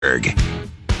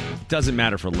Doesn't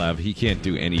matter for Lev. He can't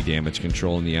do any damage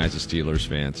control in the eyes of Steelers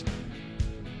fans.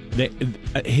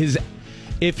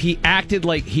 If he acted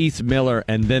like Heath Miller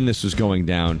and then this was going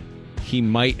down, he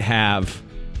might have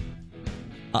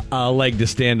a leg to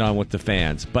stand on with the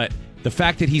fans. But the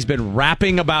fact that he's been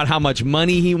rapping about how much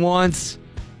money he wants,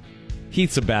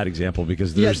 Heath's a bad example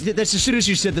because there's... Yeah, that's as soon as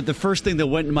you said that, the first thing that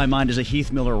went in my mind is a Heath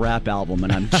Miller rap album,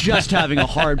 and I'm just having a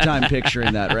hard time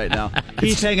picturing that right now.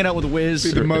 He's hanging out with Wiz.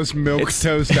 Be the most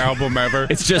milquetoast album ever.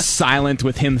 It's just silent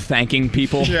with him thanking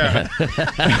people. Yeah.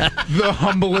 The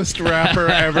humblest rapper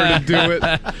ever to do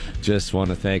it. Just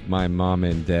want to thank my mom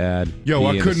and dad. Yo,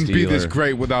 I couldn't be this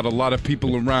great without a lot of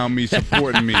people around me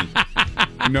supporting me.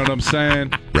 You know what I'm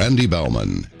saying? Randy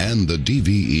Baumann and the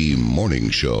DVE Morning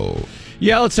Show.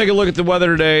 Yeah, let's take a look at the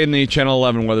weather today in the Channel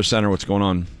 11 Weather Center. What's going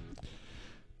on?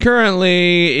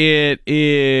 Currently, it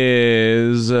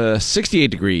is 68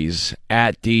 degrees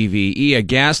at DVE. A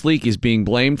gas leak is being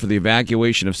blamed for the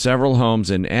evacuation of several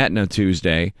homes in Etna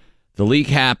Tuesday. The leak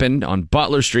happened on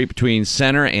Butler Street between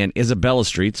Center and Isabella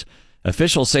Streets.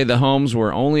 Officials say the homes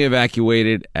were only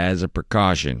evacuated as a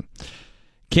precaution.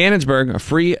 Cannonsburg, a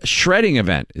free shredding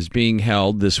event, is being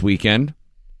held this weekend.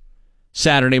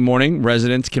 Saturday morning,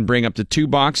 residents can bring up to 2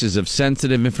 boxes of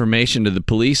sensitive information to the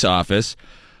police office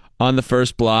on the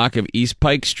first block of East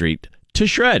Pike Street to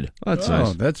shred. Oh, that's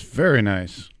nice. That's very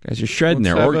nice. Guys are shredding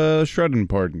Let's there. have a shredding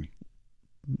party.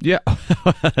 Yeah.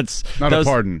 That's Not a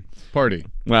pardon. Party.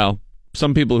 Well,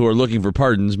 some people who are looking for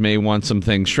pardons may want some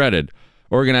things shredded.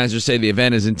 Organizers say the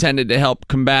event is intended to help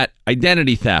combat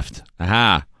identity theft.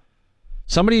 Aha.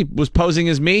 Somebody was posing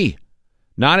as me.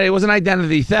 It wasn't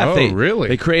identity theft. Really?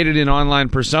 They created an online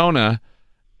persona,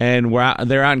 and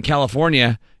they're out in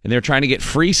California, and they're trying to get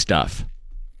free stuff.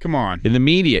 Come on. In the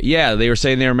media. Yeah, they were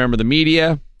saying they remember the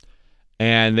media,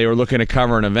 and they were looking to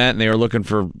cover an event, and they were looking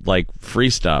for, free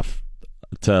stuff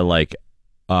to,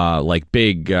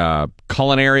 big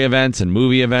culinary events and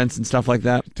movie events and stuff like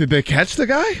that. Did they catch the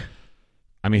guy?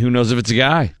 I mean, who knows if it's a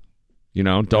guy?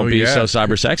 Don't be so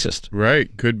cyber sexist.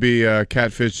 Right. Could be a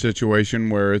catfish situation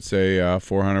where it's a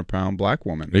 400-pound black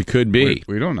woman. It could be.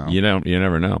 We don't know. You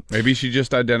never know. Maybe she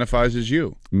just identifies as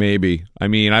you. Maybe. I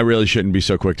mean, I really shouldn't be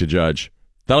so quick to judge.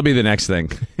 That'll be the next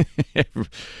thing.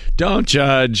 Don't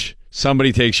judge.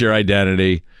 Somebody takes your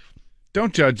identity.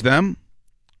 Don't judge them.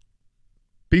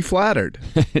 Be flattered.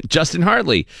 Justin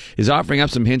Hartley is offering up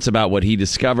some hints about what he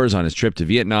discovers on his trip to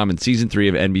Vietnam in Season 3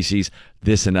 of NBC's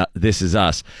This Is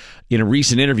Us. In a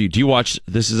recent interview, do you watch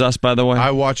This Is Us, by the way?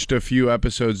 I watched a few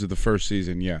episodes of the first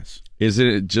season, yes. Is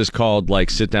it just called,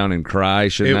 sit down and cry?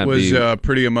 It was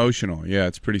pretty emotional. Yeah,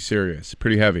 it's pretty serious,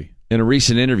 pretty heavy. In a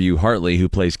recent interview, Hartley, who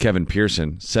plays Kevin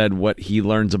Pearson, said what he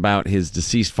learns about his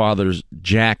deceased father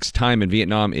Jack's time in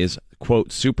Vietnam is,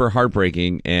 quote, super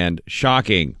heartbreaking and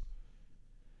shocking.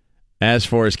 As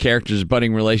for his character's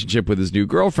budding relationship with his new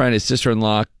girlfriend, his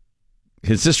sister-in-law's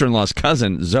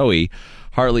cousin, Zoe,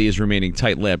 Hartley is remaining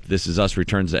tight-lipped. This Is Us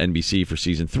returns to NBC for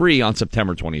Season 3 on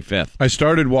September 25th. I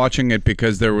started watching it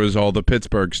because there was all the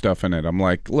Pittsburgh stuff in it. I'm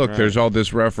like, look, There's all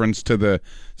this reference to the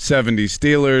 70s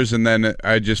Steelers, and then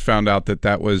I just found out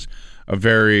that was a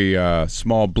very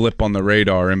small blip on the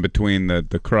radar in between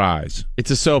the cries.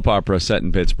 It's a soap opera set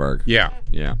in Pittsburgh. Yeah.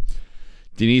 Yeah.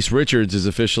 Denise Richards is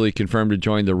officially confirmed to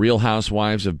join the Real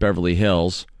Housewives of Beverly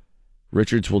Hills.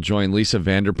 Richards will join Lisa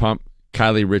Vanderpump,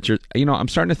 Kylie Richards. I'm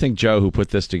starting to think Joe, who put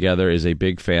this together, is a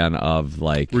big fan of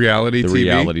reality TV?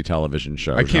 Reality television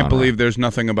show. I can't believe there's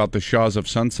nothing about the Shaws of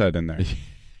Sunset in there.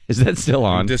 Is that still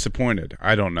on? I'm disappointed.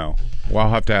 I don't know. Well,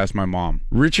 I'll have to ask my mom.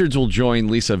 Richards will join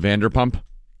Lisa Vanderpump,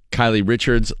 Kylie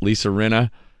Richards, Lisa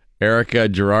Rinna, Erica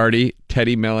Girardi,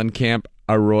 Teddy Mellencamp,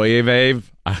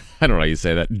 Arroyave. I don't know how you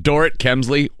say that. Dorrit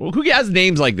Kemsley. Who has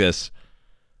names like this?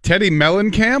 Teddy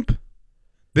Mellencamp?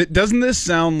 Doesn't this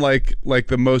sound like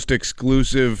the most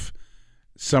exclusive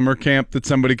summer camp that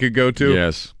somebody could go to?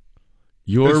 Yes.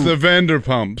 It's the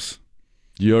Vanderpumps.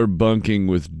 You're bunking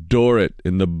with Dorrit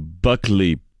in the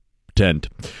Buckley tent.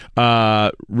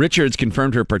 Richards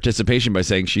confirmed her participation by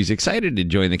saying she's excited to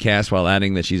join the cast while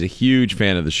adding that she's a huge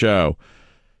fan of the show.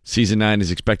 Season 9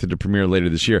 is expected to premiere later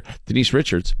this year. Denise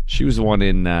Richards, she was the one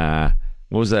in, what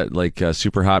was that,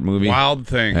 super hot movie? Wild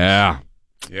Things. Yeah.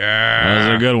 That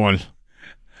was a good one.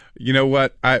 You know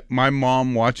what? My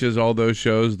mom watches all those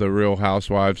shows, The Real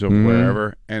Housewives of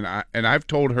wherever, and I've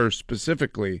told her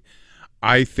specifically,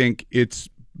 I think it's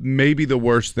maybe the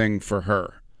worst thing for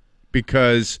her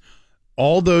because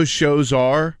all those shows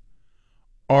are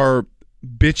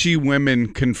bitchy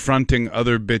women confronting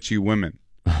other bitchy women.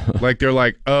 Like they're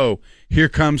like, oh, here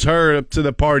comes her up to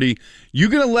the party. You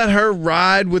gonna let her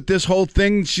ride with this whole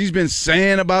thing she's been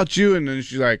saying about you? And then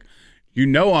she's like, you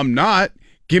know I'm not.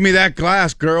 Give me that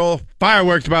glass, girl.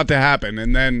 Fireworks about to happen.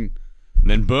 And then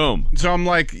boom. so I'm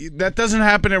like, that doesn't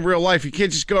happen in real life. You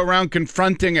can't just go around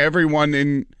confronting everyone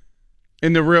in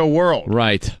the real world.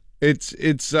 Right. It's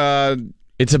It's a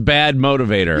bad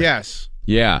motivator. yes.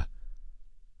 Yeah.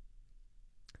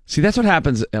 See, that's what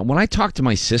happens when I talk to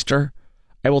my sister.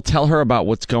 I will tell her about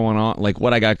what's going on, like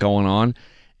what I got going on,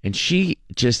 and she's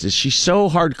so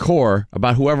hardcore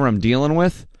about whoever I'm dealing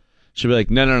with. She'll be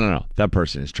like, no, that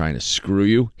person is trying to screw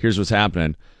you. Here's what's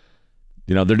happening.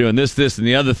 You know, they're doing this, and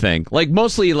the other thing. Like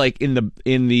mostly like in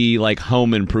the like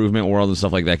home improvement world and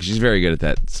stuff like that, because she's very good at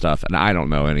that stuff, and I don't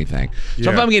know anything.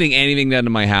 So if I'm getting anything done to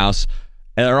my house,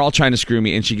 and they're all trying to screw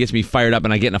me, and she gets me fired up,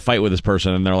 and I get in a fight with this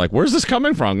person, and they're like, where's this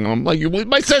coming from? And I'm like,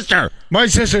 my sister. My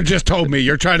sister just told me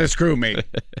you're trying to screw me.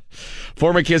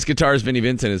 Former Kiss guitarist Vinnie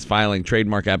Vincent is filing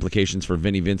trademark applications for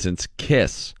Vinnie Vincent's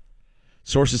Kiss.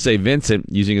 Sources say Vincent,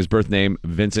 using his birth name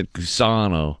Vincent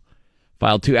Cusano,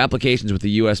 filed 2 applications with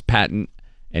the U.S. Patent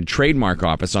and Trademark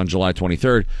Office on July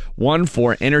 23rd, one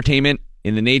for entertainment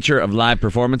in the nature of live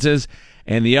performances,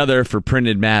 and the other for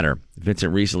printed matter.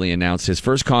 Vincent recently announced his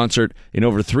first concert in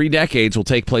over 3 decades will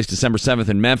take place December 7th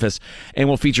in Memphis and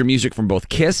will feature music from both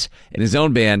Kiss and his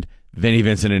own band, Vinnie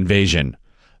Vincent Invasion.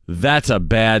 That's a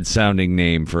bad-sounding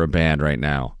name for a band right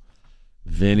now.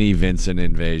 Vinnie Vincent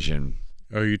Invasion.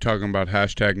 Are you talking about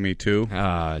hashtag me too?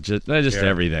 Just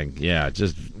everything. Yeah,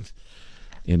 just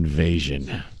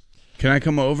invasion. Can I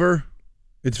come over?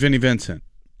 It's Vinnie Vincent.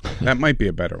 That might be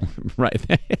a better one. Right.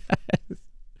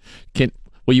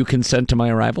 Will you consent to my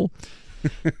arrival?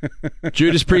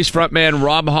 Judas Priest frontman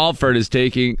Rob Halford is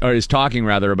talking about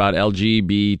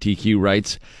LGBTQ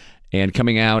rights and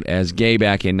coming out as gay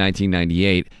back in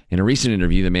 1998. In a recent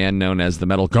interview, the man known as the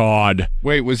Metal God.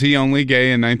 Wait, was he only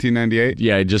gay in 1998?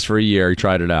 Yeah, just for a year. He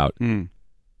tried it out.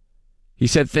 He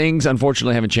said things,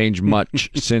 unfortunately, haven't changed much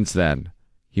since then.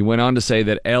 He went on to say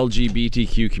that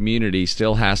LGBTQ community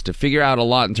still has to figure out a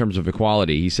lot in terms of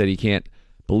equality. He said he can't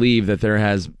believe that there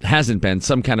hasn't been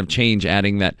some kind of change,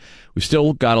 adding that we've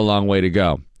still got a long way to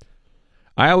go.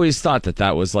 I always thought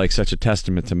that was like such a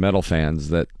testament to metal fans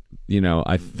that, you know,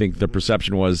 I think the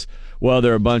perception was, well,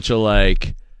 they're a bunch of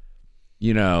like,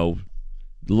 you know,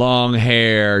 long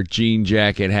hair, jean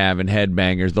jacket having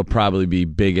headbangers. They'll probably be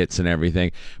bigots and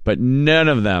everything, but none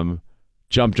of them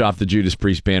jumped off the Judas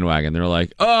Priest bandwagon. They're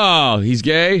like, oh, he's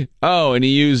gay? Oh, and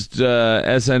he used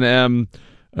S&M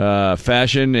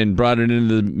fashion and brought it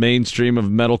into the mainstream of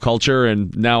metal culture,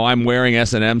 and now I'm wearing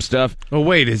S&M stuff. Oh,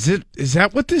 wait, is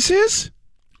that what this is?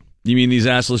 You mean these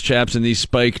assless chaps and these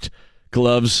spiked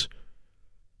gloves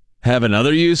have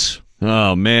another use?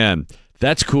 Oh, man.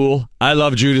 That's cool. I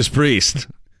love Judas Priest.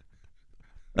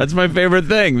 That's my favorite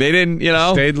thing. They didn't, you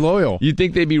know. Stayed loyal. You'd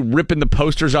think they'd be ripping the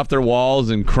posters off their walls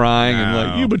and crying and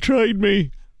like, you betrayed me.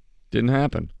 Didn't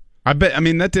happen. I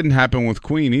mean, that didn't happen with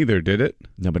Queen either, did it?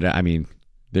 No, but I mean,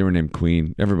 they were named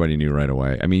Queen. Everybody knew right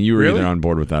away. I mean, you were Really? either on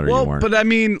board with that or you weren't. But I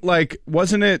mean, like,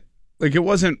 wasn't it, like, it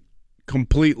wasn't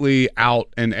completely out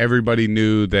and everybody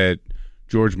knew that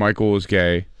George Michael was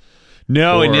gay?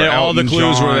 No, Or and yet all the Elton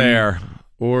clues were John. there.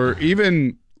 Or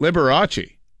even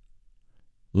Liberace.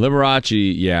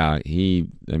 Liberace, yeah, it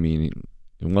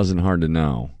wasn't hard to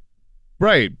know.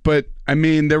 Right, but I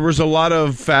mean, there was a lot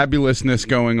of fabulousness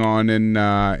going on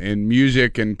in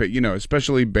music, and but you know,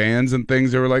 especially bands and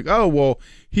things. They were like, "Oh, well,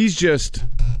 he's just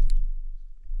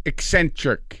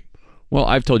eccentric." Well,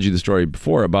 I've told you the story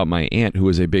before about my aunt who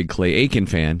was a big Clay Aiken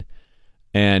fan,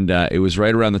 and it was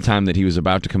right around the time that he was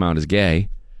about to come out as gay,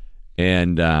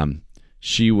 and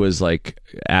she was like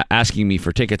asking me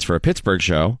for tickets for a Pittsburgh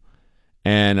show.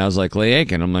 And I was like, Clay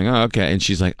Aiken. I'm like, oh, okay. And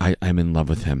she's like, I'm in love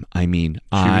with him. I mean,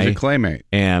 She was a Claymate.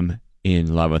 am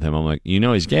in love with him. I'm like, you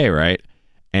know he's gay, right?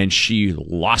 And she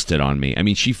lost it on me. I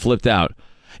mean, she flipped out.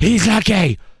 He's not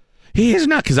gay. He is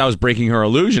not. Because I was breaking her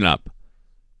illusion up.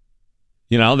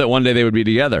 You know, that one day they would be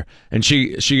together. And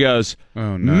she goes,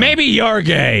 Oh, no. maybe you're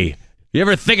gay. You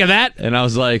ever think of that? And I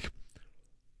was like,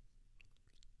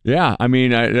 yeah. I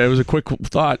mean, it was a quick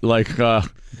thought. Like,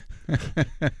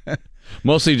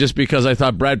 mostly just because I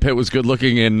thought Brad Pitt was good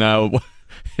looking in the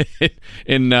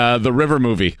River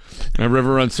movie. A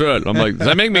river runs through it. I'm like, does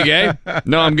that make me gay?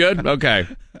 No, I'm good. Okay.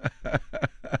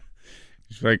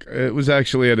 She's like, it was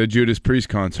actually at a Judas Priest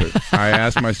concert. I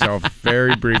asked myself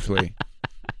very briefly.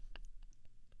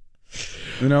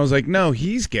 And I was like, no,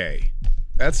 he's gay.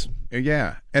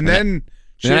 Yeah. And then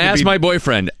And I asked my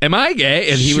boyfriend, am I gay?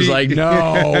 And he was like,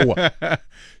 no.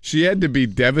 She had to be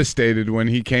devastated when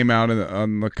he came out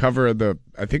on the cover of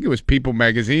I think it was People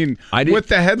magazine, with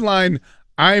the headline,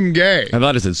 I'm gay. I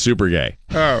thought it said super gay.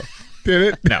 Oh,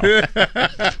 did it? No.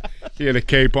 He had a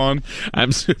cape on.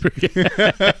 I'm super gay.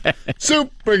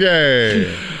 Super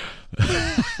gay.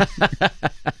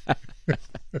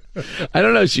 I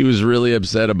don't know. She was really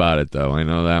upset about it, though. I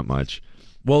know that much.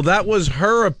 Well, that was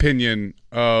her opinion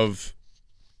of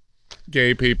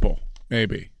gay people,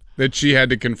 maybe, that she had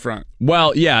to confront.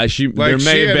 Well, yeah, there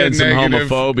may have been some negative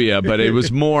homophobia, but it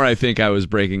was more, I think I was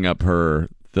breaking up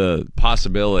the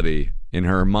possibility in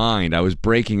her mind. I was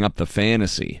breaking up the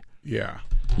fantasy. Yeah.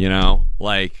 You know,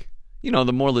 like,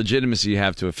 the more legitimacy you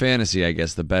have to a fantasy, I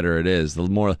guess, the better it is. The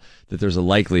more that there's a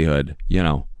likelihood,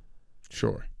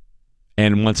 Sure.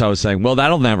 And once I was saying, well,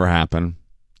 that'll never happen,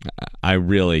 I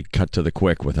really cut to the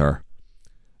quick with her.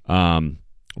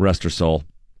 Rest her soul.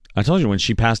 I told you when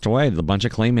she passed away, a bunch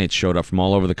of Claymates showed up from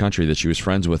all over the country that she was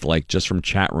friends with, like just from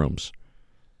chat rooms.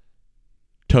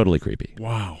 Totally creepy.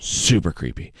 Wow. Super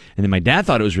creepy. And then my dad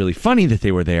thought it was really funny that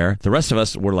they were there. The rest of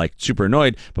us were like super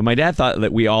annoyed, but my dad thought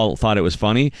that we all thought it was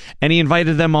funny, and he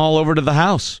invited them all over to the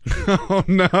house. Oh,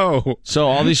 no. So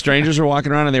all these strangers were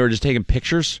walking around and they were just taking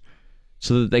pictures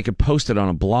so that they could post it on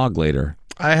a blog later.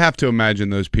 I have to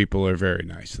imagine those people are very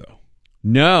nice, though.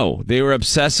 No, they were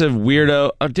obsessive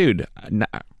weirdo. Oh, dude. Can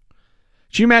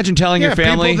you imagine telling your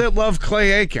family? People that love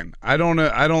Clay Aiken. I don't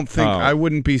think I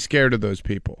wouldn't be scared of those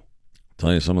people.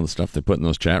 Tell you some of the stuff they put in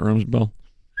those chat rooms, Bill.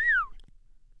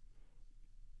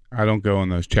 I don't go in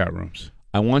those chat rooms.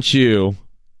 I want you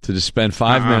to just spend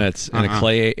 5 minutes in a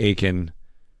Clay Aiken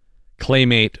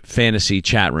Claymate fantasy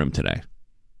chat room today.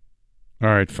 All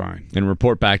right, fine. And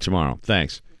report back tomorrow.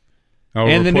 Thanks. I'll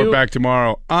report back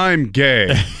tomorrow. I'm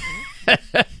gay.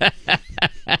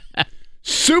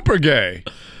 Super gay.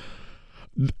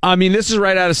 I mean, this is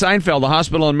right out of Seinfeld. The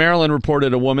hospital in Maryland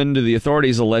reported a woman to the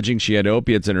authorities alleging she had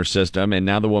opiates in her system, and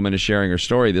now the woman is sharing her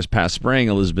story. This past spring,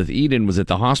 Elizabeth Eden was at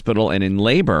the hospital and in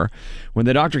labor when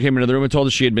the doctor came into the room and told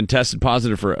her she had been tested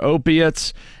positive for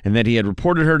opiates and that he had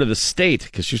reported her to the state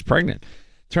because she was pregnant.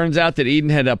 Turns out that Eden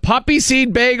had a poppy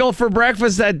seed bagel for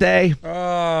breakfast that day.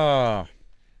 Oh.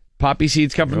 Poppy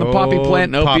seeds come from the poppy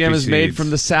plant, and opium is made from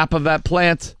the sap of that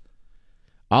plant.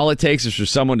 All it takes is for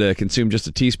someone to consume just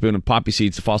a teaspoon of poppy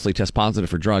seeds to falsely test positive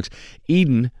for drugs.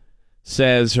 Eden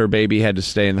says her baby had to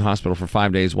stay in the hospital for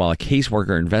 5 days while a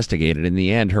caseworker investigated. In the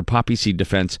end, her poppy seed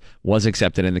defense was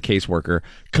accepted, and the caseworker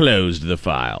closed the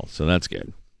file. So that's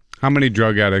good. How many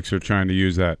drug addicts are trying to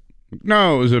use that?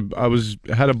 No,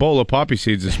 I had a bowl of poppy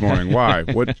seeds this morning. Why?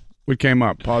 What came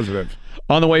up? Positive.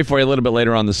 On the way for you a little bit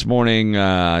later on this morning,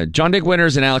 John Dick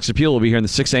Winters and Alex Appeal will be here in the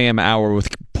 6 a.m. hour with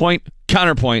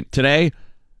Counterpoint. Today,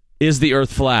 is the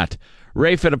earth flat?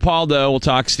 Ray Fittipaldo will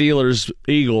talk Steelers,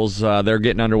 Eagles. They're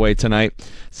getting underway tonight.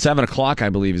 7 o'clock, I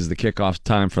believe, is the kickoff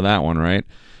time for that one, right?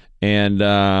 And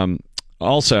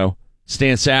also,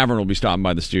 Stan Savran will be stopping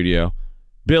by the studio.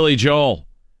 Billy Joel.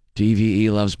 DVE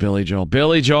loves Billy Joel.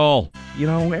 Billy Joel.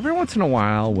 Every once in a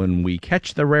while, when we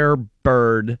catch the rare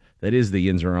bird that is the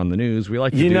Yinzer on the News, we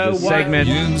like to do this segment.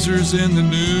 Yinzer's in the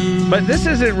news. But this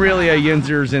isn't really a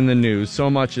Yinzer's in the news so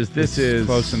much as this is...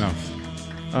 Close enough.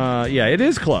 Yeah, it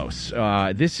is close.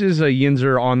 This is a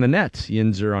Yinzer on the net.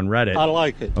 Yinzer on Reddit. I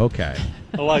like it. Okay.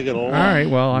 I like it a lot. All right,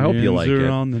 well, I hope you like it. Yinzer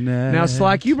on the net. Now,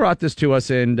 Slack, you brought this to us,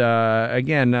 and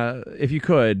again, if you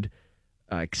could,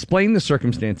 explain the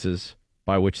circumstances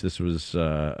by which this was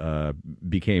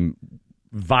became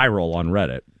viral on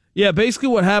Reddit. Yeah, basically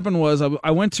what happened was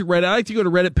I went to Reddit. I like to go to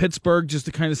Reddit Pittsburgh just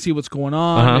to kind of see what's going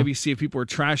on, maybe see if people are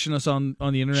trashing us on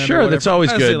the internet. Sure, that's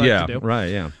always good. Yeah, right,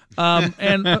 yeah.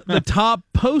 And the top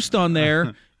post on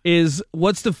there is,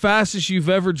 what's the fastest you've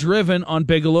ever driven on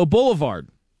Bigelow Boulevard?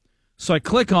 So I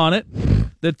click on it.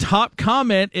 The top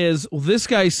comment is, well, this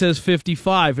guy says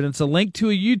 55, and it's a link to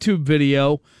a YouTube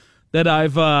video that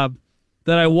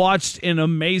I watched in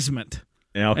amazement.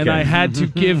 Okay. And I had to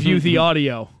give you the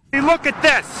audio. Hey, look at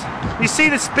this. You see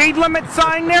the speed limit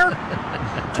sign there?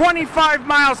 25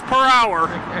 miles per hour.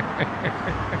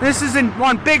 This is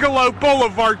on Bigelow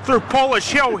Boulevard through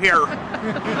Polish Hill here.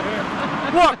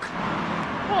 Look.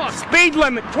 Speed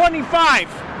limit 25.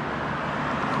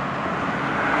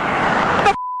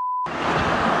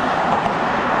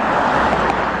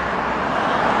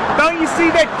 Don't you see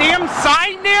that damn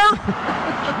sign there?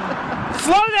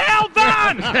 Slow the hell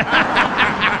down!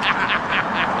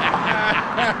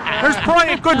 There's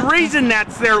probably a good reason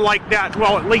that's there like that.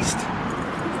 Well, at least.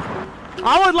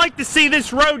 I would like to see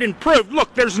this road improved.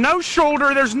 Look, there's no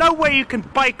shoulder. There's no way you can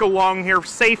bike along here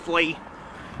safely.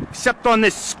 Except on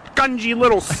this scungy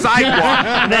little sidewalk,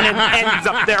 and then it ends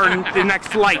up there in the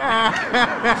next light.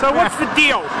 So what's the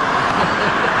deal?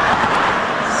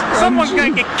 Someone's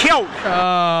gonna get killed.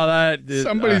 Oh, that is,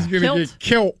 Somebody's gonna get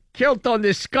killed. killed on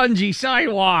this scungy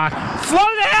sidewalk. Slow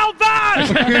the hell down!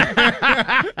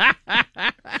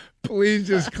 Please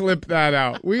just clip that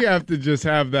out. We have to just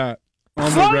have that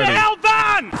on Slow the the ready. hell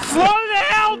down! Slow the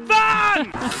hell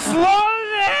down! Slow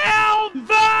the hell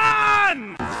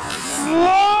down!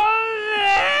 Slow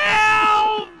the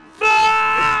hell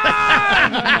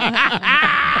down!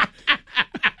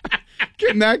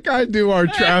 Can that guy do our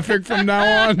traffic from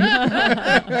now on?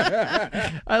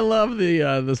 I love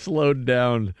the slowed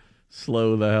down,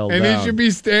 slow the hell And down. he should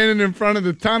be standing in front of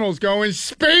the tunnels going,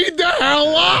 speed the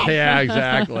hell up! Yeah,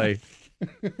 exactly.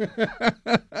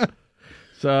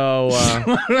 So,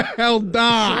 Slow the hell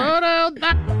down!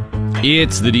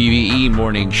 it's the DVE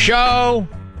Morning Show.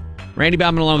 Randy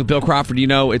Bauman along with Bill Crawford. You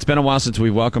know, it's been a while since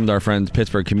we've welcomed our friends,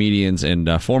 Pittsburgh comedians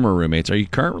and former roommates. Are you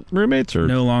current roommates? Or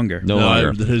No longer. No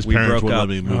longer. His We parents broke wouldn't up.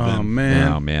 let me move Oh, in.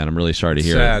 man. Oh, man, I'm really sorry to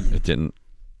hear Sad. it didn't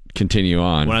continue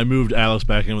on. When I moved Alex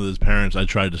back in with his parents, I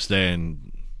tried to stay, and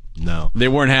no. They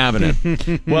weren't having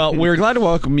it. Well, we're glad to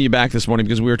welcome you back this morning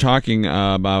because we were talking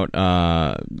about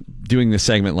doing this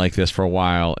segment like this for a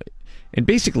while. And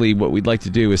basically what we'd like to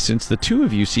do is, since the two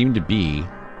of you seem to be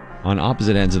on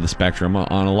opposite ends of the spectrum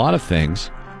on a lot of things,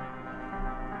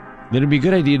 then it'd be a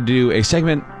good idea to do a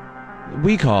segment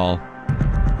we call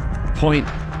Point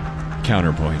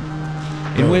Counterpoint,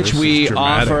 in which this we is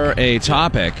dramatic. offer a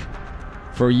topic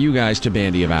for you guys to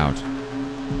bandy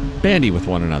with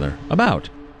one another about.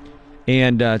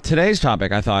 And today's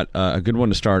topic, I thought a good one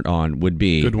to start on would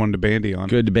be Good one to bandy on.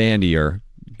 good bandy or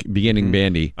beginning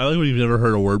bandy. I like when you've never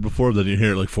heard a word before, then you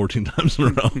hear it like 14 times in a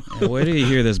row. Where do you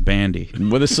hear this bandy?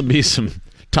 Well, this will be some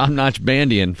top-notch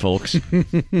bandying, folks. I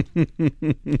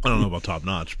don't know about top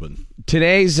notch, but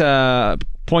Today's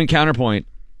point counterpoint: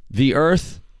 the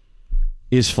Earth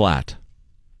is flat,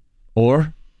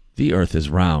 or the Earth is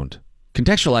round.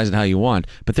 Contextualize it how you want,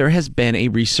 but there has been a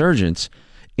resurgence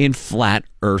in flat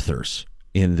earthers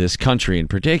in this country in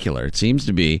particular. It seems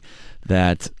to be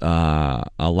that a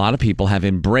lot of people have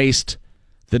embraced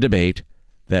the debate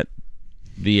that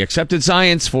the accepted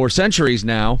science for centuries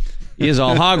now is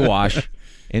all hogwash,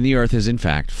 and the Earth is in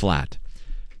fact flat.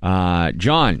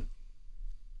 John,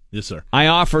 yes, sir. I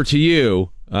offer to you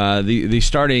the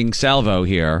starting salvo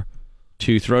here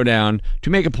to throw down to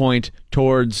make a point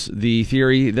towards the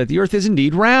theory that the Earth is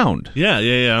indeed round. Yeah.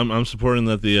 I'm supporting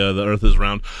that the Earth is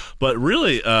round, but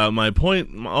really, my point,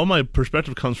 all my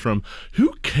perspective comes from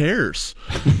who cares?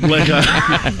 Like,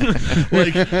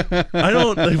 like I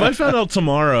don't. Like, if I found out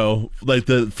tomorrow, like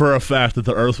for a fact that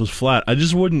the Earth was flat, I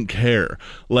just wouldn't care.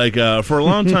 Like, for a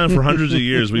long time, for hundreds of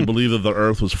years, we believed that the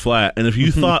Earth was flat, and if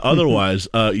you thought otherwise,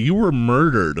 you were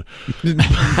murdered.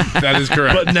 That is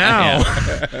correct. But now,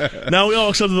 now we all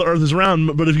accept that the Earth is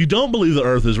round. But if you don't believe the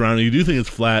Earth is round and you do think it's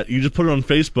flat, you just put it on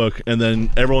Facebook, and then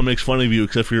everyone makes fun of you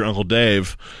except for your Uncle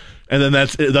Dave, and then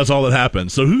that's it, that's all that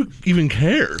happens. So who even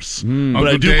cares? But Uncle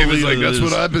I do Dave believe is like, that it that's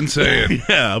what I've been saying.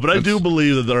 Yeah, but I do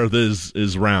believe that the Earth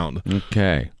is round.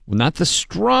 Okay. Well, not the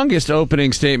strongest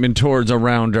opening statement towards a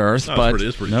round Earth, but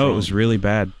It's pretty No, strong. it was really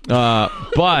bad.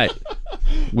 but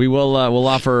we will we'll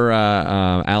offer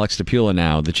Alex DePula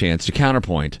now the chance to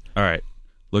counterpoint. All right.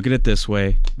 Look at it this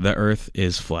way. The Earth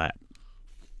is flat.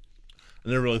 I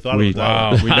never really thought of it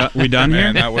that way. Wow. We done here?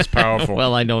 Man, that was powerful.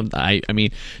 Well, I mean, I mean,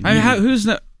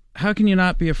 how can you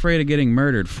not be afraid of getting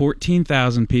murdered?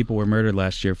 14,000 people were murdered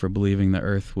last year for believing the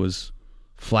Earth was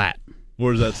flat.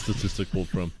 Where's that statistic pulled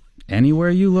from? Anywhere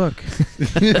you look.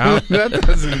 that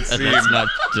doesn't seem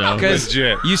not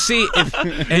legit. You see,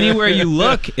 if anywhere you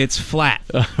look, it's flat.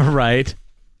 right.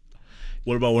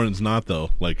 What about when it's not, though?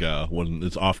 Like, when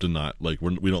it's often not. Like,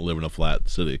 we don't live in a flat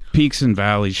city. Peaks and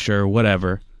valleys, sure,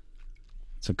 whatever.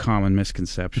 It's a common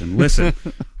misconception. Listen,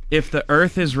 if the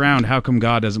Earth is round, how come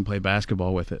God doesn't play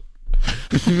basketball with it?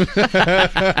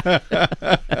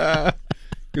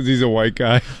 Because he's a white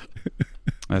guy.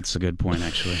 That's a good point,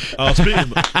 actually. Oh,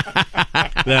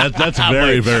 that's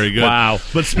very, very good. Wow.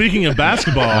 But speaking of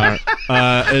basketball,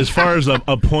 as far as a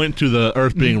point to the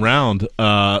Earth being round,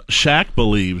 Shaq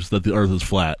believes that the Earth is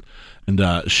flat, and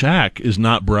Shaq is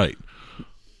not bright.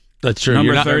 That's true. Number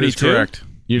You're not, 32? Correct.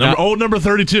 Number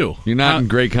 32. You're not in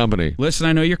great company. Listen,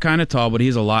 I know you're kind of tall, but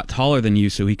he's a lot taller than you,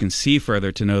 so he can see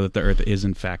further to know that the Earth is,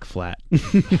 in fact, flat.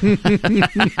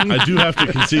 I do have to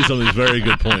concede some of these very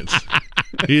good points.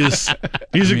 He's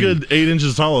a good 8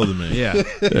 inches taller than me. Yeah.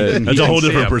 That's a whole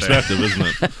different perspective, isn't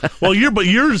it? Well,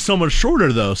 you're so much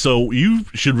shorter though, so you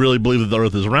should really believe that the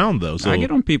Earth is round though. So I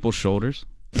get on people's shoulders.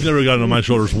 You've never gotten on my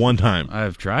shoulders one time.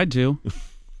 I've tried to.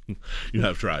 You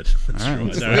have tried.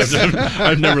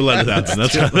 I've never let it happen.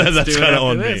 That's kind of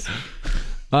on me.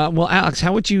 Well, Alex,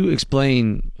 how would you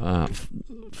explain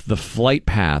the flight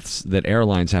paths that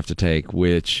airlines have to take,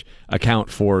 which account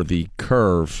for the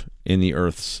curve in the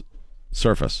Earth's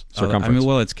circumference? I mean,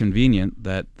 well, it's convenient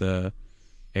that the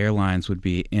airlines would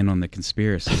be in on the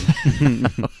conspiracy.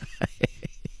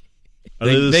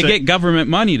 They get government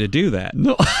money to do that.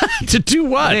 No, to do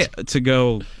what? To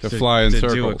fly in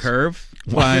circles. Do a curve.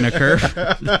 Fly in a curve.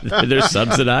 They're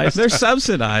subsidized. They're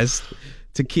subsidized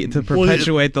to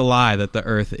perpetuate the lie that the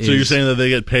Earth is. So you're saying that they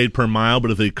get paid per mile, but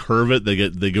if they curve it,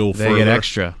 they go further. They get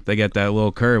extra. They get that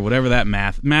little curve. Whatever that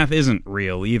math isn't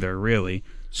real either, really.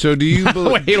 So do you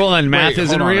believe? Wait, hold on. Math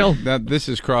isn't real? This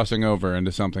is crossing over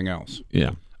into something else.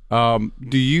 Yeah.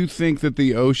 Do you think that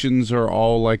the oceans are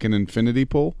all like an infinity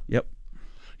pool? Yep.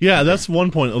 Yeah, that's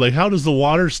one point. Like, how does the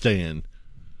water stay in?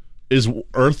 Is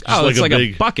Earth just it's like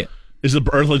a bucket. Is the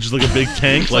Earth just like a big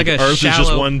tank? like Earth is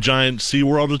just one giant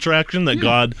SeaWorld attraction that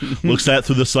God looks at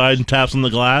through the side and taps on the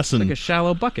glass? And like a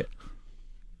shallow bucket.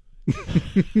 But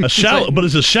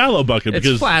it's a shallow bucket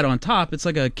because it's flat on top. It's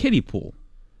like a kiddie pool.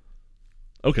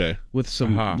 Okay. With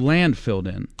some land filled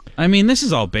in. I mean, this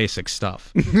is all basic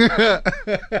stuff.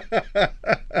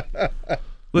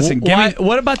 Listen,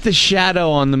 what about the shadow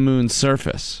on the moon's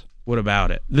surface? What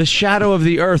about it? The shadow of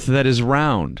the Earth that is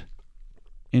round.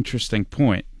 Interesting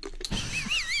point.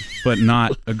 But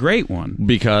not a great one.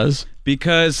 Because?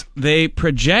 Because they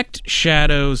project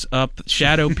shadows up.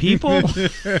 Shadow people?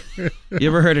 You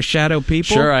ever heard of shadow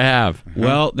people? Sure, I have.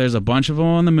 Well, there's a bunch of them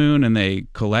on the moon, and they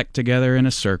collect together in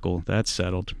a circle. That's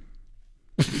settled.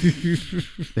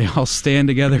 They all stand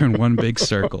together in one big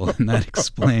circle, and that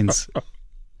explains.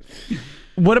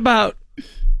 What about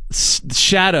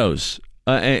shadows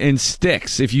and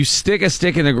sticks? If you stick a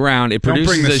stick in the ground, it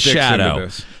produces a shadow.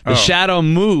 The shadow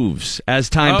moves as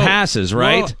time passes,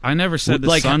 right? Well, I never said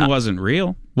the sun wasn't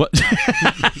real. What?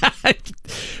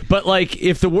 But like,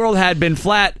 if the world had been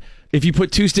flat, if you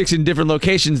put two sticks in different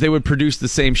locations, they would produce the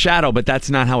same shadow. But that's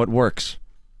not how it works,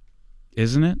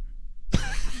 isn't it?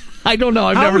 I don't know.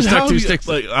 I've never stuck two sticks.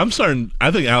 I'm starting. I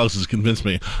think Alex has convinced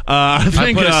me. I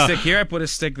put a stick here. I put a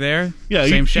stick there. Yeah,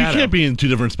 same you shadow. You can't be in two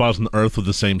different spots on the Earth with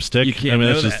the same stick. You can't.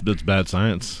 That's bad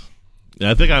science.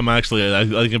 Yeah, I think I'm actually. I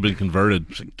think I've been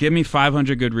converted. Give me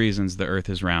 500 good reasons the Earth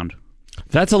is round.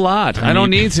 That's a lot. I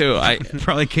don't need to. I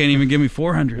probably can't even give me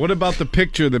 400. What about the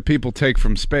picture that people take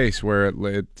from space where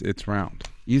it's round?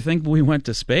 You think we went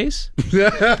to space?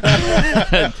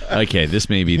 Okay, this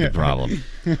may be the problem.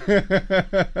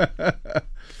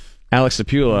 Alex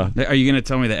Sapula. Are you going to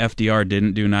tell me that FDR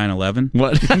didn't do 9/11?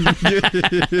 What?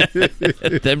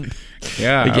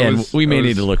 Yeah. Again, we may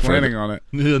need to look planning further on it.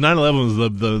 9/11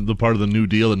 was the part of the New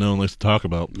Deal that no one likes to talk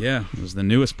about. Yeah, it was the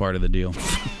newest part of the deal.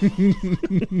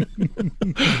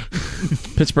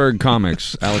 Pittsburgh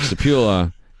Comics, Alex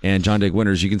Sapula and John Dick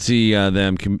Winters. You can see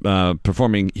them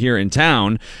performing here in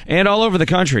town and all over the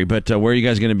country. But where are you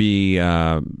guys going to be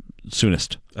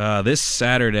soonest? This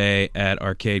Saturday at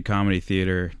Arcade Comedy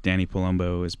Theater. Danny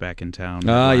Palumbo is back in town.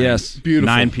 Yes. Beautiful.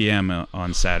 9 p.m.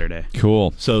 on Saturday.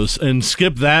 Cool. So, and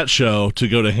skip that show to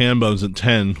go to Hambones at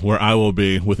 10, where I will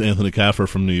be with Anthony Caffer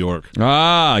from New York.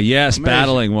 Yes, amazing.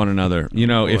 Battling one another. You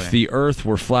know, Boy. if the Earth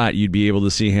were flat, you'd be able to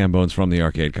see Hambones from the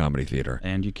Arcade Comedy Theater.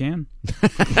 And you can.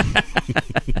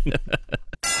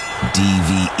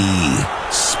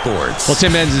 DVE Sports. Well,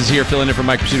 Tim Benz is here filling in for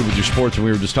Mike Pursuta with your sports, and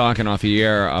we were just talking off the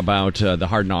air about the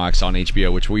Hard Knocks on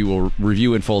HBO, which we will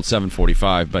review in full at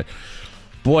 7:45. But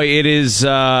boy, it is.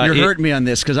 You're hurting me on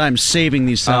this because I'm saving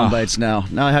these sound bites now.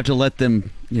 Now I have to let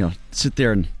them, sit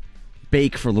there and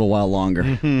bake for a little while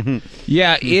longer.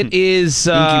 Yeah, it is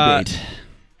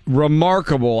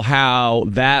remarkable how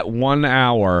that 1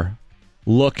 hour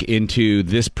look into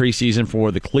this preseason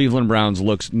for the Cleveland Browns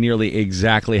looks nearly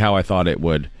exactly how I thought it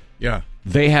would. Yeah.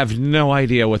 They have no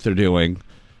idea what they're doing.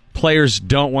 Players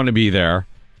don't want to be there.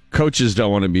 Coaches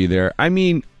don't want to be there. I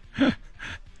mean,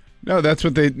 no, that's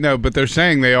what but they're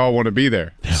saying they all want to be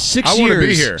there. 6 I years. want to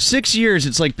be here. 6 years.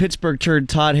 It's like Pittsburgh turned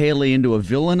Todd Haley into a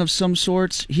villain of some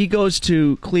sorts. He goes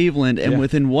to Cleveland, and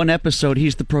within one episode,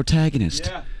 he's the protagonist.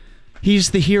 Yeah.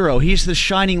 He's the hero. He's the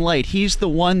shining light. He's the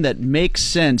one that makes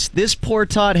sense. This poor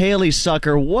Todd Haley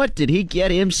sucker, what did he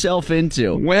get himself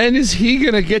into? When is he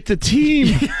going to get the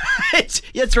team?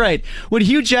 That's right. When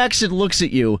Hugh Jackson looks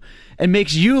at you and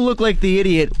makes you look like the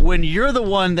idiot when you're the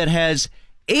one that has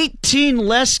 18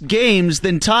 less games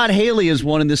than Todd Haley has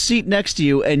won in the seat next to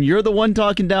you, and you're the one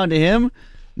talking down to him,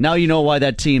 now you know why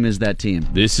that team is that team.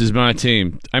 This is my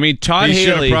team. I mean, Todd He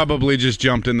should Haley have probably just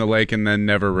jumped in the lake and then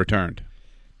never returned.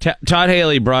 Todd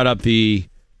Haley brought up the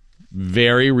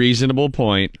very reasonable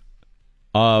point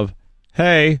of,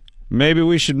 hey, maybe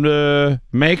we should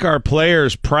make our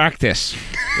players practice.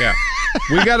 Yeah.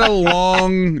 We got a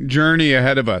long journey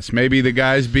ahead of us. Maybe the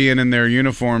guys being in their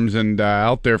uniforms and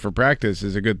out there for practice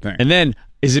is a good thing. And then,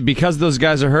 is it because those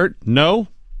guys are hurt? No,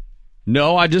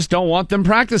 I just don't want them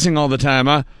practicing all the time.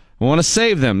 I want to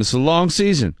save them. It's a long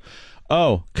season.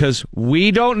 Oh, because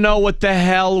we don't know what the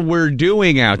hell we're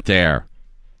doing out there.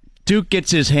 Duke gets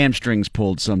his hamstrings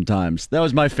pulled sometimes. That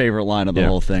was my favorite line of the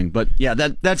whole thing. But yeah,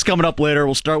 that's coming up later.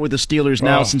 We'll start with the Steelers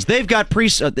now, since they've got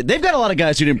they've got a lot of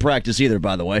guys who didn't practice either,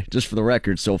 by the way, just for the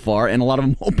record so far, and a lot of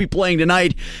them won't be playing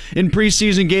tonight in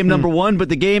preseason game number 1. But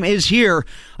the game is here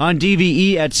on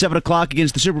DVE at 7:00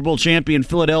 against the Super Bowl champion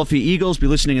Philadelphia Eagles. Be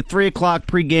listening at 3:00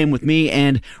 pregame with me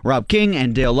and Rob King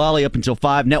and Dale Lally up until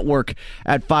 5. Network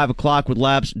at 5:00 with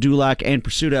Labs, Dulac, and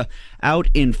Pursuta out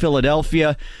in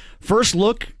Philadelphia. First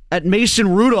look at Mason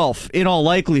Rudolph, in all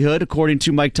likelihood, according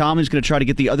to Mike Tomlin. He's going to try to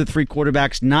get the other 3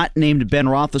 quarterbacks not named Ben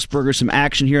Roethlisberger some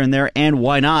action here and there, and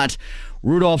why not?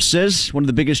 Rudolph says one of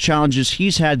the biggest challenges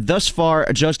he's had thus far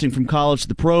adjusting from college to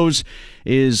the pros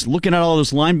is looking at all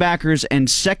those linebackers and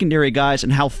secondary guys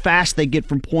and how fast they get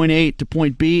from point A to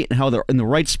point B and how they're in the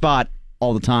right spot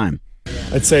all the time.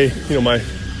 I'd say, my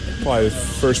probably the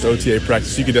first OTA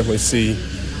practice, you could definitely see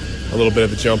a little bit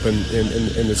of a jump in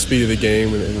the speed of the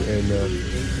game and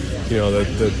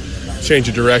the change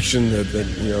of direction,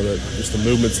 just the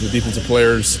movements of the defensive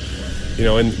players,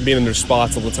 and being in their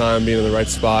spots all the time, being in the right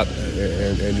spot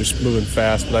and just moving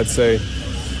fast. But I'd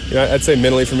say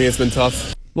mentally for me it's been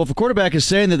tough. Well, if a quarterback is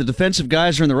saying that the defensive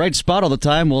guys are in the right spot all the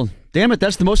time, well, damn it,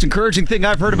 that's the most encouraging thing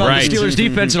I've heard about the Steelers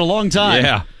defense in a long time.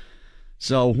 Yeah.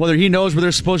 So whether he knows where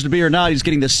they're supposed to be or not, he's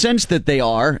getting the sense that they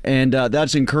are, and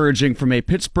that's encouraging from a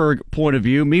Pittsburgh point of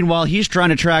view. Meanwhile, he's trying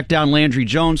to track down Landry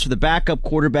Jones for the backup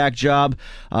quarterback job.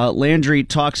 Landry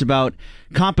talks about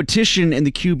competition in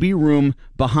the QB room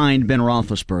behind Ben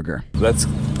Roethlisberger. That's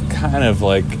kind of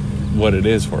like what it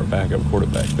is for a backup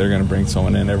quarterback. They're going to bring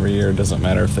someone in every year. It doesn't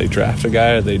matter if they draft a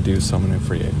guy or they do someone in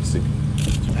free agency.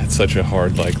 That's such a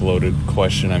hard, loaded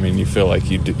question. I mean, you feel like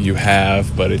you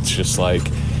have, but it's just like,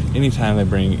 anytime they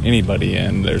bring anybody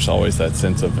in, there's always that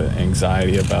sense of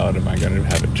anxiety about, am I going to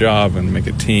have a job and make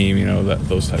a team,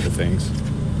 those type of things.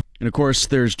 And, of course,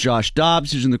 there's Josh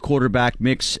Dobbs, who's in the quarterback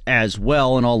mix as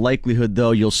well. In all likelihood,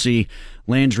 though, you'll see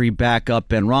Landry back up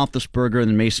Ben Roethlisberger, and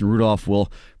then Mason Rudolph will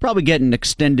probably get an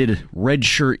extended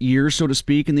redshirt year, so to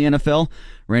speak, in the NFL.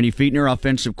 Randy Fichtner,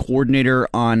 offensive coordinator,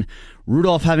 on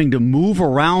Rudolph having to move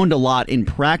around a lot in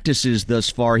practices thus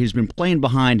far. He's been playing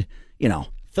behind,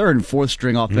 third and fourth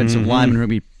string offensive lineman who will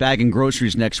be bagging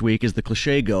groceries next week, as the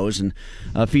cliche goes. And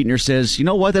Fichtner says, you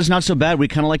know what, that's not so bad. We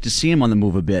kind of like to see him on the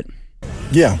move a bit.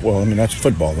 Yeah, well, that's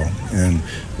football, though. And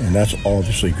that's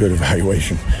obviously good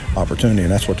evaluation opportunity,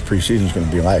 and that's what the preseason is going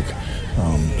to be like.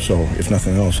 So if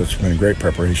nothing else, it's been a great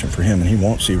preparation for him, and he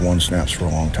won't see 1 snaps for a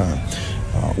long time.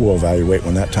 We'll evaluate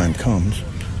when that time comes.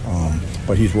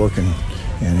 But he's working,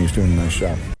 and he's doing a nice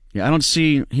job. Yeah, I don't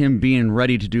see him being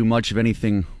ready to do much of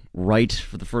anything right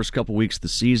for the first couple weeks of the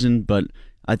season, but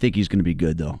I think he's going to be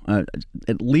good, though.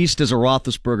 At least as a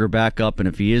Roethlisberger backup, and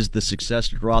if he is the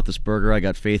successor to Roethlisberger, I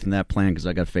got faith in that plan because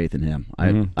I got faith in him.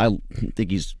 I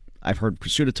think I've heard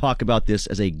Pursuta talk about this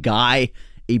as a guy,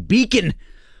 a beacon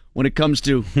when it comes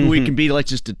to who he can be, like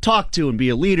just to talk to and be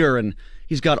a leader, and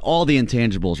he's got all the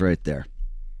intangibles right there.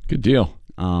 Good deal.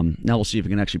 Now we'll see if he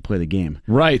can actually play the game.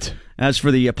 Right. As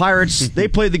for the Pirates, they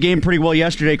played the game pretty well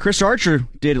yesterday. Chris Archer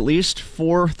did at least.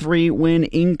 4-3 win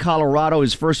in Colorado.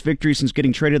 His first victory since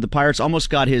getting traded. The Pirates almost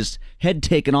got his head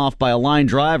taken off by a line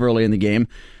drive early in the game.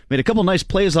 Made a couple nice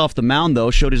plays off the mound,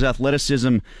 though. Showed his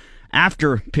athleticism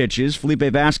after pitches. Felipe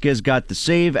Vasquez got the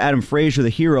save. Adam Frazier, the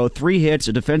hero. 3 hits,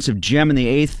 a defensive gem in the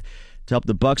 8th. To help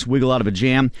the Bucks wiggle out of a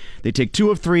jam. They take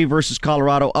 2 of 3 versus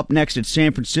Colorado. Up next at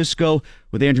San Francisco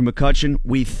with Andrew McCutchen.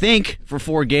 We think for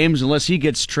 4 games, unless he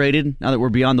gets traded. Now that we're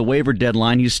beyond the waiver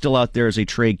deadline, he's still out there as a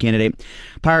trade candidate.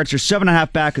 Pirates are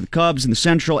 7.5 back of the Cubs in the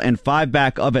Central and 5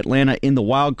 back of Atlanta in the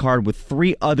wild card, with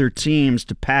 3 other teams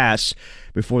to pass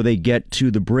before they get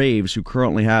to the Braves, who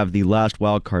currently have the last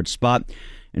wild card spot.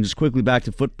 And just quickly back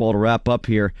to football to wrap up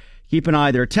here. Keep an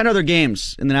eye. There are 10 other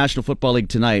games in the National Football League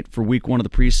tonight for week 1 of the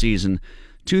preseason.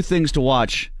 2 things to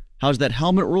watch. How's that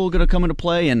helmet rule going to come into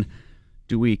play? And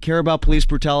do we care about police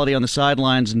brutality on the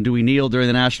sidelines? And do we kneel during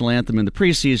the national anthem in the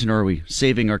preseason? Or are we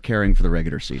saving our caring for the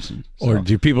regular season? Or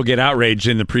do people get outraged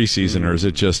in the preseason? Or is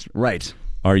it just... Right.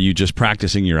 Are you just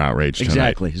practicing your outrage tonight?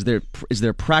 Exactly. Is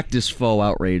there practice faux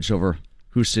outrage over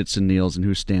who sits and kneels and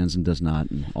who stands and does not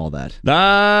and all that?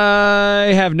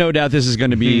 I have no doubt this is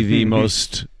going to be the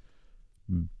most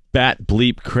bat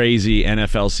bleep crazy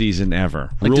NFL season ever.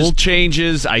 Like Rule this-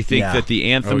 changes. I think Yeah. that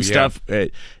the anthem Oh, yeah. stuff,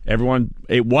 everyone,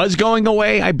 it was going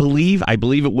away. I believe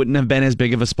it wouldn't have been as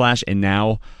big of a splash, and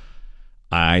now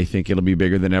I think it'll be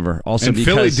bigger than ever. Also, And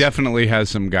Philly because definitely has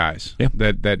some guys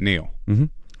that kneel.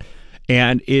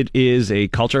 and it is a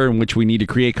culture in which we need to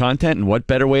create content, and what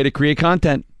better way to create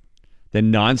content than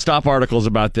nonstop articles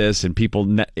about this, and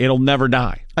people, it'll never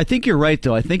die. I think you're right,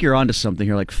 though. I think you're onto something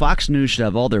here. Like Fox News should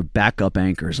have all their backup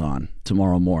anchors on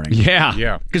tomorrow morning.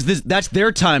 Yeah. Because that's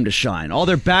their time to shine. All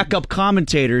their backup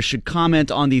commentators should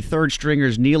comment on the third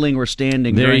stringers kneeling or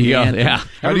standing. There during you the go. anthem. Yeah. How do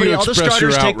Everybody, you all the express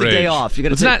starters your take the day outrage? off. You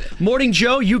got It's to say, Morning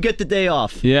Joe, you get the day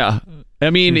off. Yeah. I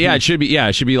mean, it should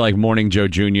be like Morning Joe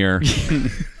Jr.,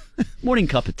 Morning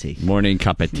cup of tea. Morning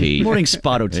cup of tea. Morning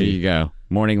spot of There tea. you go.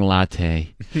 Morning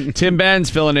latte. Tim Benz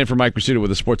filling in for Mike Pursuta with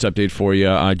a sports update for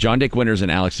you. John Dick Winters and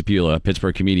Alex Sapula,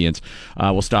 Pittsburgh comedians,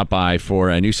 will stop by for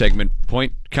a new segment,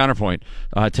 Point Counterpoint.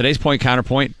 Today's Point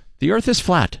Counterpoint, the earth is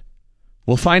flat.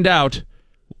 We'll find out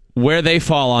where they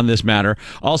fall on this matter.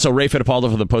 Also, Ray Fittipaldo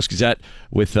for the Post-Gazette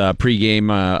with pregame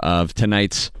of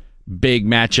tonight's big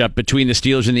matchup between the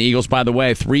Steelers and the Eagles. By the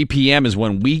way, 3 p.m. is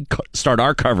when we start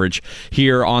our coverage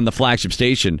here on the flagship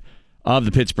station of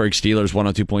the Pittsburgh Steelers,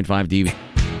 102.5 DV.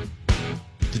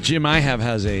 The gym I have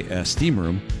has a steam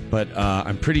room, but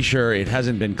I'm pretty sure it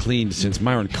hasn't been cleaned since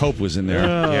Myron Cope was in there.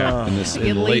 Yeah. In Get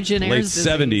the late Legionnaire's disease.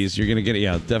 70s. You're going to get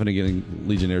definitely getting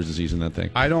Legionnaire's disease in that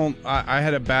thing. I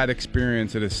had a bad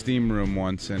experience at a steam room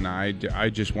once, and I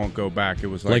just won't go back. It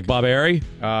was Like Bob Airey?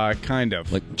 Kind of.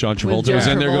 Like John With Travolta John was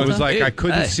in there Travolta? going, It was like "Hey, I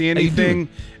couldn't hey, see how you doing?" anything,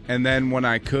 and then when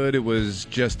I could, it was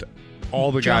just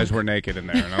all the guys were naked in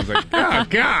there, and I was like, oh,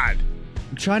 God.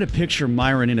 I'm trying to picture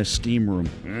Myron in a steam room.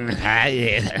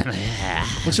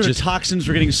 What sort of toxins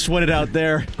were getting sweated out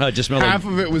there? Just smelled Half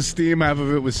of it was steam, half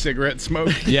of it was cigarette smoke.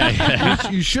 Yeah.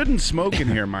 You shouldn't smoke in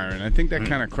here, Myron. I think that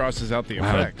kind of crosses out the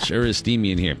Wow, effect. sure is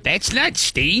steamy in here. That's not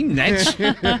steam. That's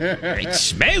it's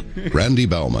smoke. Randy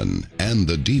Bauman and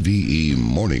the DVE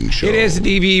Morning Show. It is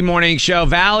the DV Morning Show.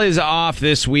 Val is off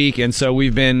this week, and so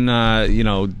we've been,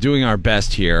 doing our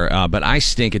best here. But I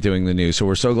stink at doing the news, so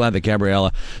we're so glad that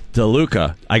Gabriella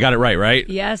DeLuca, I got it right?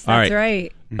 Yes, All that's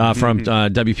right. From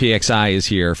WPXI is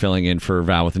here filling in for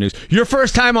Val with the news. Your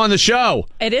first time on the show.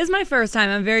 It is my first time.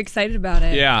 I'm very excited about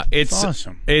it. Yeah, it's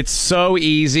awesome. It's so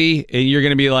easy, and you're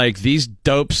going to be like, these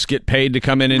dopes get paid to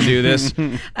come in and do this.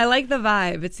 I like the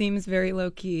vibe. It seems very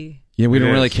low key. Yeah, we It don't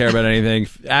is. really care about anything.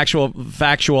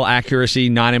 Factual accuracy,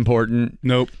 not important.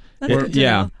 Nope. That's good to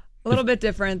Yeah. know. A little bit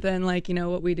different than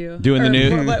what we do. Doing the Or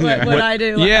news? What I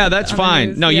do. Yeah, that's on the fine.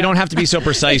 news. No, you Yeah. don't have to be so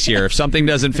precise here. If something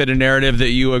doesn't fit a narrative that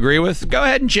you agree with, go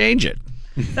ahead and change it.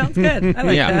 Sounds good. I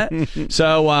like that.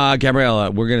 So, Gabriella,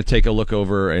 we're going to take a look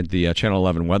over at the Channel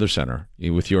 11 Weather Center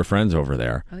with your friends over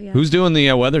there. Oh, yeah. Who's doing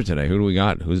the weather today? Who do we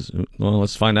got? Well,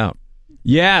 let's find out.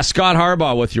 Yeah, Scott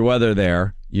Harbaugh with your weather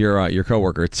there. Your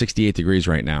coworker. It's 68 degrees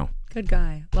right now. Good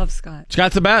guy. Love Scott.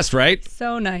 Scott's the best, right?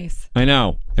 So nice. I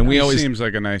know. And we He always seems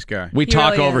like a nice guy. we He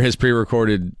talk really over is. his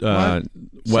pre-recorded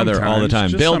weather all the Sometimes, time.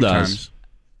 just Bill sometimes. does.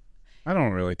 I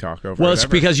don't really talk over Well, it it's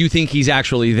ever. because you think he's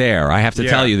actually there. I have to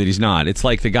tell you that he's not. It's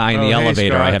like the guy in the Oh, hey,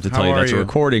 elevator. Scott. I have to tell How you are that's a you?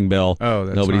 recording, Bill. Oh,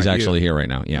 that's Nobody's not actually you. here right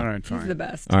now. Yeah. All right, He's fine. the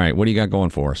best. All right. What do you got going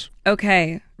for us?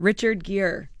 Okay, Richard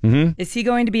Gere. Mhm. Is he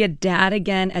going to be a dad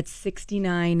again at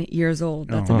 69 years old?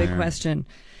 That's a big man. question.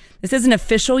 This isn't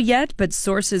official yet, but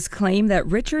sources claim that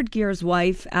Richard Gere's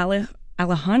wife,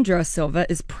 Alejandra Silva,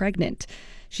 is pregnant.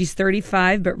 She's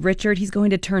 35, but Richard, he's going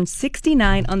to turn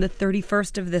 69 on the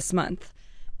 31st of this month.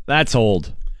 That's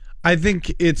old. I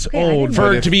think it's Okay, I old didn't For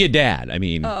but know. if, to be a dad, I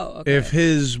mean. Oh, okay. if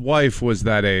his wife was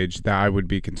that age, that I would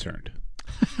be concerned.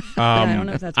 I don't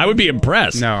know if that's I would be possible.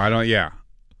 impressed. No, I don't. Yeah.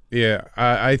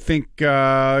 I think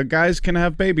guys can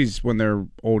have babies when they're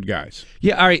old guys.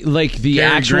 Yeah, all right. Like the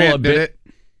Cary actual Grant did it.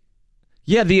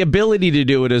 Yeah, the ability to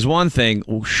do it is one thing.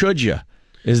 Should you?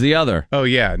 Is the other. Oh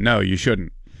yeah, no, you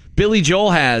shouldn't. Billy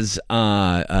Joel has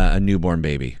a newborn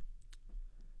baby.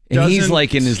 And he's Doesn't-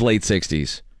 like in his late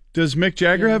 60s. Does Mick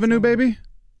Jagger have a new baby?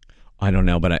 I don't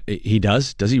know, but he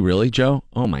does. Does he really, Joe?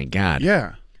 Oh my God.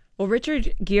 Yeah. Well,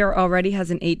 Richard Gere already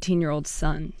has an 18-year-old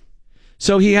son.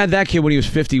 So he had that kid when he was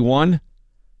 51.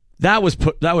 That was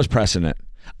precedent.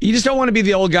 You just don't want to be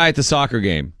the old guy at the soccer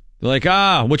game. They're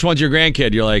like, which one's your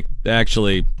grandkid? You're like,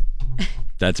 actually,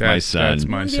 that's my son. That's You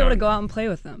my want to be able to son. go out and play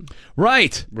with them,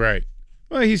 Right. Right.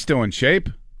 Well, he's still in shape,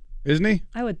 isn't he?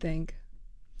 I would think.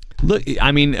 Look,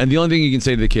 I mean, the only thing you can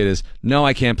say to the kid is, no,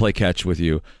 I can't play catch with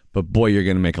you, but boy, you're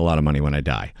going to make a lot of money when I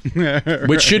die,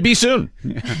 which should be soon.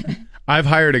 I've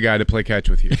hired a guy to play catch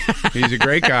with you. He's a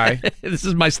great guy. This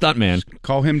is my stunt man.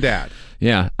 Call him Dad.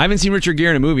 Yeah. I haven't seen Richard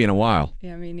Gere in a movie in a while.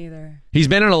 Yeah, me neither. He's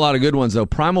been in a lot of good ones, though.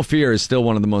 Primal Fear is still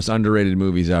one of the most underrated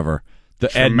movies ever.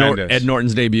 The Ed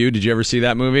Norton's debut. Did you ever see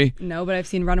that movie? No, but I've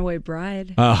seen Runaway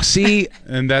Bride. Oh, see?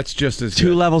 And that's just as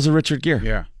two levels of Richard Gere.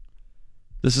 Yeah.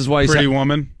 This is why Pretty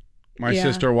Woman. My Yeah.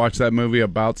 sister watched that movie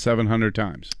about 700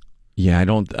 times. Yeah, I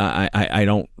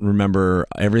don't remember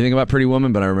everything about Pretty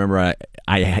Woman, but I remember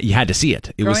you had to see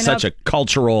it. It was Growing such up- a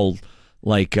cultural,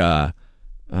 like, I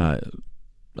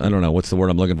don't know. What's the word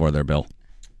I'm looking for there, Bill?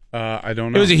 I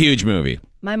don't know. It was a huge movie.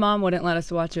 My mom wouldn't let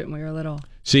us watch it when we were little.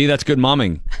 See, that's good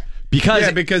momming.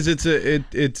 Because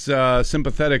it's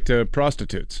sympathetic to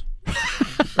prostitutes.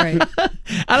 Right.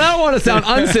 I don't want to sound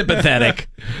unsympathetic.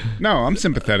 No, I'm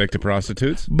sympathetic to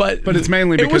prostitutes, but it's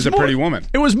mainly it because was of more- Pretty Woman.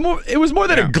 It was more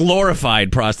than a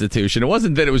glorified prostitution. It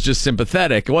wasn't that it was just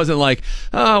sympathetic. It wasn't like,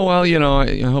 oh well,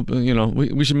 I hope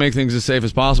we should make things as safe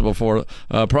as possible for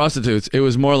prostitutes. It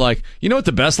was more like, you know what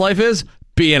the best life is?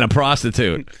 Being a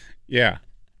prostitute. Yeah,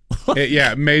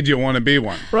 it made you want to be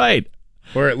one, right?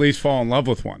 Or at least fall in love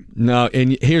with one. No,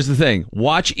 and here's the thing: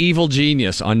 watch Evil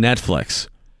Genius on Netflix,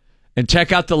 and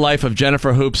check out the life of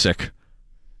Jennifer Hoopsick,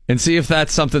 and see if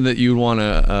that's something that you'd want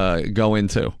to go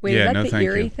into. Wait, is that the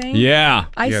Erie thing? Yeah,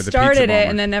 I started it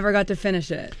and then never got to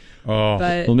finish it. Oh,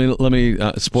 But let me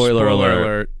spoiler alert.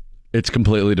 alert. It's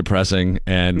completely depressing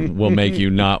and will make you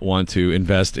not want to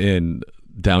invest in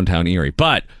downtown Erie.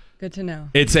 But good to know.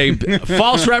 it's a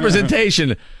false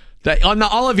representation that on the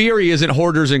all of Erie isn't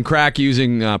hoarders and crack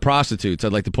using prostitutes.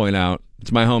 I'd like to point out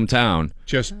it's my hometown.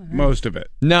 Just most of it.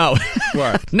 No,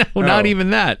 What? no, not even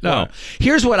that. No. What?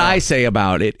 Here's what I say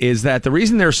about it is that the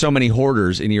reason there's so many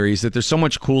hoarders in Erie is that there's so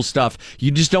much cool stuff. You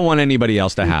just don't want anybody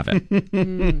else to have it.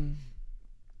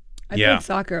 I played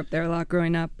soccer up there a lot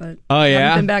growing up, but Oh, yeah?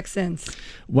 haven't been back since.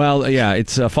 Well, yeah,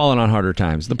 it's fallen on harder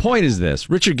times. The point is this: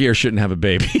 Richard Gere shouldn't have a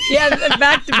baby. Yeah,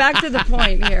 back to the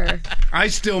point here. I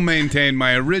still maintain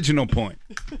my original point.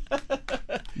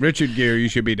 Richard Gere, you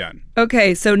should be done.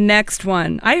 Okay, so next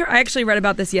one. I actually read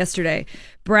about this yesterday.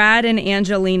 Brad and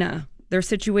Angelina. Their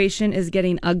situation is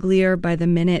getting uglier by the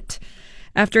minute.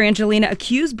 After Angelina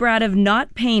accused Brad of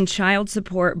not paying child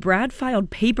support, Brad filed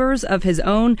papers of his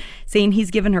own saying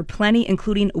he's given her plenty,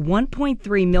 including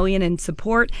 $1.3 million in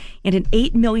support and an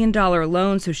 $8 million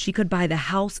loan so she could buy the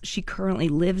house she currently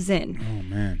lives in. Oh,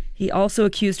 man. He also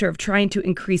accused her of trying to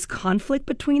increase conflict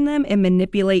between them and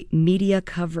manipulate media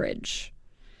coverage.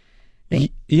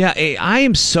 Yeah, I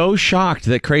am so shocked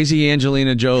that crazy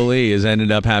Angelina Jolie has ended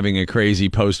up having a crazy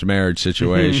post-marriage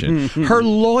situation. Her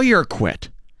lawyer quit.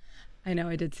 I know,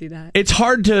 I did see that. It's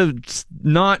hard to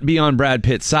not be on Brad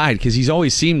Pitt's side because he's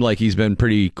always seemed like he's been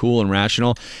pretty cool and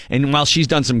rational. And while she's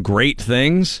done some great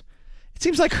things, it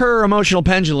seems like her emotional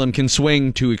pendulum can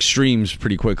swing to extremes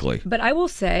pretty quickly. But I will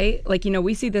say,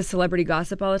 we see this celebrity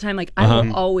gossip all the time. I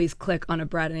will always click on a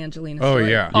Brad and Angelina Oh,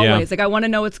 story. yeah. Always. Yeah. I want to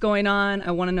know what's going on.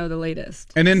 I want to know the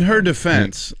latest. And in her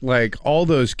defense, all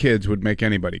those kids would make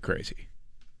anybody crazy.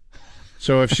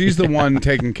 So if she's the one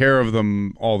taking care of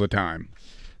them all the time,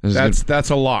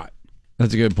 that's a lot.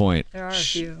 That's a good point. There are a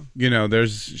few.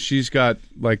 She's got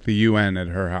the UN at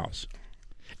her house.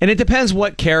 And it depends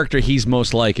what character he's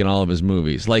most like in all of his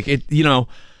movies.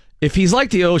 If he's like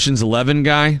the Ocean's 11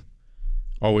 guy,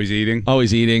 always eating,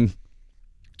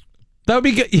 that would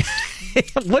be good.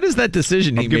 What is that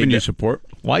decision he I'm made? giving you support.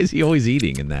 Why is he always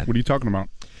eating in that? What are you talking about?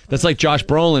 That's like Josh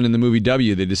Brolin in the movie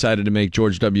W. They decided to make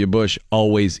George W. Bush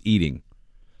always eating.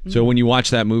 So when you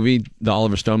watch that movie, the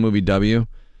Oliver Stone movie W,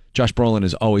 Josh Brolin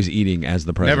is always eating as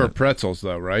the president. Never pretzels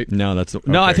though, right? No,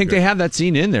 no. I think good. they have that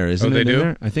scene in there, isn't it? They in do?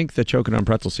 There? I think the choking on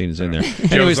pretzel scene is in there.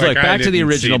 Anyways, look back to the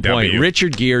original point.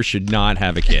 Richard Gere should not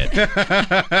have a kid.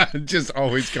 Just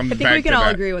always comes I back. think we can to all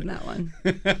that. agree with that one.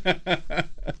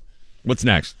 What's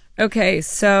next? Okay,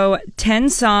 so 10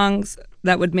 songs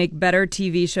that would make better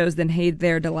TV shows than Hey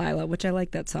There Delilah, which I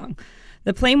like that song.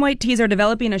 The Plain White Tees are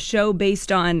developing a show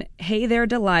based on Hey There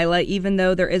Delilah, even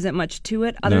though there isn't much to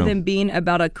it other than being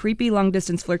about a creepy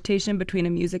long-distance flirtation between a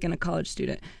music and a college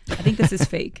student. I think this is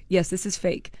fake. Yes, this is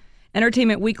fake.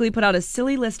 Entertainment Weekly put out a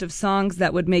silly list of songs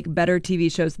that would make better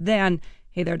TV shows than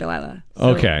Hey There Delilah. So,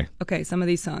 okay, some of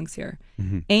these songs here.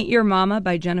 Ain't Your Mama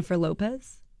by Jennifer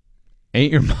Lopez.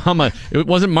 Ain't Your Mama. It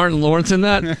wasn't Martin Lawrence in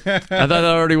that? I thought that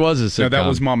already was a sitcom. No, that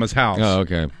was Mama's House. Oh,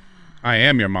 okay. I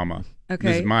Am Your Mama. Okay.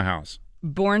 This is my house.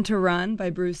 Born to Run by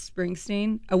Bruce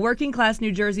Springsteen. A working class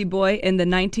New Jersey boy in the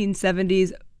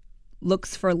 1970s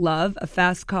looks for love, a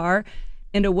fast car,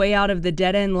 and a way out of the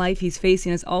dead-end life he's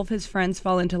facing as all of his friends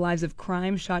fall into lives of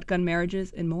crime, shotgun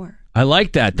marriages, and more. I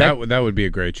like that. That would be a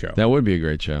great show. That would be a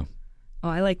great show. Oh,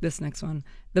 I like this next one.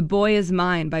 The Boy Is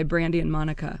Mine by Brandy and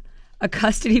Monica. A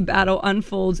custody battle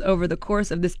unfolds over the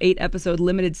course of this 8-episode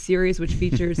limited series, which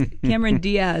features Cameron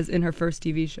Diaz in her first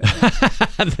TV show.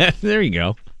 There you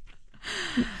go.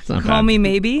 Call Me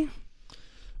Maybe.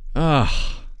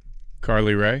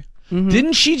 Carly Rae. Mm-hmm.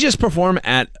 Didn't she just perform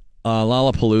at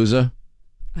Lollapalooza?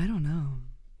 I don't know.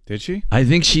 Did she? I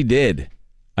think she did.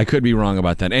 I could be wrong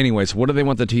about that. Anyways, what do they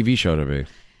want the TV show to be?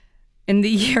 In the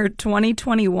year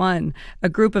 2021, a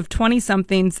group of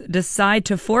 20-somethings decide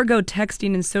to forego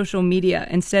texting and social media,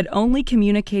 instead only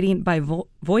communicating by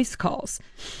voice calls.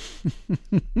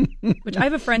 Which I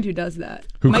have a friend who does that.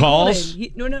 Who Mike calls?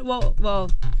 Holden.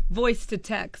 Well, voice to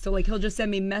text. So like he'll just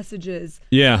send me messages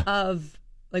of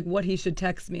like what he should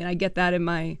text me, and I get that in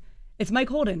my. It's Mike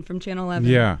Holden from Channel 11.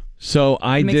 Yeah. So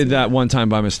I did that one time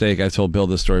by mistake. I told Bill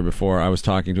this story before. I was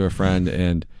talking to a friend,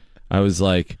 and I was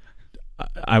like.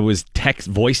 I was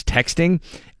voice texting,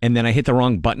 and then I hit the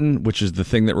wrong button, which is the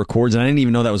thing that records, and I didn't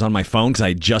even know that was on my phone because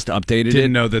I just updated it.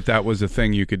 Didn't know that was a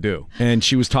thing you could do. And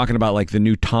she was talking about like the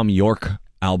new Tom York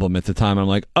album at the time. I'm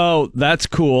like, oh, that's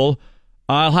cool.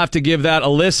 I'll have to give that a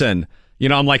listen. You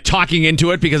know, I'm like talking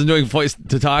into it because I'm doing voice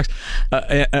to talks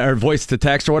or voice to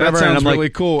text or whatever. That sounds and I'm really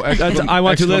like, cool. I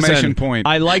want to listen. Point.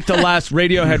 I like the last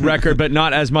Radiohead record, but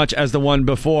not as much as the one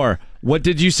before. What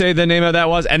did you say the name of that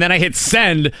was? And then I hit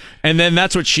send, and then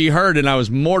that's what she heard, and I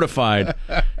was mortified.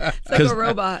 It's like a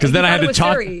robot. Because then I had to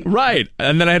talk. Siri. Right.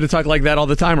 And then I had to talk like that all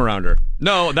the time around her.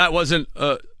 No, that wasn't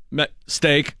a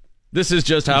mistake. This is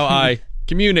just how I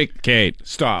communicate.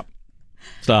 Stop.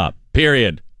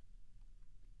 Period.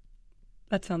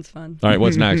 That sounds fun. All right,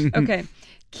 what's next? Okay.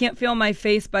 Can't Feel My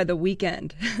Face by The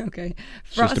Weeknd. Okay.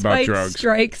 Just about drugs.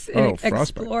 Strikes an Frostbite.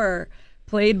 explorer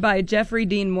played by Jeffrey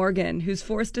Dean Morgan, who's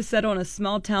forced to settle in a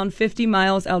small town 50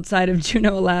 miles outside of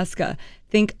Juneau, Alaska.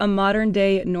 Think a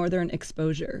modern-day Northern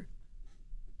Exposure.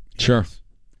 Sure.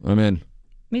 I'm in.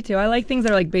 Me too. I like things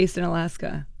that are like based in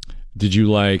Alaska. Did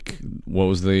you like, what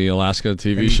was the Alaska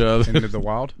TV show? Into the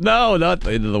Wild? No, not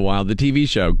Into the Wild. The TV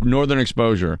show, Northern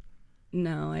Exposure.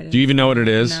 No, I didn't. Do you even know what it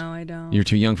is? No, I don't. You're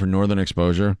too young for Northern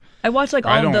Exposure. I watch like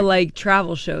all of the like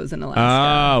travel shows in Alaska.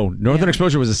 Oh, Northern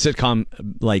Exposure was a sitcom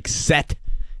like set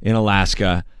in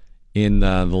Alaska in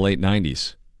the late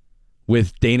 90s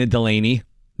with Dana Delaney.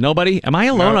 Nobody? Am I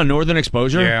alone on Northern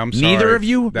Exposure? Yeah, I'm sorry. Neither of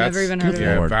you? Never even heard of it.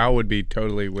 Yeah, Val would be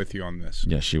totally with you on this.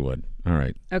 Yes, she would. All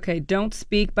right. Okay, Don't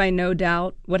Speak by No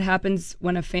Doubt. What happens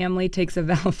when a family takes a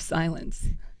vow of silence?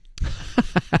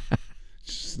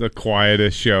 It's the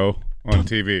quietest show on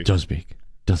TV. Don't speak.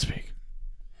 Don't speak.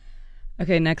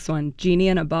 Okay, next one. Genie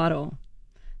in a Bottle.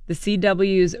 The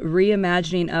CW's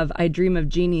reimagining of I Dream of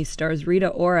Jeannie stars Rita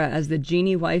Ora as the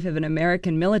genie wife of an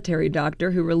American military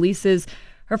doctor who releases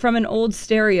her from an old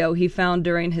stereo he found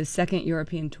during his second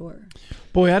European tour.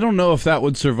 Boy, I don't know if that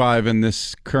would survive in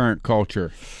this current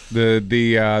culture.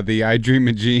 The I Dream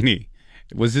of Jeannie.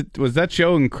 Was that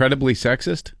show incredibly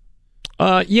sexist?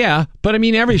 Yeah, but I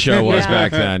mean every show was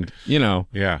back then. You know.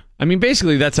 Yeah. I mean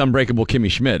basically that's Unbreakable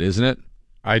Kimmy Schmidt, isn't it?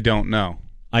 I don't know.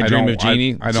 I Dream of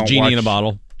Jeannie. I don't Genie watch, in a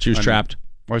bottle. She was trapped.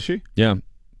 Was she? Yeah.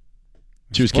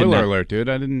 She was Spoiler kidnapped. alert, dude.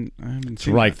 I haven't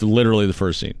seen Right, that. literally the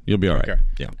first scene. You'll be all right. Okay.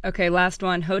 Yeah. Okay, last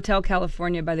one. Hotel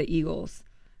California by the Eagles.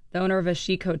 The owner of a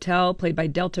chic hotel, played by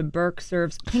Delta Burke,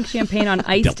 serves pink champagne on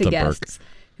ice Delta to guests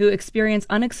who experience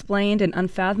unexplained and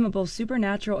unfathomable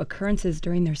supernatural occurrences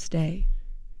during their stay.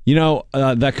 You know,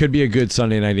 that could be a good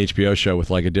Sunday night HBO show with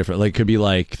like a different, like could be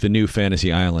like the new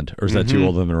Fantasy Island, or is that too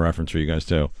old of a reference for you guys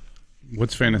too?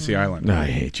 What's Fantasy Island? I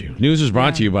hate you. News was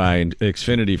brought to you by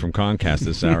Xfinity from Comcast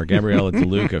this hour. Gabriella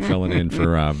DeLuca filling in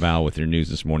for Val with your news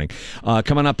this morning.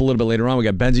 Coming up a little bit later on, we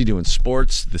got Benzie doing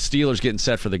sports. The Steelers getting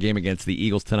set for the game against the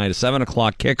Eagles tonight, a 7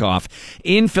 o'clock kickoff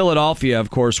in Philadelphia. Of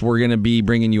course, we're going to be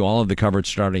bringing you all of the coverage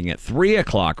starting at 3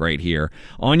 o'clock right here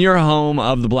on your home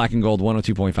of the Black and Gold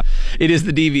 102.5. It is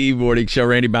the DVE Morning Show.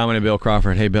 Randy Bauman and Bill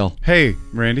Crawford. Hey, Bill. Hey,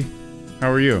 Randy. How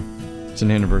are you? It's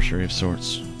an anniversary of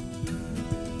sorts.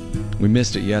 We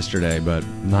missed it yesterday, but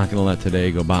I'm not going to let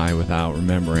today go by without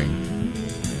remembering.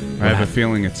 I have a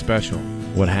feeling it's special.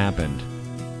 What happened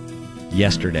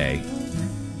yesterday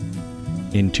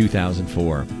in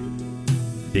 2004.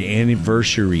 The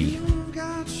anniversary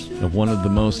of one of the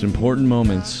most important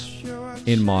moments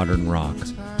in modern rock.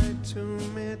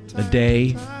 A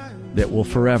day that will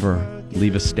forever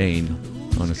leave a stain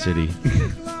on a city.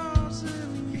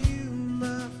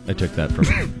 I took that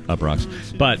from Up Rocks.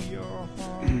 But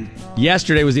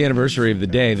yesterday was the anniversary of the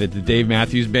day that the Dave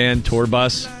Matthews Band tour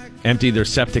bus emptied their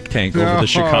septic tank over the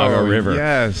Chicago River.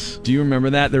 Yes. Do you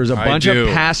remember that? There was a bunch of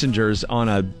passengers on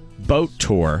a boat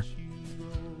tour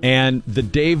And the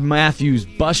Dave Matthews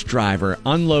bus driver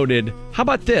unloaded, how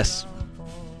about this?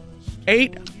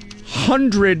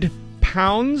 800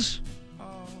 pounds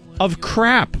of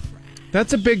crap.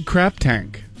 That's a big crap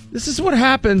tank. This is what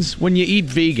happens when you eat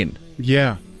vegan.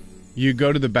 Yeah. You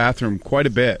go to the bathroom quite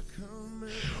a bit.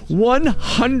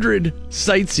 100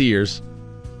 sightseers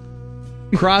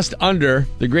crossed under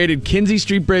the graded Kinsey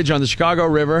Street Bridge on the Chicago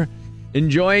River,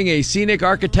 enjoying a scenic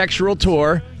architectural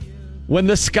tour when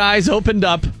the skies opened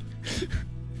up.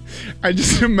 I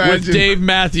just imagine with Dave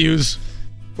Matthews.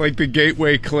 Like the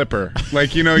Gateway Clipper.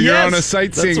 Like, you know, you're Yes, on a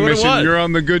sightseeing that's what it mission. was. You're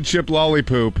on the good ship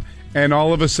Lollipoop, and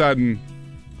all of a sudden,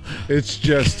 it's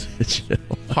just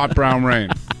hot brown rain.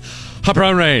 Hot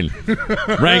brown rain.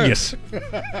 Rangus.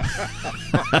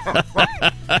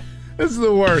 This is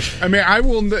the worst. I mean,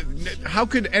 how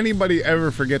could anybody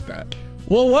ever forget that?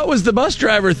 Well, what was the bus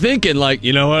driver thinking? Like,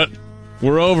 you know what?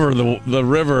 We're over the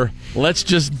river. Let's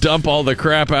just dump all the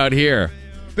crap out here.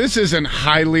 This isn't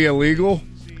highly illegal.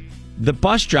 The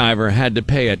bus driver had to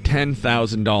pay a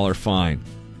 $10,000 fine,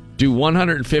 do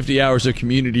 150 hours of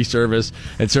community service,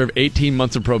 and serve 18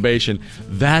 months of probation.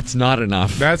 That's not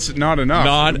enough. That's not enough.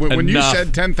 Not when you enough.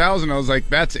 said 10,000, I was like,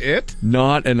 that's it?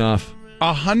 Not enough.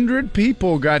 100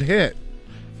 people got hit.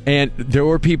 And there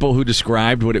were people who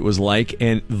described what it was like,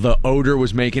 and the odor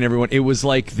was making everyone. It was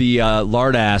like the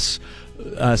lardass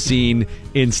scene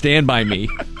in Stand By Me.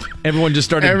 Everyone just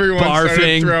started Everyone barfing.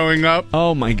 started throwing up.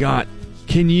 Oh, my God.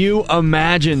 Can you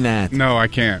imagine that? No, I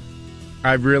can't.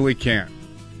 I really can't.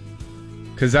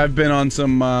 Because I've been on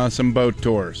some boat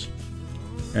tours,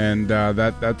 and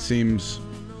that seems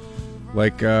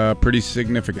like pretty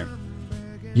significant.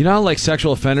 You know how, like,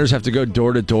 sexual offenders have to go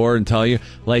door to door and tell you?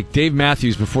 Like, Dave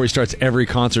Matthews, before he starts every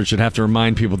concert, should have to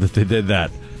remind people that they did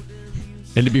that.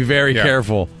 And to be very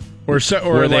careful. Or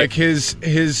like his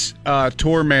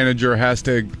tour manager has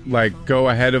to, like, go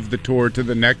ahead of the tour to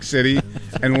the next city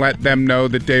and let them know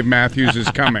that Dave Matthews is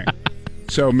coming.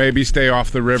 So maybe stay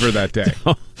off the river that day.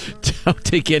 Don't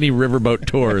take any riverboat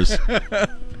tours.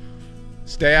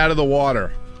 Stay out of the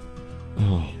water.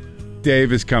 Oh.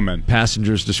 Dave is coming.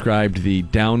 Passengers described the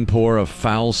downpour of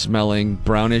foul-smelling,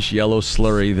 brownish-yellow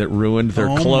slurry that ruined their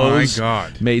clothes, my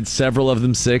God. made several of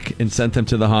them sick, and sent them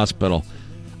to the hospital.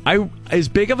 As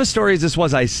big of a story as this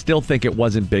was, I still think it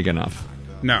wasn't big enough.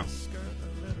 No.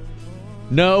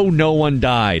 No one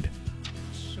died.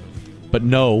 But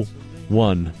no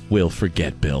one will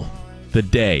forget, Bill, the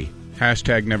day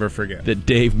Hashtag never forget. that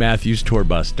Dave Matthews tour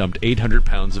bus dumped 800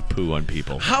 pounds of poo on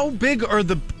people. How big are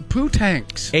the poo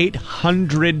tanks?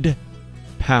 800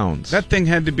 pounds. That thing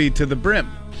had to be to the brim.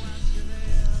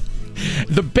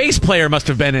 The bass player must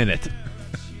have been in it.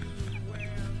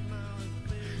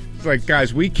 It's like,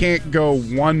 guys, we can't go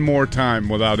one more time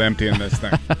without emptying this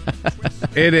thing.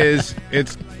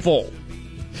 It's full.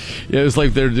 Yeah, it was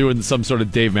like they're doing some sort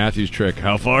of Dave Matthews trick.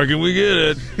 How far can we get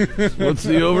it? What's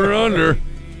the over-under?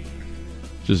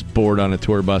 Just bored on a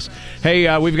tour bus.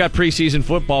 Hey, we've got preseason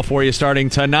football for you starting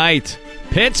tonight.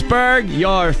 Pittsburgh,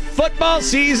 your football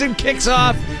season kicks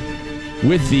off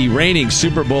with the reigning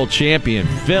Super Bowl champion,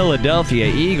 Philadelphia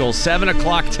Eagles, 7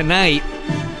 o'clock tonight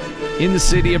in the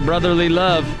city of brotherly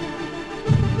love.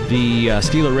 The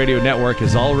Steeler Radio Network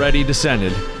has already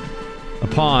descended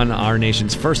upon our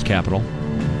nation's first capital,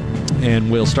 and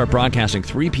we'll start broadcasting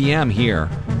 3 p.m. here,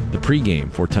 the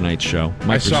pregame for tonight's show.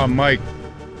 I saw Mike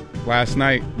last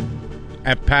night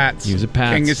at Pat's. He was at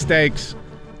Pat's. King of Steaks,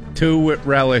 2 with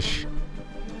relish.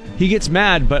 He gets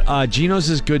mad, but Geno's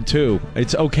is good too.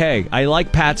 It's okay. I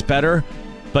like Pat's better,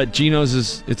 but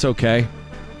Geno's it's okay.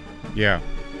 Yeah.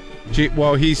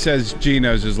 Well, he says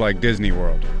Geno's is like Disney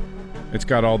World. It's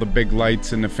got all the big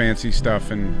lights and the fancy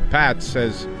stuff, and Pat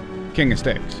says King of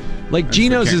Steaks. Like That's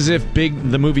Geno's the is if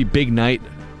the movie Big Night.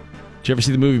 Did you ever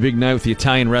see the movie Big Night with the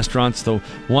Italian restaurants? The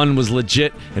one was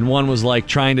legit, and one was like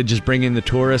trying to just bring in the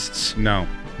tourists. No.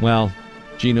 Well,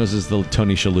 Geno's is the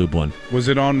Tony Shalhoub one. Was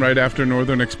it on right after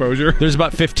Northern Exposure? There's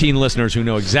about 15 listeners who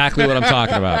know exactly what I'm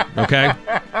talking about, okay?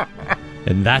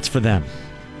 And that's for them.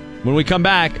 When we come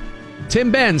back,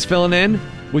 Tim Benz filling in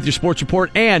with your sports report,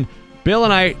 and Bill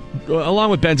and I, along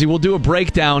with Benzie, will do a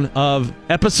breakdown of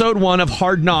episode 1 of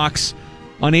Hard Knocks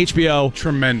on HBO.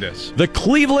 Tremendous. The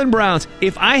Cleveland Browns.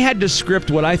 If I had to script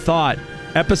what I thought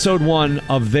episode 1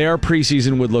 of their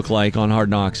preseason would look like on Hard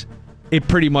Knocks, it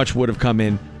pretty much would have come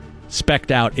in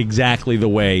specced out exactly the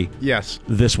way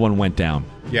this one went down.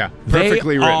 Yeah,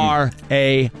 perfectly they written. Are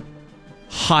a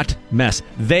hot mess.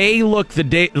 They look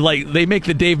like they make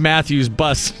the Dave Matthews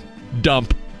bus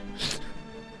dump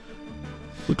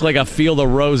look like a field of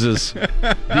roses.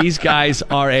 These guys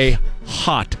are a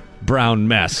hot brown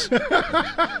mess.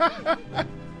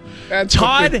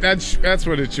 That's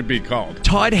what it should be called.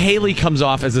 Todd Haley comes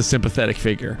off as a sympathetic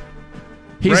figure.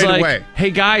 He's Right like, away.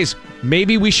 hey, guys,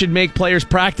 maybe we should make players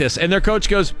practice. And their coach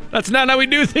goes, that's not how we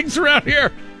do things around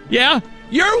here. Yeah?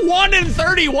 You're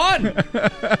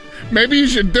 1-31. Maybe you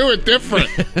should do it different.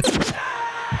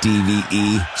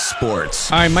 DVE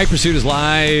Sports. All right, Mike Pursuit is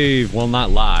live. Well,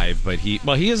 not live, but he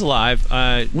is alive.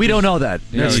 We don't know that.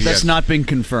 Yeah, That's not been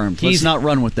confirmed. Let's not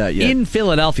run with that yet. In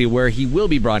Philadelphia, where he will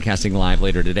be broadcasting live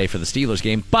later today for the Steelers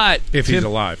game. But if he's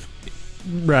alive.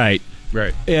 Right.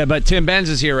 Right. Yeah, but Tim Benz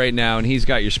is here right now, and he's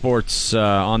got your sports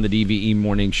on the DVE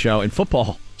morning show. And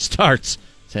football starts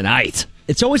tonight.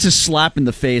 It's always a slap in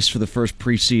the face for the first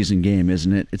preseason game,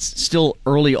 isn't it? It's still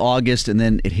early August, and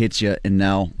then it hits you, and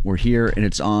now we're here, and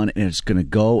it's on, and it's going to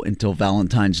go until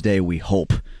Valentine's Day, we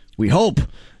hope. We hope.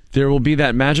 There will be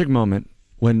that magic moment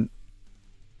when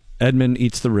Edmund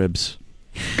eats the ribs.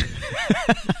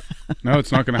 No,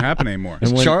 it's not going to happen anymore.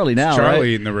 It's Charlie now, Charlie right?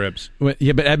 eating the ribs.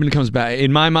 Yeah, but Edmund comes back.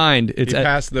 In my mind, He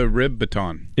passed the rib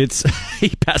baton. He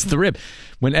passed the rib.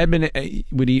 When Edmund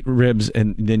would eat ribs,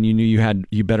 and then you knew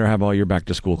you better have all your back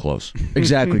to school clothes.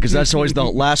 Exactly, because that's always the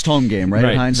last home game, right?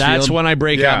 At Heinz That's Field? when I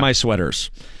break out my sweaters.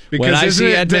 Because when I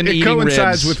see Edmund it eating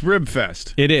coincides ribs, with Rib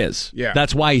Fest. It is. Yeah.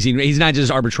 That's why he's eating. He's not just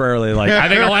arbitrarily like, I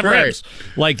think I'll have Right. ribs.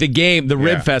 Like the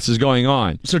Rib Fest is going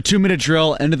on. So 2-minute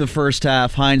drill, end of the first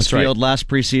half, Heinz That's right. Field, last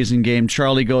preseason game.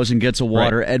 Charlie goes and gets a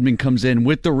water. Right. Edmund comes in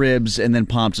with the ribs, and then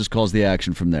Pomps just calls the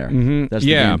action from there. Mm-hmm. That's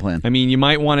the game plan. I mean, you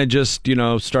might want to just,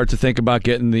 start to think about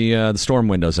getting the storm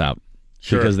windows out.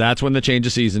 Sure. Because that's when the change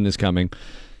of season is coming.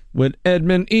 When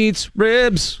Edmund eats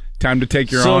ribs. Time to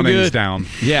take your So awnings good. down.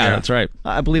 Yeah, that's right.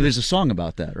 I believe there's a song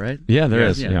about that, right? Yeah, there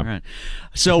is. Yeah. All right.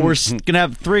 So we're going to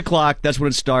have 3 o'clock. That's when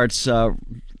it starts.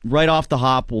 Right off the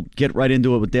hop, we'll get right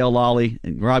into it with Dale Lawley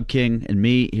and Rob King and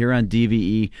me here on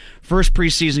DVE. First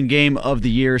preseason game of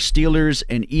the year, Steelers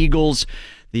and Eagles.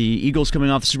 The Eagles coming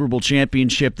off the Super Bowl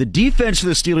championship. The defense for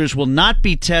the Steelers will not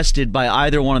be tested by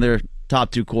either one of their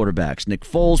top 2 quarterbacks. Nick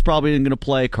Foles probably isn't going to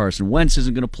play. Carson Wentz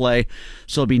isn't going to play.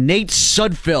 So it'll be Nate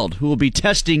Sudfeld who will be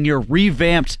testing your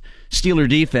revamped Steeler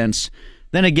defense.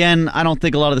 Then again, I don't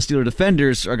think a lot of the Steeler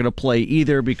defenders are going to play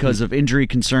either because of injury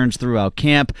concerns throughout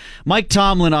camp. Mike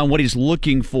Tomlin on what he's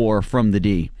looking for from the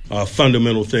D.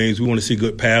 Fundamental things. We want to see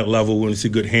good pad level. We want to see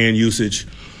good hand usage.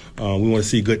 We want to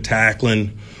see good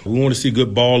tackling. We want to see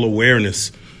good ball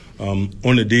awareness on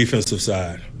the defensive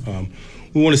side.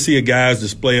 We want to see guys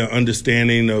display an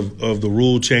understanding of the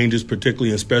rule changes,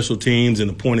 particularly in special teams, and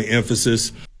a point of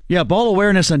emphasis. Yeah, ball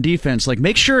awareness on defense. Like,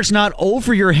 make sure it's not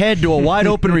over your head to a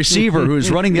wide-open receiver who's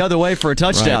running the other way for a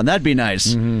touchdown. Right. That'd be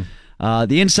nice. Mm-hmm.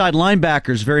 The inside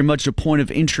linebackers, very much a point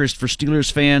of interest for Steelers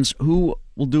fans who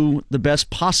will do the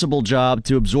best possible job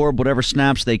to absorb whatever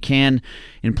snaps they can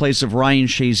in place of Ryan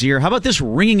Shazier. How about this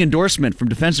ringing endorsement from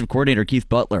defensive coordinator Keith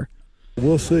Butler?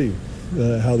 We'll see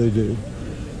how they do.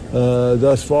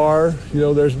 Thus far,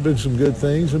 there's been some good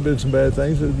things and been some bad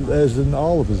things, as in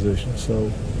all the positions.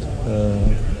 So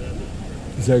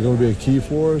is that going to be a key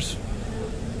for us?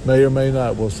 May or may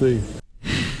not. We'll see.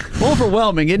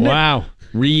 Overwhelming, isn't it? Wow.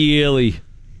 Really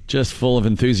just full of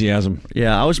enthusiasm.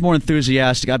 Yeah, I was more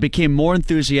enthusiastic. I became more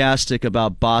enthusiastic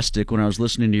about Bostic when I was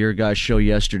listening to your guys' show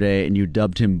yesterday, and you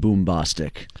dubbed him Boom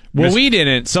Bostic. Well, we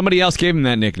didn't. Somebody else gave him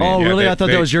that nickname. Oh, really? I thought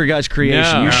that was your guys'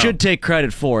 creation. No. You should take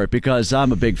credit for it because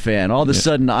I'm a big fan. All of a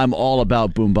sudden, I'm all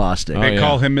about Boom Bostic. They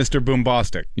call him Mr.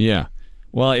 Boombastic. Yeah.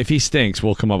 Well, if he stinks,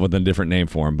 we'll come up with a different name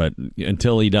for him. But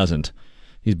until he doesn't,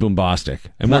 he's Boombastic.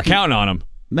 And we're counting on him.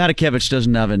 Matakevich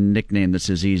doesn't have a nickname that's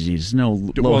as easy. There's no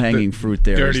low-hanging fruit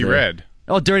there. Dirty Red.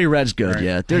 Oh, Dirty Red's good. Right.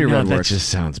 Yeah, Dirty Red that works. just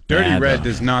sounds Dirty bad. Red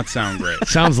does not sound great.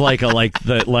 Sounds like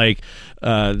the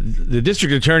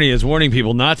district attorney is warning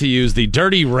people not to use the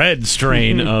Dirty Red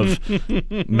strain of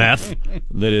meth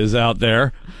that is out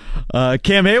there.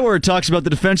 Cam Hayward talks about the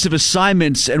defensive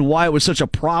assignments and why it was such a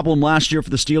problem last year for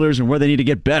the Steelers and where they need to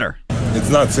get better. It's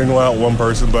not single out one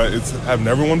person, but it's having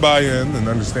everyone buy in and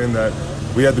understand that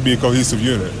we have to be a cohesive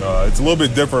unit. It's a little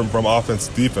bit different from offense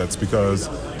to defense because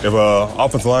if an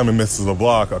offensive lineman misses a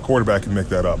block, a quarterback can make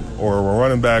that up, or a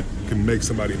running back can make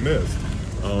somebody miss.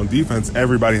 On defense,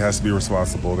 everybody has to be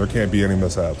responsible. There can't be any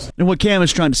mishaps. And what Cam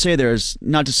is trying to say there is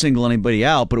not to single anybody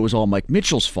out, but it was all Mike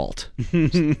Mitchell's fault.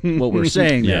 What we're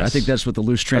saying there. Yes. I think that's what the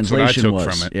loose translation That's what I took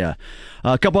was. from it. Yeah.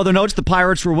 A couple other notes. The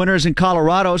Pirates were winners in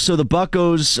Colorado, so the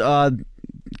Buccos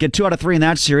get 2 out of 3 in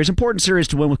that series. Important series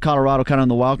to win with Colorado kind of in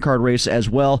the wild card race as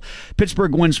well.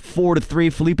 Pittsburgh wins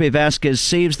 4-3. Felipe Vasquez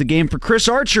saves the game for Chris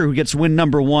Archer, who gets win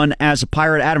number 1 as a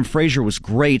Pirate. Adam Frazier was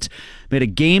great. Made a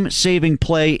game-saving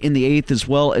play in the 8th as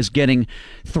well as getting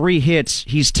 3 hits.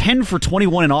 He's 10 for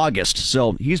 21 in August,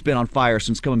 so he's been on fire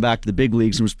since coming back to the big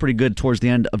leagues and was pretty good towards the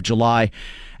end of July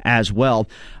as well.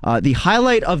 The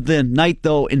highlight of the night,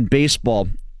 though, in baseball,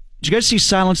 did you guys see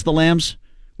Silence of the Lambs?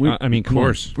 Of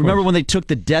course. Remember when they took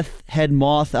the death head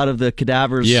moth out of the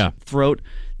cadaver's throat?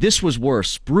 This was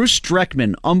worse. Bruce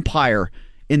Streckman, umpire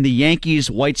in the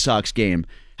Yankees-White Sox game,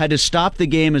 had to stop the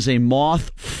game as a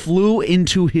moth flew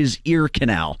into his ear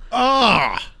canal.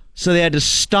 So they had to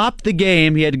stop the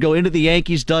game. He had to go into the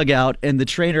Yankees dugout, and the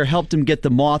trainer helped him get the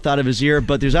moth out of his ear,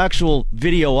 but there's actual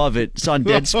video of it. It's on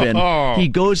Deadspin. He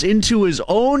goes into his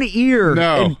own ear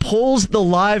and pulls the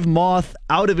live moth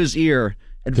out of his ear.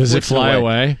 And does it fly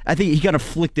away? I think he kind of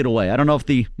flicked it away. I don't know if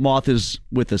the moth is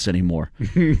with us anymore.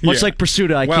 Much like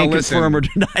Pursuta, I can't confirm or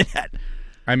deny that.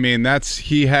 I mean,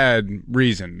 he had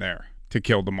reason there to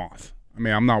kill the moth. I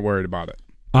mean, I'm not worried about it.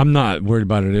 I'm not worried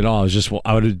about it at all.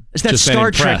 I would have It's that just been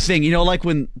Star Trek impressed. thing, like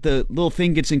when the little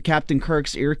thing gets in Captain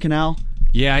Kirk's ear canal?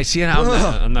 Yeah, I see it.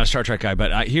 I'm not a Star Trek guy,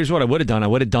 but here's what I would have done. I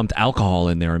would have dumped alcohol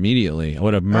in there immediately. I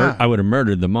would have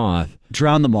murdered the moth.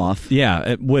 Drowned the moth.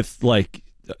 Yeah, with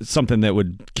something that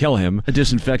would kill him. A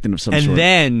disinfectant of some sort. And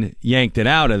then yanked it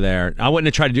out of there. I wouldn't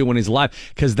have tried to do it when he's alive,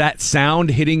 because that sound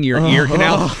hitting your ear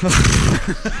canal.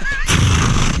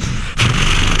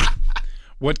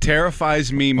 What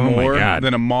terrifies me more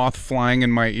than a moth flying in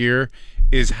my ear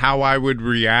is how I would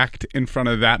react in front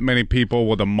of that many people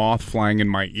with a moth flying in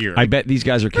my ear. I bet these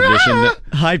guys are conditioned.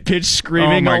 High-pitched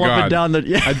screaming all up and down the...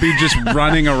 Yeah. I'd be just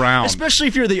running around. Especially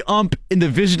if you're the ump in the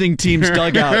visiting team's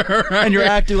dugout and you're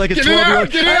acting like a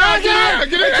 12-year-old. Get it out! I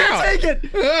can't take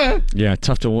it! Yeah,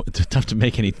 tough to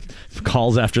make any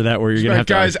calls after that where you're going to have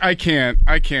to... Guys, I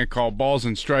can't call balls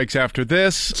and strikes after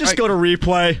this. Just go to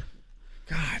replay.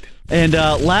 God. And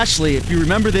lastly, if you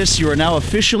remember this, you are now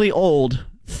officially old.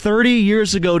 30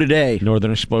 years ago today.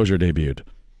 Northern Exposure debuted.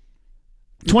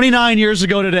 29 years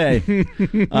ago today.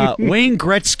 Wayne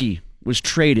Gretzky was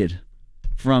traded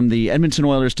from the Edmonton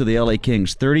Oilers to the LA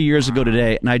Kings 30 years ago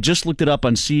today. And I just looked it up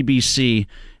on CBC.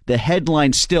 The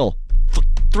headline still,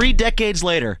 3 decades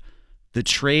later, the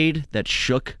trade that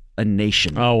shook a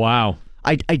nation. Oh, wow.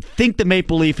 I think the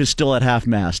Maple Leaf is still at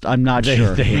half-mast. I'm not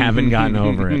sure. They haven't gotten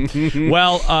over it.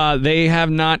 Well, they have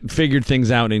not figured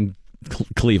things out in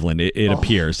Cleveland, it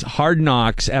appears. Hard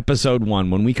Knocks, Episode 1.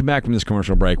 When we come back from this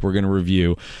commercial break, we're going to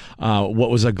review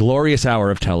what was a glorious hour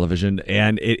of television,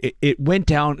 and it went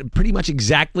down pretty much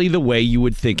exactly the way you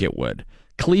would think it would.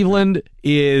 Cleveland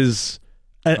is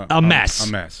a mess.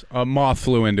 A mess. A moth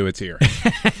flew into its ear.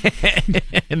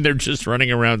 And they're just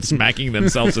running around smacking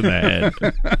themselves in the head.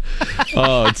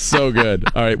 Oh, it's so good.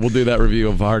 All right, we'll do that review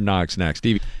of Hard Knocks next.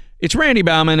 Stevie. It's Randy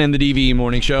Bauman and the DVE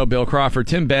Morning Show. Bill Crawford,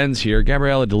 Tim Benz here.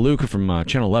 Gabriella DeLuca from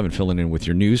Channel 11 filling in with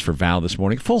your news for Val this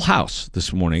morning. Full house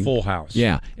this morning. Full house.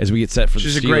 Yeah, as we get set for the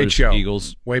Steelers, a great show.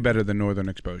 Eagles. Way better than Northern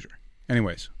Exposure.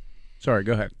 Anyways, sorry,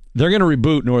 go ahead. They're going to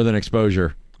reboot Northern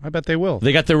Exposure. I bet they will.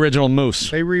 They got the original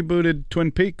Moose. They rebooted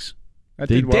Twin Peaks. That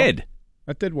they did well. did.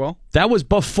 That did well. That was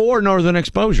before Northern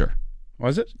Exposure.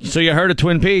 Was it? So you heard of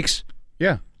Twin Peaks?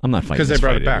 Yeah. I'm not fighting because they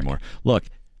brought it back anymore. Look,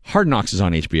 Hard Knocks is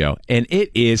on HBO, and it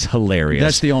is hilarious.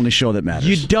 That's the only show that matters.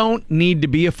 You don't need to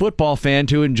be a football fan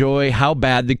to enjoy how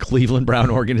bad the Cleveland Brown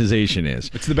organization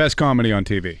is. It's the best comedy on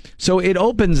TV. So it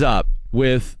opens up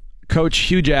with Coach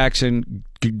Hugh Jackson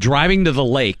driving to the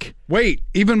lake. Wait,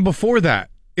 even before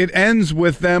that, it ends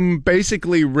with them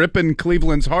basically ripping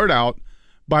Cleveland's heart out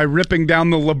by ripping down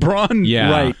the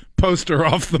LeBron poster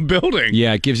off the building.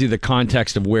 Yeah, it gives you the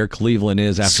context of where Cleveland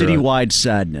is after citywide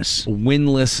sadness.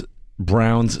 Winless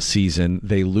Browns season.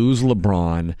 They lose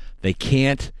LeBron. They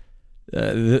can't.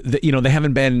 They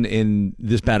haven't been in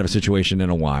this bad of a situation in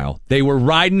a while. They were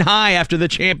riding high after the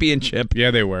championship.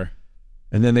 Yeah, they were.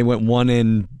 And then they went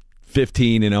 1-15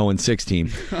 and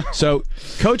 0-16. So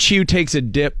Coach Hugh takes a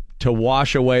dip to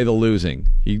wash away the losing.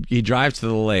 He drives to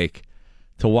the lake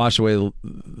to wash away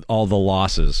all the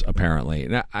losses, apparently.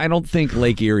 Now, I don't think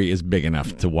Lake Erie is big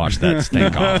enough to wash that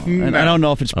stink off. And I don't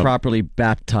know if it's properly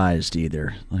baptized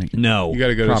either. No. You got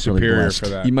to go to Superior for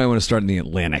that. You might want to start in the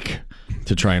Atlantic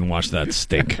to try and wash that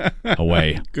stink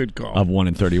away. Good call. Of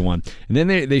 1-31. And then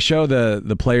they show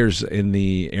the players in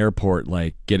the airport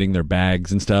getting their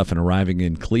bags and stuff and arriving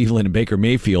in Cleveland, and Baker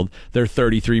Mayfield, their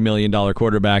 $33 million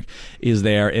quarterback, is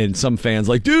there, and some fans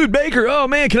dude, Baker, oh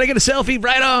man, can I get a selfie?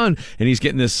 Right on. And he's getting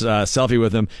getting this selfie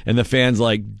with him, and the fan's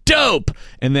like, dope!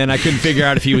 And then I couldn't figure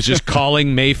out if he was just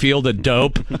calling Mayfield a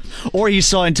dope. Or he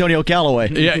saw Antonio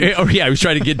Callaway. Yeah, he was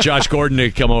trying to get Josh Gordon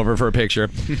to come over for a picture.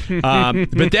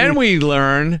 But then we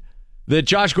learn that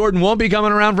Josh Gordon won't be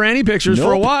coming around for any pictures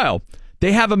for a while.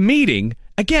 They have a meeting.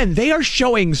 Again, they are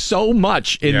showing so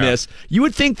much in this. You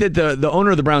would think that the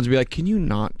owner of the Browns would be like, can you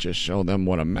not just show them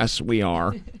what a mess we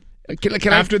are?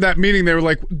 After that meeting, they were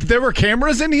like, there were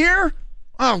cameras in here?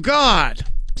 Oh, God.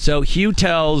 So Hugh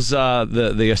tells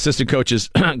the assistant coaches,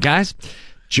 guys,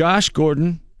 Josh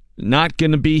Gordon not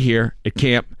going to be here at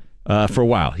camp for a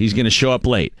while. He's going to show up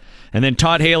late. And then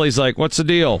Todd Haley's like, what's the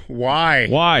deal?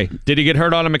 Why? Did he get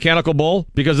hurt on a mechanical bull?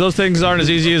 Because those things aren't as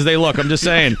easy as they look. I'm just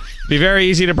saying. It'd be very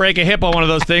easy to break a hip on one of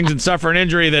those things and suffer an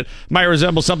injury that might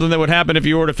resemble something that would happen if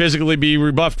you were to physically be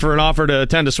rebuffed for an offer to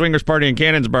attend a swingers party in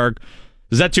Cannonsburg.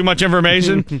 Is that too much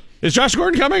information? Is Josh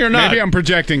Gordon coming or not? Maybe I'm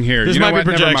projecting here. This you know might what?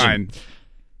 be projection. Never mind.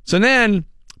 So then,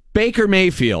 Baker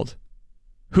Mayfield,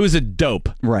 who's a dope,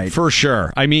 right? For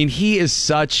sure. I mean, he is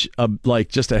such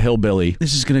just a hillbilly.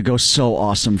 This is going to go so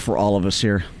awesome for all of us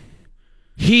here.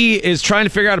 He is trying to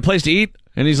figure out a place to eat,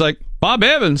 and he's like, Bob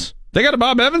Evans? They got a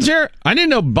Bob Evans here? I didn't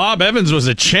know Bob Evans was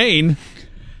a chain.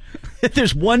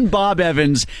 There's one Bob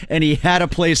Evans, and he had a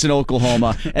place in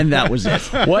Oklahoma, and that was it.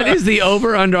 What is the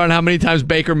over-under on how many times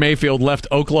Baker Mayfield left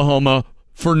Oklahoma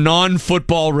for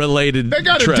non-football related They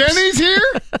got trips? a Denny's here?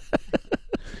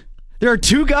 There are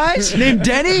two guys named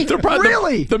Denny?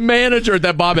 Really? The manager at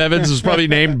that Bob Evans is probably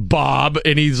named Bob,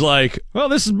 and he's like, well,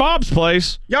 this is Bob's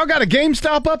place. Y'all got a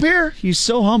GameStop up here? He's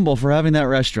so humble for having that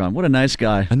restaurant. What a nice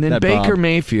guy. And then that Baker Bob.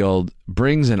 Mayfield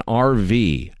brings an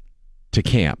RV to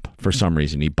camp for some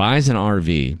reason. He buys an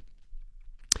RV,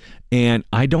 and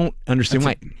I don't understand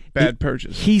why. Bad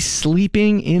purchase. He's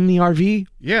sleeping in the RV?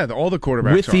 Yeah, all the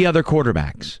quarterbacks with the are. other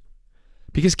quarterbacks.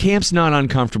 Because camp's not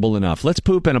uncomfortable enough. Let's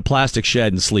poop in a plastic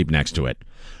shed and sleep next to it.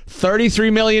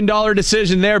 $33 million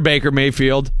decision there, Baker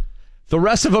Mayfield. The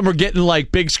rest of them are getting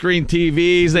like big screen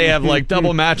TVs. They have like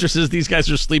double mattresses. These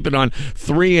guys are sleeping on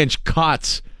 3-inch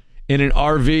cots in an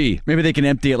RV. Maybe they can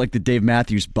empty it like the Dave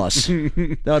Matthews bus.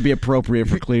 That would be appropriate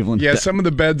for Cleveland. Yeah, some of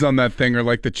the beds on that thing are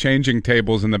like the changing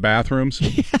tables in the bathrooms.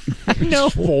 No.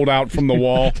 Fold out from the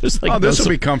wall. Like this will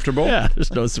be comfortable. Yeah,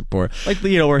 there's no support. Like,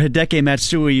 where Hideki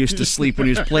Matsui used to sleep when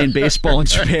he was playing baseball in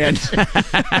Japan.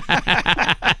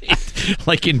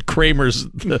 Like in Kramer's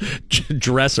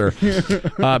dresser.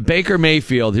 Baker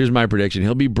Mayfield, here's my prediction.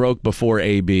 He'll be broke before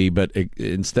AB, but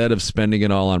instead of spending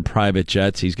it all on private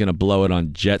jets, he's going to blow it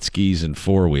on jet skis and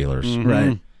four-wheelers. Mm-hmm.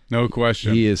 Right. No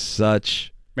question. He is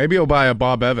such... Maybe he'll buy a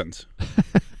Bob Evans.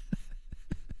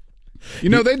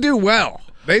 They do well.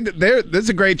 This is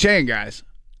a great chain, guys.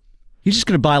 He's just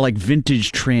going to buy like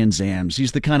vintage Trans Ams.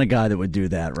 He's the kind of guy that would do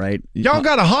that, right? Y'all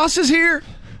got a Haas's here?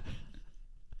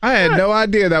 I had no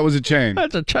idea that was a chain.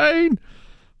 That's a chain.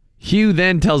 Hugh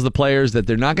then tells the players that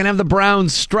they're not going to have the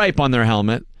Browns stripe on their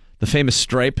helmet, the famous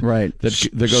stripe. Right. That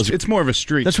goes. It's more of a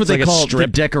streak. That's what they call the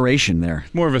decoration there.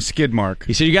 More of a skid mark.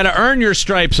 He said you got to earn your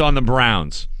stripes on the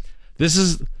Browns. This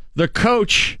is the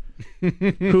coach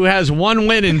who has one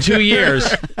win in 2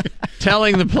 years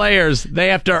telling the players they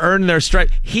have to earn their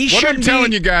stripe. What I'm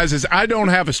telling you guys is I don't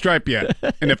have a stripe yet.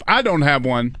 And if I don't have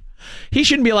one... He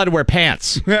shouldn't be allowed to wear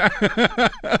pants.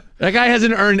 That guy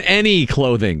hasn't earned any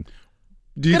clothing.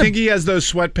 Do you think he has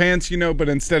those sweatpants, but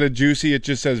instead of juicy, it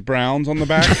just says Browns on the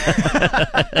back?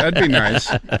 That'd be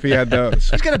nice if he had those.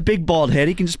 He's got a big bald head.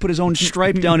 He can just put his own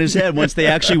stripe down his head once they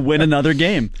actually win another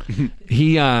game.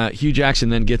 Hugh Jackson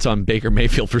then gets on Baker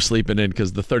Mayfield for sleeping in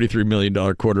because the $33 million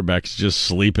quarterback's just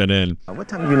sleeping in. What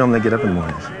time do you normally get up in the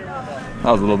mornings?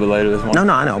 I was a little bit later this morning.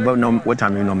 No, I know. But what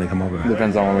time do you normally come over?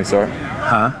 Depends on when we start.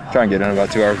 Huh? Try and get in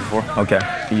about 2 hours before. Okay.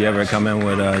 Do you ever come in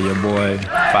with your boy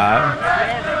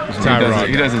 5?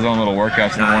 He does his own little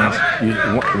workouts in the mornings.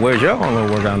 Where's your own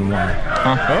little workout in the morning?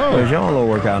 Huh? Where's your own little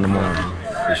workout in the morning?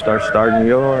 You start starting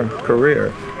your career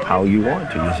how you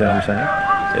want to. You see what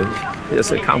I'm saying?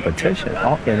 It's a competition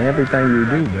in everything you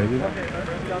do, baby.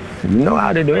 You know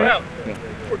how to do it.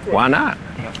 Why not?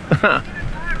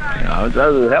 It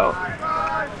doesn't help.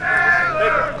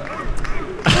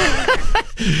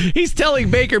 He's telling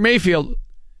Baker Mayfield,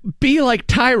 be like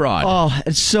Tyrod. Oh,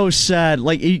 it's so sad.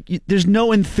 Like, there's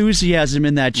no enthusiasm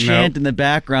in that chant in the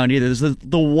background either. There's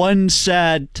the one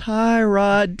sad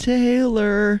Tyrod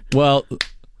Taylor. Well,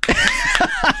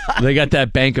 they got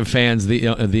that bank of fans.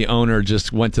 The owner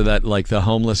just went to that, like the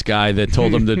homeless guy that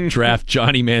told him to draft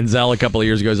Johnny Manziel a couple of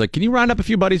years ago. He's like, can you round up a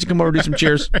few buddies and come over and do some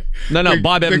cheers? No,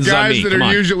 Bob Evans is on me. The guys that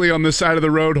are usually on the side of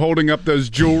the road holding up those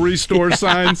jewelry store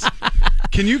signs.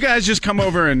 Can you guys just come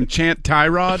over and chant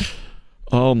Tyrod?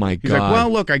 Oh my He's God. like, well,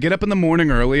 look, I get up in the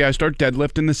morning early. I start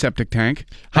deadlifting the septic tank.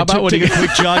 How about take a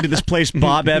quick jog to this place,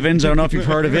 Bob Evans? I don't know if you've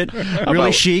heard of it.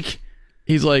 Really chic.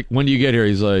 He's like, when do you get here?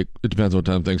 He's like, it depends what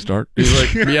time things start. He's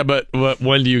like, yeah, but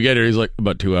when do you get here? He's like,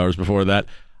 about 2 hours before that.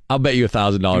 I'll bet you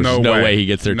 $1,000. No No way. way he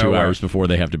gets there No 2 way. hours before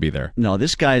they have to be there. No,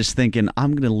 this guy's thinking,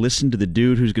 I'm going to listen to the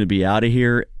dude who's going to be out of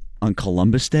here on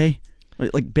Columbus Day.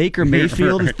 Like Baker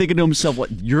Mayfield is thinking to himself, "What?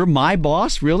 You're my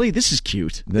boss? Really? This is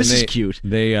cute. This is cute."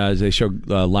 They show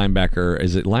linebacker.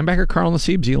 Is it linebacker Carl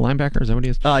Nassib? Is he a linebacker? Is that what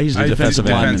he is? He's a defensive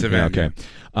lineman. defensive end. Yeah,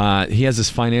 okay. He has this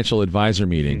financial advisor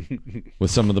meeting with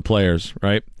some of the players.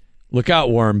 Right. Look out,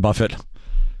 Warren Buffett.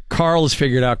 Carl has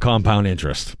figured out compound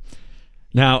interest.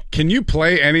 Now, can you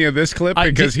play any of this clip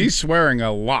because he's swearing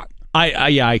a lot?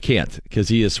 I can't because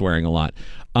he is swearing a lot.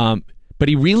 But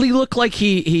he really looked like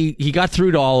he got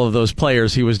through to all of those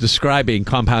players he was describing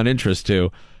compound interest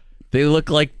to. They look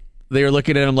like they were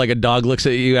looking at him like a dog looks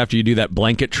at you after you do that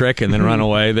blanket trick and then run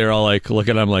away. They're all like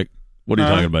looking at him like, what are you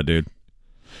talking about, dude?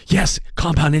 Yes,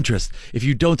 compound interest. If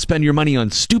you don't spend your money on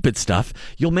stupid stuff,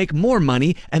 you'll make more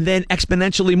money and then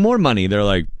exponentially more money. They're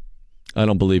like, I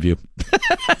don't believe you.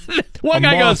 One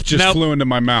guy goes, just nope. flew into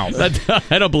my mouth.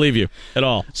 I don't believe you at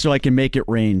all. So I can make it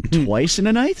rain twice in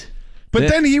a night? But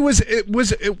then it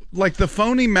was like the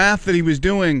phony math that he was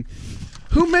doing.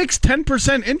 Who makes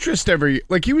 10% interest every year?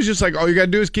 Like he was just like, all you got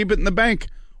to do is keep it in the bank.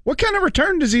 What kind of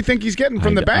return does he think he's getting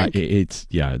from the bank? It's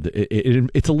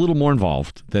a little more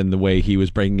involved than the way he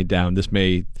was breaking it down. This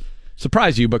may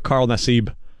surprise you, but Carl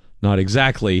Nassib, not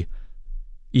exactly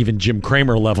even Jim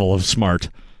Cramer level of smart.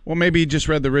 Well, maybe he just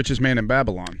read The Richest Man in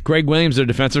Babylon. Greg Williams, their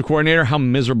defensive coordinator. How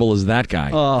miserable is that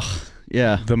guy?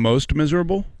 Yeah. The most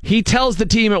miserable? He tells the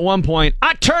team at one point,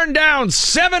 I turned down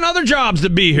 7 other jobs to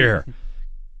be here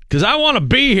because I want to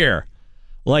be here.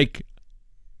 Like,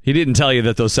 he didn't tell you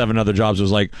that those 7 other jobs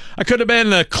was like, I could have been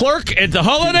the clerk at the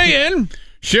Holiday Inn.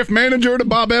 Shift manager to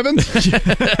Bob Evans.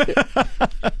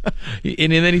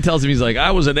 And then he tells him, he's like,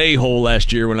 I was an a-hole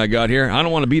last year when I got here. I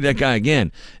don't want to be that guy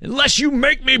again unless you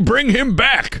make me bring him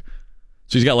back.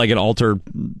 So he's got like an alter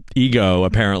ego,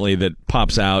 apparently, that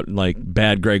pops out like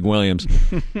bad Greg Williams.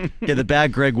 Yeah, the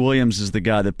bad Greg Williams is the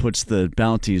guy that puts the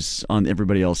bounties on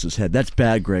everybody else's head. That's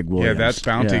bad Greg Williams. Yeah, that's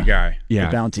bounty guy. Yeah.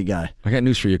 The bounty guy. I got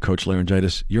news for you, Coach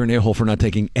Laryngitis. You're an a-hole for not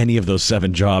taking any of those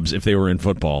 7 jobs if they were in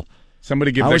football.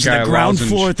 Somebody give I that was guy at a the ground lozenge.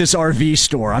 floor at this RV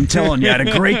store. I'm telling you, I had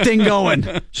a great thing going.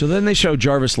 So then they show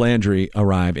Jarvis Landry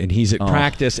arrive, and he's at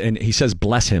practice, and he says,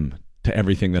 bless him to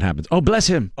everything that happens. Oh, bless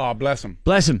him. Oh, bless him.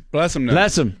 Bless him. Bless him then.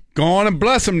 Bless him. Go on and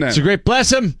bless him then. It's a great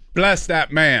bless him. Bless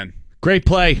that man. Great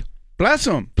play. Bless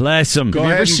him. Bless him. Go Have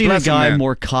you ahead ever and seen a bless him, guy man.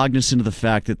 more cognizant of the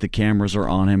fact that the cameras are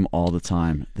on him all the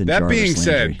time than That Jarvis being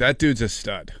said, Landry? that dude's a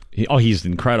stud. He's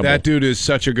incredible. That dude is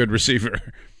such a good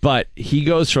receiver. But he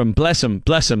goes from bless him,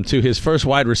 to his first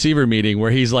wide receiver meeting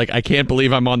where he's like, I can't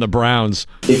believe I'm on the Browns.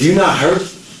 If you're not hurt,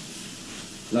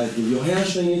 like if your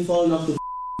hamstring ain't falling off the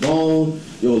bone,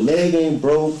 your leg ain't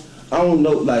broke, I don't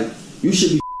know, like you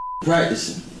should be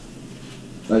practicing.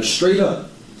 Like straight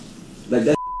up. Like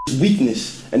that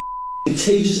weakness and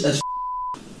contagious as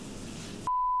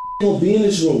gonna be in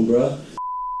this room, bruh.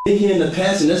 In here in the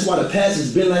past, and that's why the past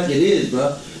has been like it is,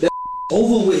 bruh. That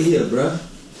over with here, bruh.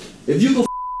 If you can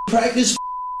practice,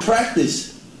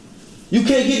 practice. You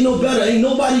can't get no better. Ain't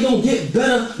nobody gonna get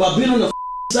better by being on the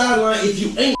sideline if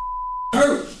you ain't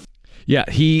hurt. Yeah,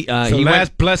 he So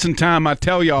last blessing time, I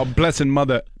tell y'all, blessing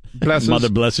mother blessers. Mother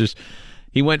blessers.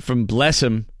 He went from bless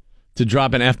him to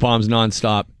dropping F-bombs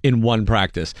nonstop in one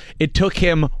practice. It took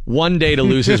him one day to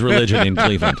lose his religion in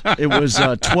Cleveland. It was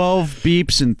 12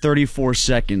 beeps in 34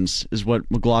 seconds is what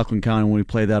McLaughlin counted when we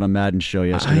played that on Madden's show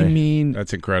yesterday. I mean,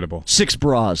 that's incredible. 6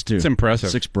 bras, too. It's impressive.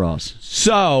 6 bras.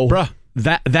 So,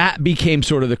 that became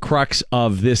sort of the crux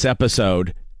of this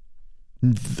episode.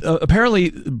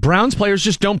 Apparently, Browns players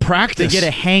just don't practice. They get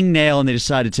a hangnail and they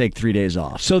decide to take 3 days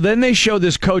off. So then they show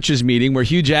this coaches meeting where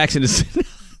Hugh Jackson is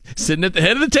sitting at the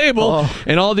head of the table,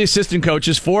 and all the assistant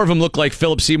coaches, 4 of them look like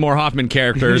Philip Seymour Hoffman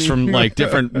characters from like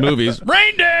different movies.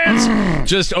 Rain Dance!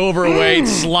 Just overweight,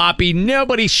 sloppy.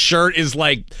 Nobody's shirt is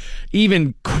like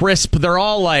even crisp. They're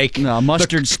all like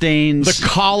mustard stains. The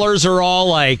collars are all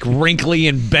like wrinkly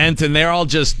and bent, and they're all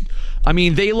just, I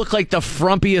mean, they look like the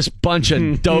frumpiest bunch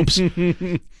of dopes.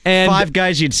 And 5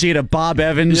 guys you'd see at a Bob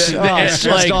Evans. It's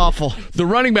just awful. The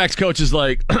running backs coach is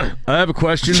like, I have a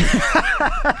question.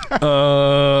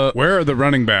 Where are the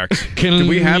running backs? Do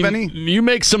we have any? You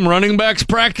make some running backs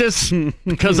practice?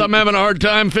 Because I'm having a hard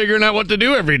time figuring out what to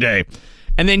do every day.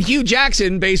 And then Hugh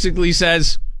Jackson basically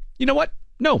says, you know what?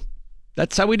 No,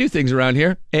 that's how we do things around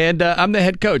here. And I'm the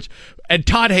head coach. And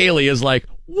Todd Haley is like,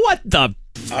 what the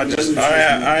I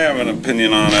have an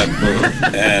opinion on it,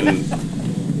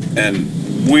 and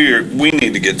we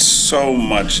need to get so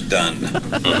much done,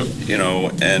 you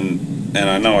know, and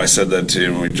I know I said that to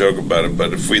you and we joke about it,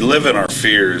 but if we live in our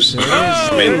fears,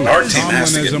 I mean, our team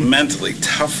has to get mentally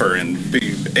tougher and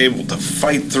be able to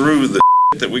fight through the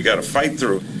that we got to fight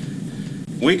through.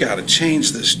 We got to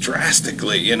change this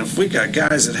drastically, and if we got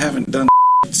guys that haven't done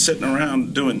sitting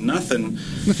around doing nothing,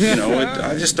 you know,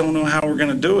 I just don't know how we're going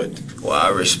to do it. Well, I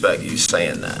respect you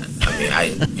saying that. I mean, I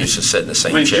used to sit in the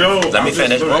same chair. Joe, let me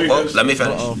finish. Let me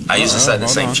finish. Uh-oh. I used to sit in the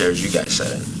same chair as you guys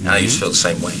sat in, and I used to feel the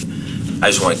same way.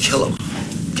 I just want to kill them,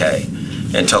 okay?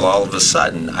 Until all of a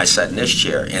sudden, I sat in this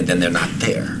chair, and then they're not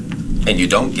there, and you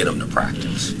don't get them to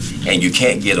practice, and you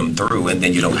can't get them through, and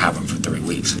then you don't have them for 3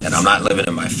 weeks. And I'm not living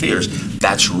in my fears.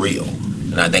 That's real,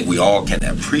 and I think we all can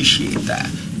appreciate that.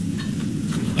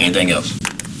 Anything else?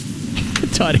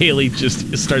 Todd Haley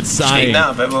just starts sighing.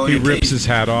 He rips his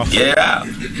hat off. Yeah.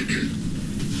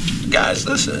 Guys,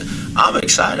 listen, I'm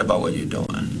excited about what you're doing.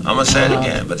 I'm going to say it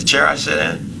again, but the chair I sit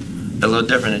in, a little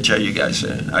different than the chair you guys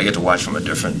sit in. I get to watch from a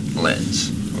different lens.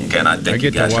 Okay, and I think I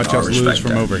get you guys to watch can all us lose respect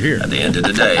from that. over here. At the end of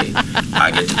the day, I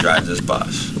get to drive this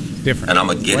bus. Different. And I'm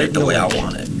going to get it the way I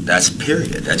want it. That's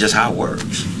period. That's just how it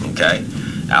works. Okay?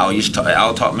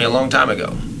 Al taught me a long time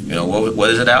ago. You know, what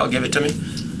is it, Al? Give it to me.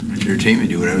 It's your team, you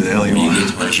do whatever the hell you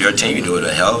want. When it's your team, you do whatever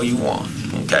the hell you want.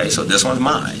 Okay, so this one's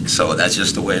mine. So that's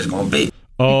just the way it's going to be.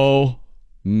 Oh,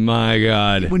 my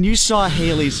God. When you saw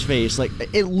Haley's face, like,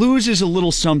 it loses a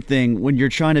little something when you're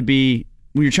trying to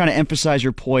emphasize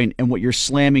your point and what you're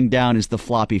slamming down is the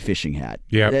floppy fishing hat.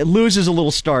 Yeah, it loses a little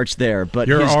starch there, but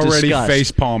you're his already disgust,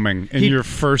 face palming in your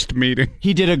first meeting.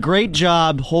 He did a great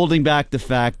job holding back the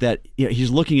fact that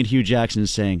he's looking at Hugh Jackson and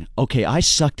saying, "Okay, I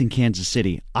sucked in Kansas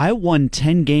City. I won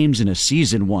 10 games in a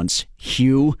season once,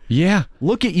 Hugh. Yeah,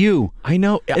 look at you. I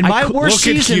know. In my worst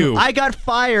season, I got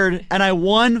fired and I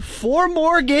won 4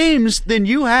 more games than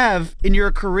you have in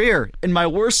your career in my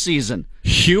worst season."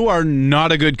 You are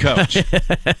not a good coach.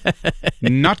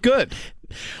 Not good.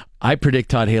 I predict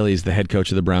Todd Haley is the head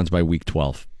coach of the Browns by week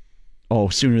 12. Oh,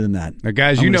 sooner than that. Now,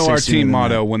 guys, you know our team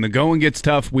motto. When the going gets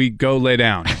tough, we go lay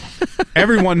down.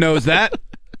 Everyone knows that.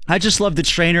 I just love the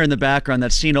trainer in the background.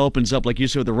 That scene opens up, like you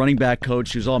said, with the running back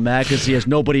coach who's all mad because he has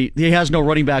no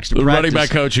running backs to practice. The running back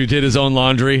coach who did his own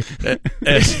laundry.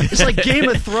 It's like Game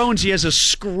of Thrones. He has a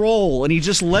scroll, and he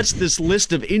just lets this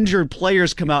list of injured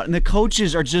players come out, and the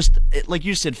coaches are just, like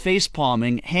you said, face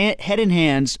palming, head in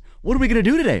hands. What are we going to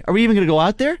do today? Are we even going to go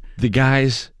out there? The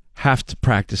guys have to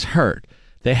practice hurt.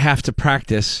 They have to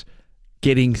practice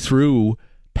getting through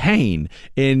pain,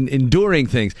 in enduring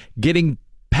things, getting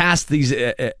past these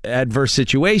adverse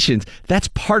situations. That's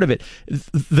part of it.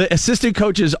 The assistant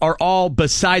coaches are all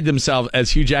beside themselves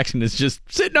as Hugh Jackson is just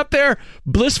sitting up there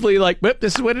blissfully like, "Whip,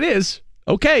 this is what it is."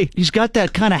 Okay. He's got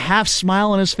that kind of half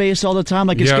smile on his face all the time,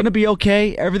 like it's going to be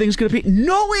okay. Everything's going to be.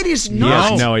 No, it is not.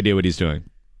 He has no idea what he's doing.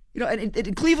 You know, and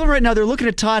in Cleveland right now, they're looking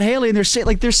at Todd Haley and they're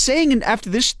saying after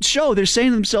this show, they're saying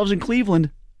to themselves in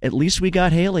Cleveland, "At least we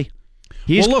got Haley.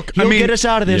 He'll get us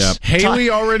out of this." Yep. Haley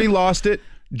already lost it.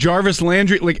 Jarvis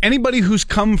Landry, like anybody who's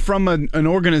come from an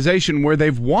organization where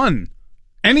they've won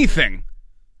anything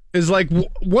is like,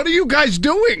 what are you guys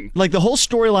doing? Like the whole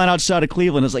storyline outside of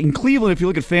Cleveland is like, in Cleveland, if you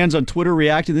look at fans on Twitter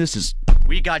reacting to this, is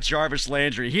we got Jarvis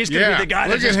Landry. He's going to be the guy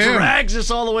that just drags us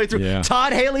all the way through. Yeah.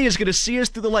 Todd Haley is going to see us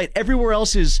through the light. Everywhere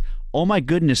else is, oh my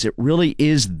goodness, it really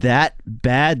is that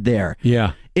bad there.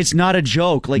 Yeah. It's not a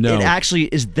joke. Like it actually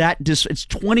is that. It's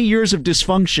 20 years of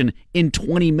dysfunction in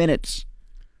 20 minutes.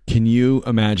 Can you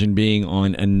imagine being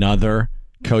on another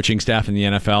coaching staff in the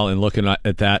NFL and looking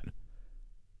at that?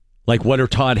 Like, what are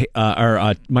Todd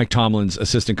or Mike Tomlin's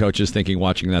assistant coaches thinking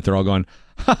watching that? They're all going,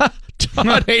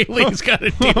 Todd Haley's got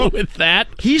to deal with that.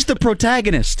 He's the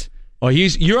protagonist. Oh,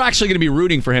 you're actually going to be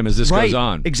rooting for him as this goes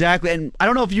on. Exactly. And I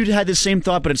don't know if you had the same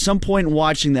thought, but at some point in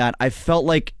watching that, I felt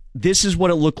like this is what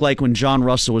it looked like when John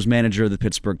Russell was manager of the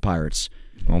Pittsburgh Pirates.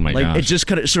 Oh my gosh. It just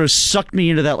kind of sort of sucked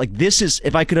me into that. Like, this is,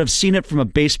 if I could have seen it from a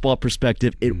baseball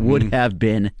perspective, it would have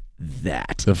been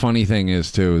that. The funny thing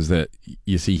is, too, is that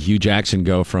you see Hugh Jackson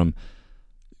go from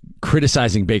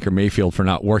criticizing Baker Mayfield for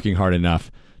not working hard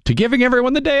enough to giving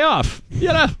everyone the day off.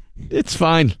 It's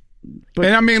fine. But,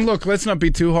 and I mean, look, let's not be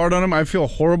too hard on him. I feel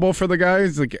horrible for the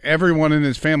guys. Like, everyone in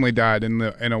his family died in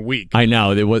a week. I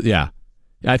know. It was, yeah.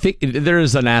 I think there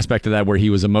is an aspect of that where he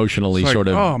was emotionally sort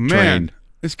of oh, man. trained.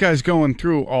 This guy's going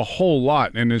through a whole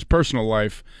lot in his personal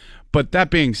life, But that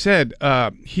being said,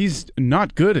 he's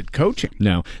not good at coaching.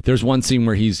 No, there's one scene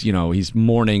where he's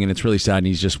mourning and it's really sad, and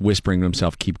he's just whispering to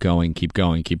himself, "Keep going, keep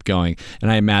going, keep going." And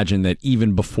I imagine that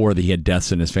even before he had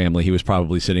deaths in his family, he was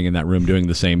probably sitting in that room doing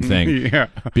the same thing. Yeah,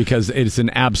 because it's an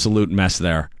absolute mess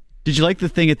there. Did you like the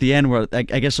thing at the end where I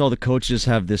guess all the coaches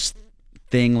have this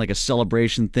thing, like a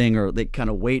celebration thing, or they kind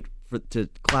of wait to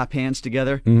clap hands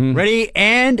together? Mm-hmm. Ready,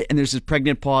 and there's this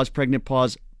pregnant pause,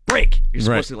 break. You're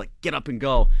supposed to like get up and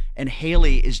go. And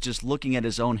Haley is just looking at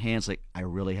his own hands like, I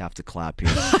really have to clap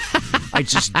here. I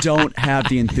just don't have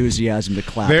the enthusiasm to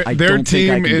clap. Their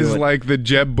team is like the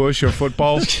Jeb Bush of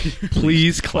football.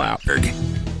 Please clap.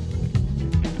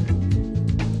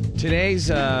 Today's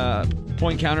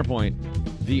point counterpoint: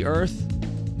 the Earth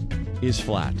is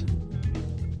flat,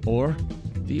 or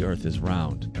the Earth is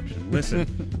round. Listen,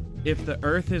 if the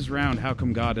Earth is round, how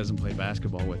come God doesn't play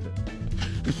basketball with it?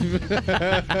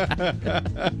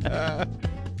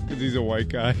 Because he's a white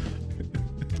guy.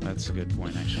 That's a good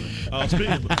point, actually. Oh,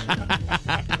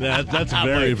 that's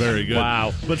very, very good.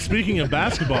 Wow. But speaking of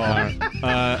basketball,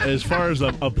 as far as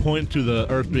a point to the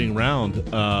Earth being round,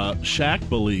 Shaq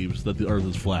believes that the Earth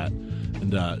is flat,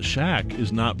 and Shaq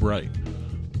is not bright.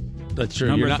 That's true.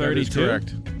 Number You're not 32.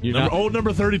 Correct.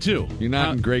 Number 32. You're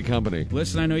not in great company.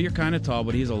 Listen, I know you're kind of tall,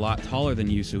 but he's a lot taller than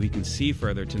you, so he can see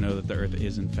further to know that the Earth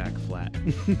is in fact flat.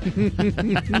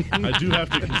 I do have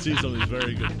to concede some of these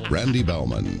very good points. Randy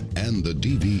Bauman and the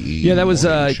DVE. Yeah, that was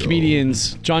Morning Show.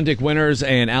 comedians John Dick Winters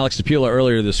and Alex DePula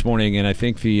earlier this morning, and I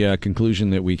think the conclusion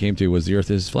that we came to was the Earth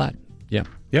is flat. Yeah.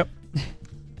 Yep.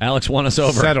 Alex won us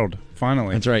over. Settled.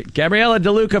 Finally. That's right. Gabriella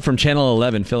DeLuca from Channel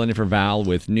 11 filling in for Val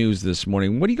with news this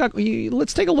morning. What do you got?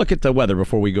 Let's take a look at the weather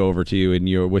before we go over to you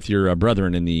and with your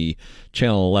brethren in the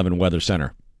Channel 11 Weather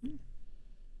Center.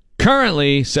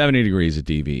 Currently 70 degrees at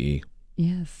DVE.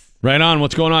 Yes. Right on.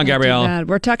 What's going on, Gabriella? Not too bad.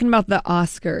 We're talking about the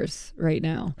Oscars right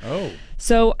now. Oh.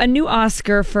 So, a new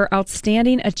Oscar for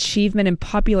Outstanding Achievement in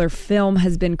Popular Film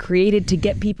has been created to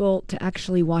get people to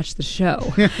actually watch the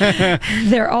show.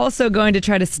 They're also going to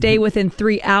try to stay within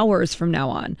 3 hours from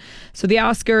now on. So, the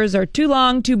Oscars are too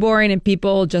long, too boring, and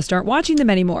people just aren't watching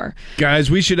them anymore. Guys,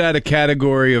 we should add a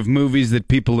category of movies that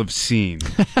people have seen.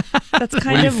 That's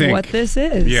kind of what this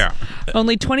is. Yeah.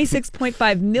 Only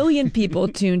 26.5 million people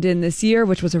tuned in this year,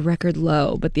 which was a record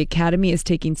low. But the Academy is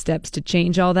taking steps to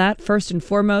change all that. First and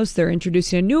foremost, they're introducing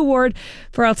a new award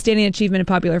for Outstanding Achievement in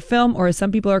Popular Film, or as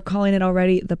some people are calling it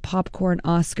already, the Popcorn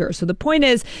Oscar. So the point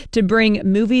is to bring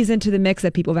movies into the mix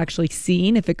that people have actually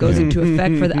seen. If it goes into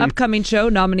effect for the upcoming show,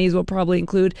 nominees will probably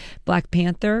include Black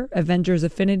Panther, Avengers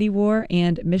Infinity War,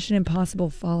 and Mission Impossible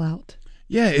Fallout.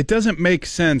 Yeah, it doesn't make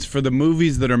sense for the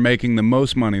movies that are making the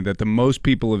most money, that the most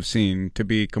people have seen, to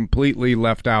be completely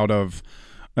left out of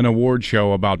an award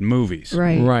show about movies.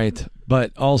 Right.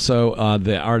 But also,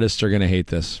 the artists are going to hate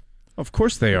this. Of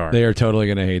course they are. They are totally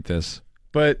going to hate this.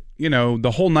 But,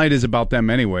 the whole night is about them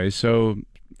anyway, so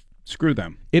screw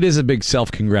them. It is a big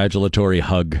self-congratulatory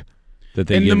hug that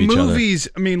they give each other. And the movies,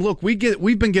 I mean, look,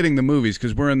 we've been getting the movies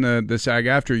because we're in the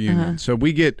SAG-AFTRA union. So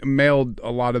we get mailed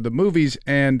a lot of the movies,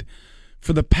 and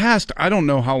for the past, I don't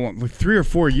know how long, like 3 or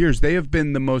 4 years, they have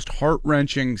been the most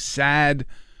heart-wrenching, sad,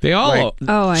 I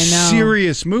know,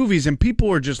 serious movies, and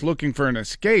people are just looking for an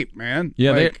escape, man.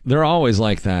 Yeah, they're always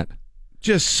like that.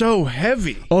 Just so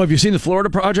heavy. Oh, have you seen the Florida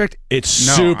Project? It's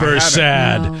super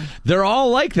sad. No. They're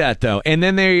all like that, though. And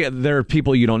then they're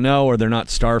people you don't know, or they're not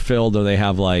star-filled, or they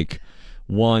have like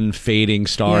one fading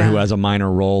star who has a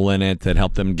minor role in it that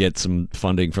helped them get some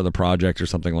funding for the project or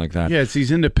something like that. Yeah, it's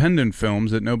these independent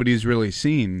films that nobody's really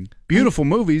seen. Beautiful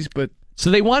movies, but... So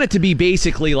they want it to be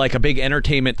basically like a big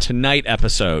Entertainment Tonight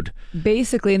episode.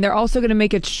 Basically, and they're also going to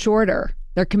make it shorter.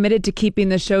 They're committed to keeping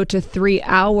the show to 3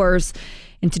 hours.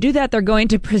 And to do that, they're going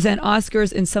to present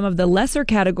Oscars in some of the lesser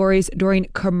categories during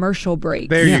commercial breaks.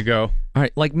 There you go. All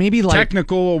right, maybe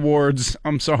technical awards.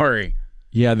 I'm sorry.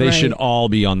 Yeah, they should all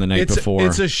be on the night before.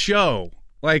 It's a show.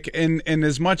 And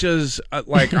as much as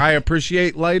I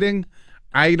appreciate lighting,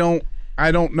 I don't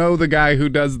know the guy who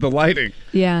does the lighting.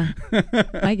 Yeah,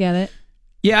 I get it.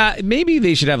 Yeah, maybe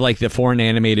they should have the foreign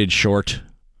animated short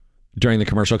during the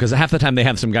commercial, because half the time they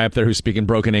have some guy up there who's speaking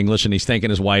broken English and he's thanking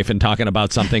his wife and talking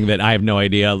about something that I have no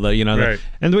idea. Right.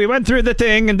 And we went through the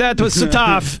thing and that was so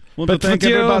tough. But thank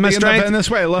everybody in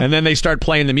Venezuela. And then they start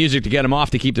playing the music to get him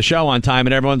off to keep the show on time,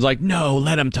 and everyone's like, "No,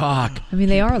 let him talk." I mean,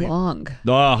 they are long.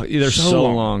 Oh, they're so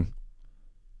long.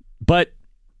 But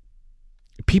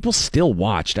people still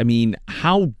watched. I mean,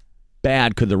 how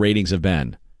bad could the ratings have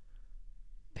been?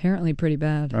 Apparently pretty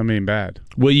bad. I mean, bad.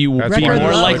 Will you That's be why more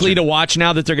they're likely switching. to watch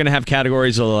now that they're going to have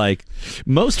categories of like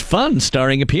most fun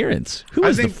starring appearance? Who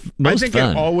is the most I think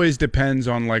fun? it always depends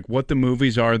on like what the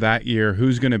movies are that year,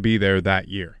 who's going to be there that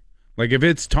year. Like if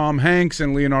it's Tom Hanks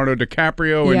and Leonardo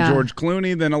DiCaprio Yeah. and George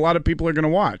Clooney, then a lot of people are going to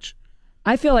watch.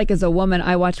 I feel like as a woman,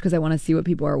 I watch because I want to see what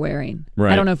people are wearing.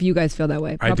 Right. I don't know if you guys feel that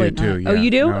way. I Probably do too. not. Yeah. Oh, you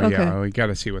do? No, Okay. Yeah, we got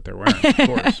to see what they're wearing, of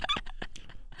course.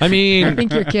 I mean, I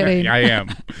think you're kidding. I am.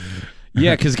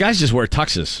 Yeah, because guys just wear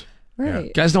tuxes.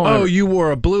 Right. Guys don't. Oh, ever- you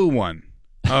wore a blue one.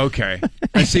 Okay,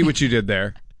 I see what you did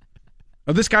there.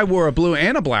 Oh, this guy wore a blue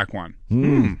and a black one. I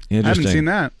haven't Interesting. seen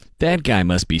that. That guy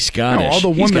must be Scottish. No, all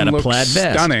the He's got women a look plaid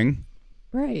vest. stunning.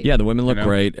 Right. Yeah, the women look You know?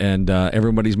 great, and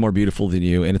everybody's more beautiful than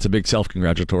you, and it's a big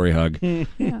self-congratulatory hug.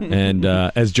 And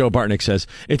as Joe Bartnick says,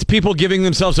 it's people giving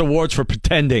themselves awards for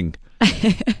pretending.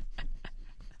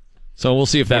 So we'll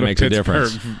see if that What makes a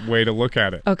Pittsburgh difference. way to look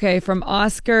at it. Okay, from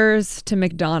Oscars to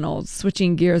McDonald's,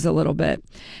 switching gears a little bit.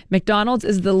 McDonald's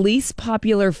is the least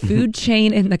popular food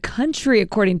chain in the country,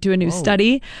 according to a new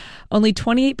study. Only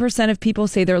 28% of people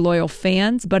say they're loyal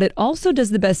fans, but it also does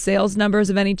the best sales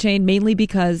numbers of any chain, mainly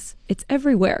because it's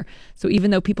everywhere. So even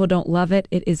though people don't love it,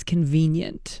 it is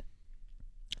convenient.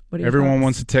 What are your Everyone thoughts?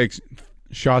 wants to take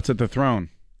shots at the throne.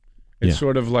 It's Yeah.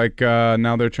 sort of like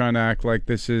now they're trying to act like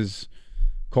this is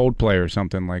Coldplay or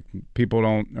something. Like people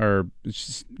are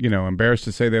embarrassed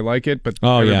to say they like it, but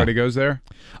Oh, yeah. everybody goes there.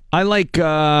 I like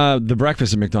the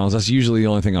breakfast at McDonald's. That's usually the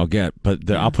only thing I'll get, but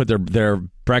I'll put their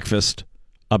breakfast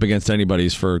up against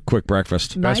anybody's for quick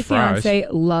breakfast. My fiance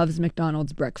loves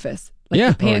McDonald's breakfast. Like Yeah.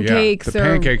 the pancakes. The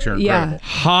pancakes are Yeah. incredible.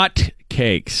 Hot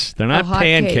cakes. They're not hot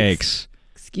pancakes.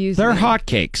 Excuse They're me. hot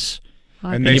cakes.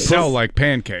 Hot And cakes. they you sell put- like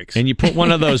pancakes. And you put one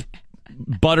of those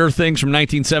butter things from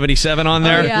 1977 on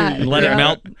there yeah. and let Yeah. it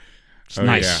melt. It's Oh,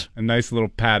 nice. yeah. A nice little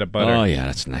pat of butter. Oh yeah,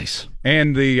 that's nice.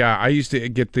 And the I used to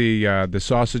get the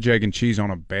sausage, egg, and cheese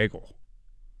on a bagel.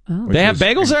 Oh. which They have was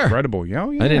bagels there? Incredible. Yeah,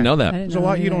 yeah. I didn't know that. There's a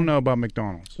lot you don't know about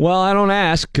McDonald's. Well, I don't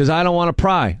ask because I don't want to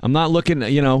pry. I'm not looking,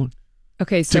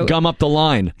 Okay, to so gum up the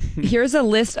line. here's a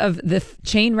list of the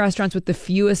chain restaurants with the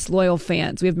fewest loyal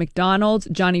fans. We have McDonald's,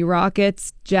 Johnny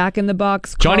Rockets, Jack in the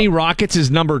Box. Johnny Rockets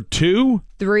is number 2.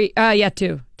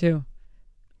 Two.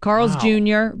 Carl's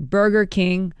Jr., Burger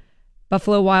King,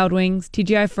 Buffalo Wild Wings,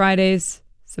 TGI Fridays,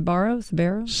 Sbarro.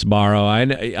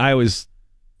 Sbarro.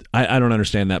 I don't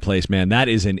understand that place, man. That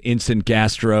is an instant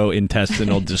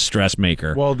gastrointestinal distress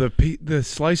maker. Well, the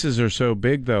slices are so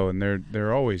big though, and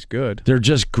they're always good. They're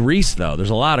just grease, though. There's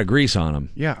a lot of grease on them.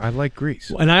 Yeah, I like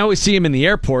grease. And I always see them in the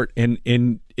airport, and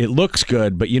it looks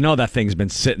good, but that thing's been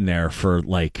sitting there for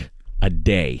like a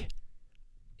day.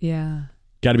 Yeah.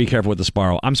 Got to be careful with the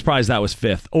Sbarro. I'm surprised that was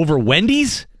 5th. Over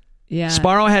Wendy's? Yeah.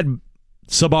 Sbarro had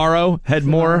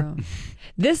more.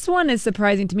 This one is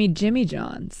surprising to me, Jimmy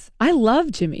John's. I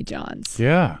love Jimmy John's.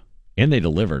 Yeah. And they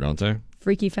deliver, don't they?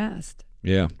 Freaky fast.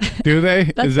 Yeah. Do they?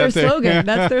 That's Is their that slogan.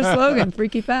 That's their slogan,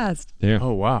 freaky fast. Yeah.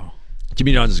 Oh, wow.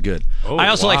 Jimmy John's is good. Oh, I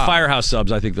also like wow. Firehouse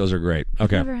subs. I think those are great.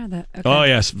 Okay. Never had that. Okay. Oh,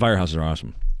 yes. Firehouses are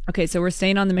awesome. Okay, so we're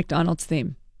staying on the McDonald's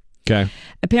theme. Okay.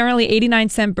 Apparently,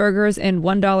 89-cent burgers and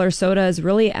 $1 sodas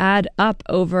really add up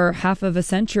over half of a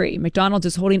century. McDonald's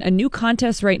is holding a new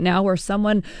contest right now where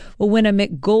someone will win a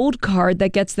McGold card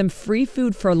that gets them free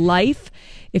food for life.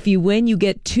 If you win, you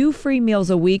get 2 free meals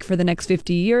a week for the next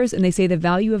 50 years, and they say the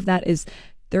value of that is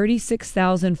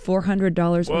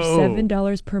 $36,400 or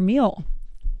 $7 per meal.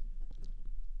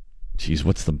 Jeez,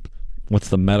 what's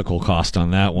the medical cost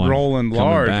on that one? Rolling coming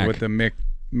large back? with the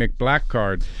McBlack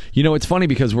card. It's funny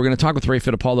because we're going to talk with Ray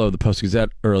Fittipaldo of the Post-Gazette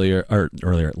later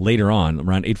on,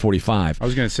 around 8:45. I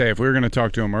was going to say, if we were going to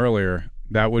talk to him earlier,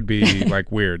 that would be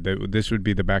like weird. This would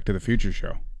be the Back to the Future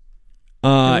show.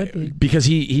 Because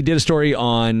he did a story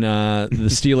on the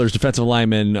Steelers defensive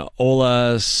lineman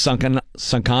Ola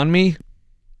Sankanmi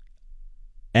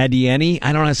Adieni.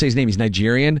 I don't know how to say his name. He's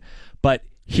Nigerian, but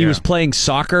he was playing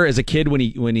soccer as a kid when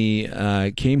he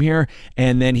came here,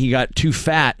 and then he got too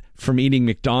fat from eating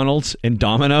McDonald's and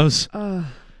Domino's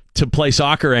to play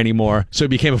soccer anymore, so he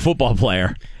became a football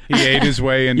player. He ate his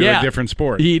way into a different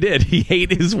sport. He did. He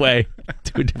ate his way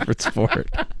to a different sport.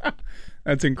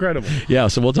 That's incredible. Yeah,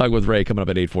 so we'll talk with Ray coming up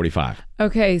at 8:45.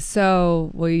 Okay, so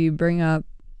will you bring up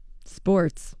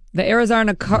sports? The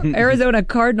Arizona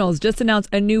Cardinals just announced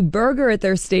a new burger at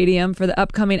their stadium for the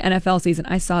upcoming NFL season.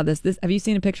 I saw this. Have you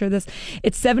seen a picture of this?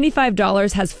 It's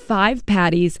 $75, has 5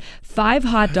 patties, 5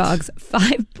 hot dogs,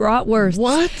 5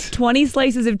 bratwursts, 20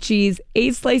 slices of cheese,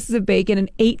 8 slices of bacon,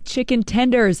 and 8 chicken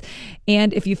tenders.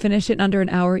 And if you finish it in under an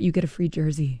hour, you get a free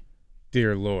jersey.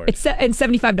 Dear Lord. It's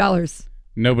 $75.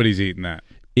 Nobody's eating that.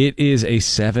 It is a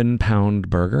 7-pound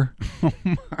burger.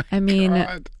 I mean,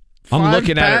 I'm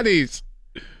looking at patties.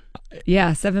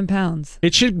 Yeah, 7 pounds.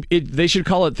 They should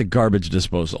call it the garbage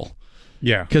disposal.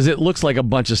 Yeah. Because it looks like a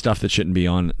bunch of stuff that shouldn't be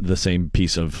on the same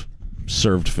piece of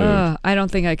served food. I don't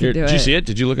think I can do it. Did you see it?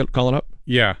 Did you call it up?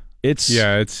 Yeah. It's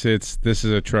this is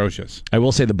atrocious. I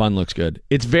will say the bun looks good.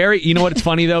 It's very, you know what, it's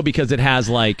funny though, because it has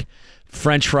like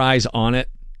French fries on it.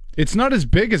 It's not as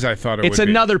big as I thought it would be. It's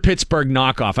another Pittsburgh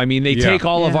knockoff. I mean, they take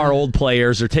all of our old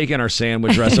players. They're taking our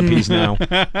sandwich recipes now.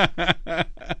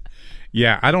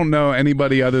 Yeah, I don't know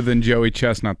anybody other than Joey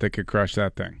Chestnut that could crush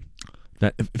that thing.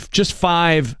 Just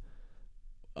 5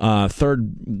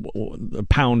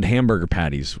 third-pound hamburger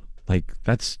patties. Like,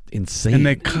 that's insane. And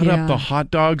they cut up the hot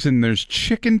dogs, and there's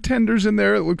chicken tenders in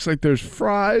there. It looks like there's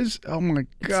fries. Oh, my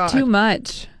God. It's too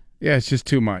much. Yeah, it's just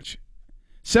too much.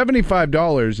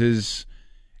 $75 is...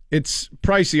 It's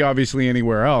pricey, obviously,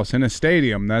 anywhere else. In a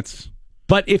stadium, that's...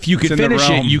 But if you could finish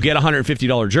it, you get a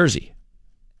 $150 jersey.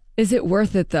 Is it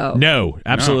worth it, though? No,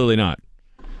 absolutely not.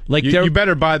 Like you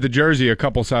better buy the jersey a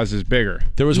couple sizes bigger.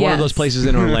 There was one of those places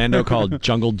in Orlando called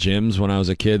Jungle Gyms when I was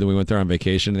a kid, and we went there on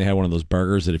vacation. They had one of those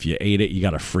burgers that if you ate it, you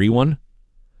got a free one.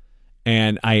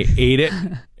 And I ate it,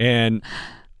 and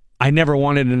I never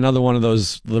wanted another one of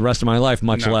those the rest of my life,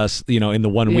 much less, in the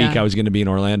 1 week I was going to be in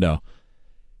Orlando.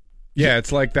 Yeah,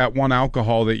 it's like that one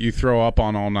alcohol that you throw up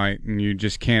on all night, and you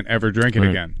just can't ever drink it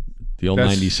again. The old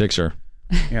 96er.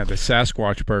 Yeah, the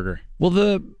Sasquatch burger. Well,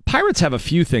 the Pirates have a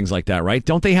few things like that, right?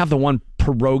 Don't they have the one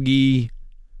pierogi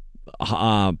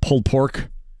pulled pork?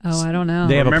 Oh, I don't know.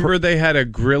 Remember they had a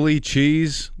grilly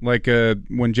cheese? Like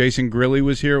when Jason Grilly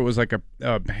was here, it was like a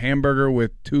hamburger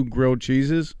with 2 grilled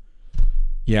cheeses?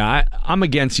 Yeah, I'm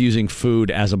against using food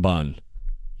as a bun.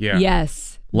 Yeah.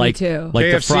 Yes. Like, me too.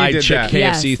 Like the fried KFC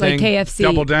yes, thing? Like KFC.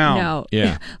 Double down. No.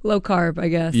 Yeah. Low carb, I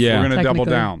guess. Yeah. We're going to double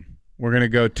down. We're going to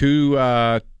go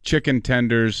 2 chicken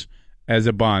tenders as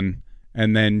a bun,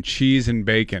 and then cheese and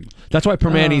bacon. That's why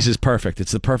Permanis is perfect.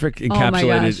 It's the perfect encapsulated. Oh my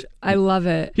gosh, I love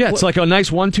it. Yeah, it's like a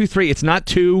nice 1, 2, 3. It's not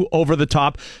too over the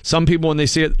top. Some people, when they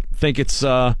see it, think it's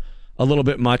a little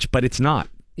bit much, but it's not.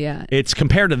 Yeah. It's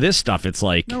compared to this stuff. It's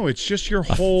like no, it's just your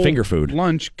whole finger food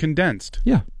lunch condensed.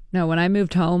 Yeah. No, when I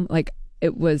moved home,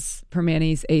 it was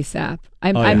Permanis ASAP.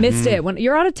 I missed it when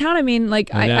you're out of town. I mean,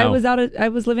 I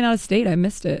was living out of state. I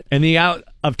missed it. And the out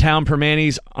of town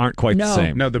Permanis aren't quite the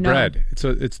same. No, the bread.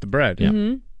 It's the bread. Yeah.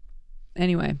 Mm-hmm.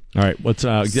 Anyway. All right, let's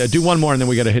do one more, and then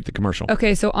we got to hit the commercial.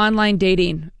 Okay, so online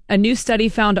dating. A new study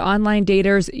found online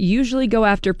daters usually go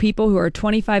after people who are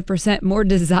 25% more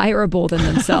desirable than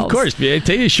themselves. Of course,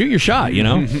 shoot your shot,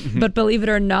 But believe it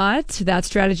or not, that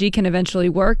strategy can eventually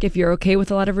work if you're okay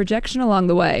with a lot of rejection along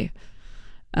the way.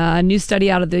 A new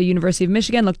study out of the University of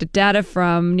Michigan looked at data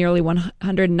from nearly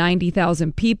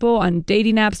 190,000 people on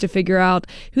dating apps to figure out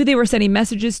who they were sending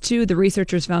messages to. The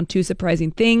researchers found 2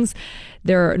 surprising things.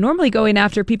 They're normally going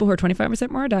after people who are 25%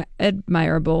 more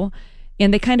admirable,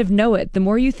 and they kind of know it. The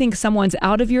more you think someone's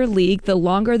out of your league, the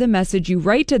longer the message you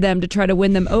write to them to try to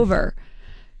win them over.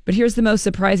 But here's the most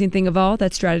surprising thing of all,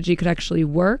 that strategy could actually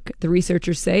work. The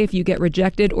researchers say if you get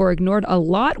rejected or ignored a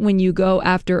lot when you go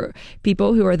after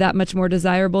people who are that much more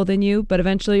desirable than you, but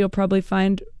eventually you'll probably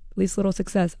find at least little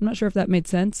success. I'm not sure if that made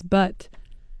sense, but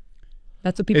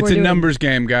that's what people are doing. It's a numbers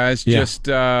game, guys. Yeah. Just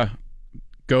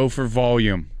go for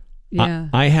volume. Yeah.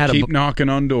 I had keep knocking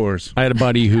on doors. I had a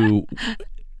buddy who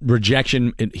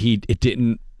rejection it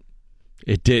didn't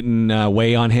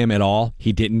weigh on him at all.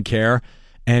 He didn't care.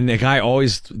 And the guy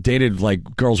always dated like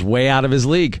girls way out of his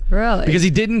league. Really? Because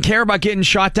he didn't care about getting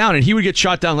shot down, and he would get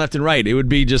shot down left and right. It would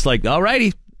be just like, all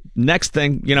righty, next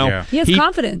thing, Yeah. He has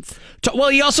confidence. Well,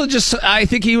 he also I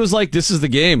think he was like, this is the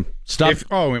game. Stop.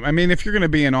 If you're going to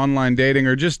be in online dating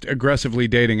or just aggressively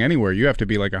dating anywhere, you have to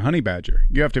be like a honey badger.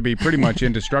 You have to be pretty much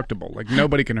indestructible. Like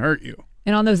nobody can hurt you.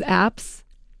 And on those apps,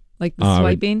 like the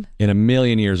swiping. In a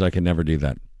million years, I could never do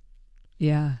that.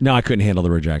 Yeah. No, I couldn't handle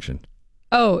the rejection.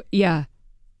 Oh, yeah.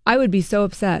 I would be so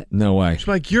upset. No way. It's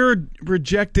like, you're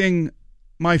rejecting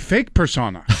my fake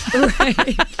persona. Right.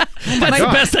 That's the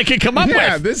best I could come up with.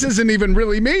 Yeah, this isn't even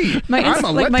really me. I'm a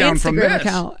letdown from Instagram this.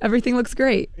 account. Everything looks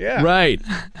great. Yeah. Right.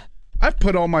 I've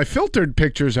put all my filtered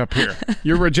pictures up here.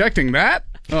 You're rejecting that?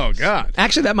 Oh, God.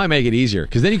 Actually, that might make it easier,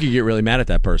 because then you could get really mad at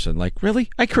that person. Like, really?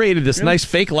 I created this nice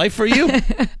fake life for you,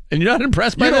 and you're not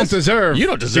impressed by this? You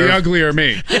don't deserve the uglier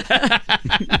me.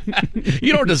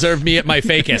 You don't deserve me at my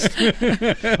fakest.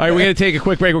 All right, we're going to take a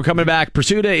quick break. We're coming back.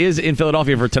 Pursuta is in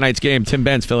Philadelphia for tonight's game. Tim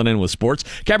Benz filling in with sports.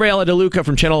 Gabriella DeLuca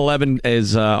from Channel 11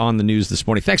 is on the news this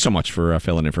morning. Thanks so much for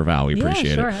filling in for Val. We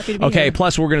appreciate sure. it. Happy to be Okay, here.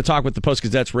 plus we're going to talk with the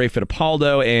Post-Gazette's Ray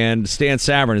Fittipaldo and Stan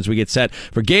Savran as we get set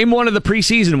for Game 1 of the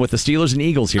preseason with the Steelers and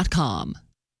Eagles. Eagles here.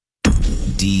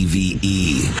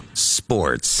 DVE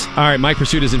Sports. All right, Mike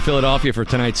Pursuit is in Philadelphia for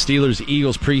tonight's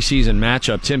Steelers-Eagles preseason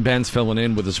matchup. Tim Benz filling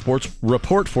in with a sports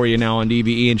report for you now on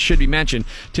DVE. And should be mentioned,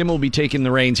 Tim will be taking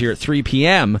the reins here at 3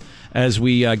 p.m. as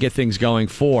we get things going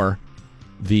for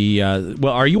the...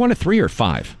 well, are you on at 3 or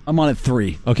 5? I'm on at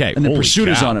 3. Okay. And the Holy Pursuit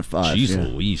is cow. on at 5. Jeez yeah.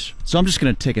 Louise. So I'm just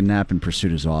going to take a nap in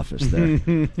Pursuit's office there.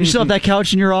 You still have that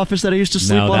couch in your office that I used to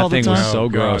sleep on all the time? Was so Oh,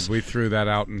 God, gross. we threw that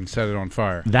out and set it on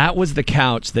fire. That was the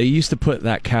couch. They used to put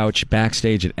that couch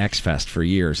backstage at X-Fest for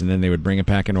years, and then they would bring it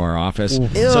back into our office. Ew,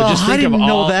 so just think I didn't of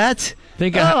know all, that.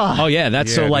 Think of how, yeah,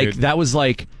 that's Yeah, so like dude. that was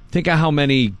like think of how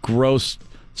many gross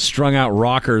strung out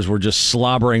rockers were just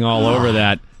slobbering all over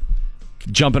that,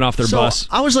 jumping off their So bus.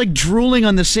 I was like drooling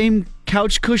on the same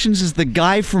couch cushions as the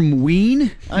guy from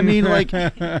Ween. I mean, like,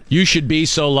 You should be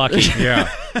so lucky. Yeah.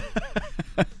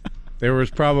 There was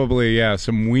probably,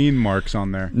 some ween marks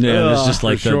on there. Yeah, this is just For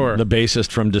like sure. the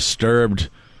bassist from Disturbed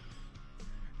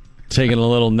taking a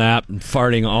little nap and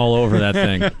farting all over that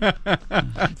thing.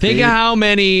 Think of how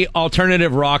many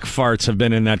alternative rock farts have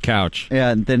been in that couch.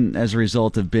 yeah, and then as a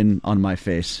result have been on my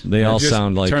face. They all Just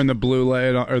sound like turn the blue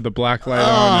light on, or the black light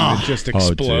on, and it just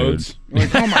explodes.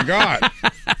 Like, oh my God!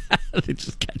 it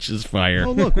just catches fire.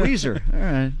 Oh, look, Weezer. All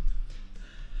right.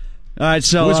 All right,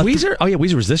 so... Was Weezer? Oh, yeah,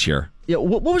 Weezer was this year. Yeah,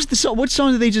 what was the song? What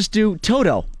song did they just do?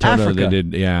 Toto, Toto, Africa. they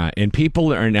did, yeah. And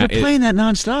people are now... They're playing that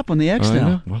nonstop on the X I now.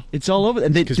 know. Well, it's all over.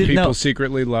 And they Because did people know.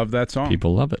 secretly love that song.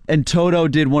 People love it. And Toto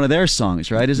did one of their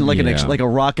songs, right? Isn't it like Yeah. like a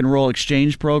rock and roll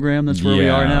exchange program? That's where we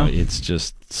are now. It's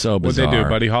just so What'd bizarre. they do,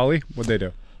 Buddy Holly? What'd they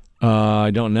do?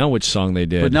 I don't know which song they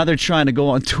did. But now they're trying to go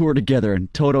on tour together,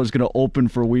 and Toto's going to open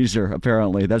for Weezer.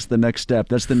 Apparently, that's the next step.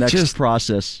 That's the next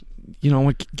process. You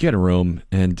know, get a room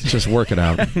and just work it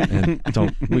out. And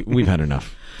don't. We've had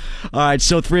enough. All right,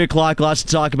 so 3 o'clock, lots to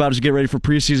talk about as we get ready for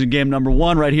preseason game number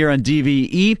 1 right here on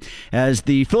DVE as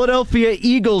the Philadelphia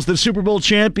Eagles, the Super Bowl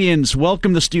champions,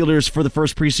 welcome the Steelers for the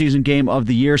first preseason game of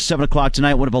the year. 7 o'clock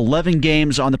tonight, one of 11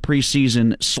 games on the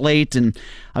preseason slate. And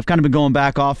I've kind of been going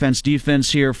back offense,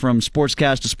 defense here from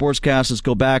sportscast to sportscast. Let's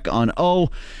go back on O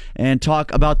and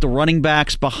talk about the running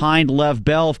backs behind Lev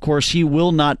Bell. Of course, he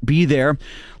will not be there.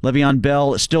 Le'Veon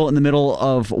Bell is still in the middle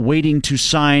of waiting to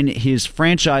sign his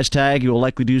franchise tag. He will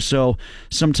likely do so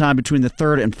sometime between the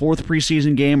 3rd and 4th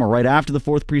preseason game or right after the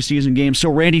 4th preseason game. So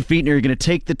Randy Fichtner, you're going to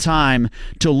take the time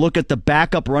to look at the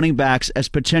backup running backs as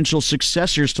potential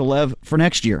successors to Lev for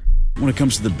next year. When it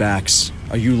comes to the backs,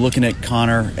 are you looking at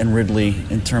Connor and Ridley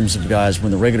in terms of guys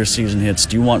when the regular season hits?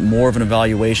 Do you want more of an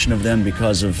evaluation of them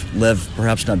because of Lev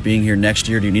perhaps not being here next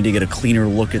year? Do you need to get a cleaner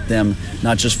look at them,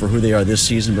 not just for who they are this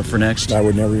season, but for next? I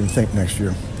would never even think next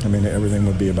year. I mean, everything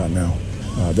would be about now.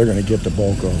 They're going to get the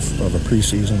bulk of a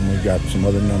preseason. We've got some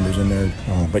other numbers in there.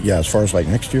 But yeah, as far as like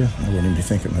next year, I wouldn't even be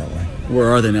thinking that way. Where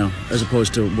are they now, as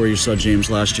opposed to where you saw James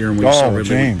last year and where you saw Ridley?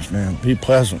 James, man, he's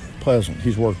pleasant.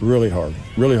 He's worked really hard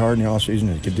in the offseason.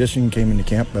 His conditioning came into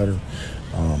camp better.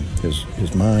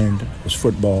 His mind, his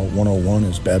football 101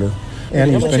 is better.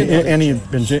 And he's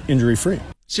been injury free.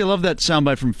 See, I love that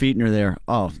soundbite from Fichtner there.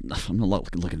 Oh, I'm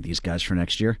looking at these guys for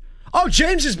next year. Oh,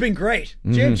 James has been great.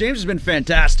 James has been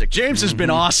fantastic. James has been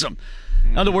awesome.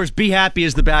 In other words, be happy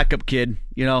as the backup kid.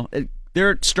 You know,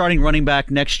 their starting running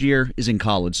back next year is in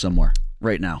college somewhere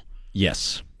right now.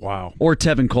 Yes. Wow. Or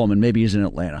Tevin Coleman. Maybe he's in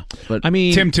Atlanta. But I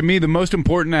mean, Tim, to me, the most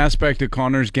important aspect of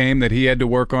Connor's game that he had to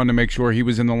work on to make sure he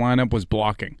was in the lineup was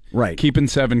blocking. Right. Keeping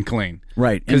 7 clean.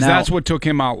 Right. Because that's what took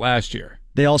him out last year.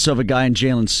 They also have a guy in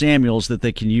Jalen Samuels that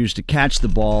they can use to catch the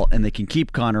ball, and they can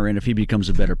keep Connor in if he becomes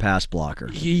a better pass blocker.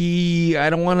 I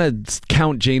don't want to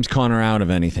count James Conner out of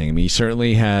anything. I mean, he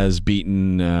certainly has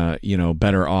beaten,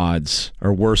 better odds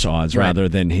or worse odds rather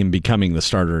than him becoming the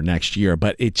starter next year.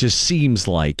 But it just seems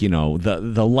like,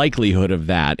 the likelihood of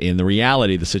that and the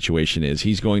reality of the situation is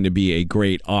he's going to be a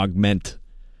great augment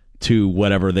to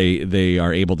whatever they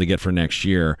are able to get for next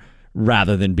year,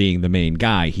 rather than being the main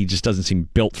guy. He just doesn't seem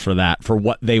built for that, for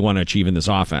what they want to achieve in this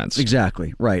offense.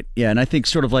 Exactly, right. Yeah, and I think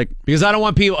sort of like... Because I don't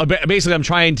want people... Basically, I'm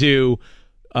trying to,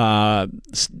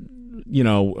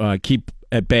 keep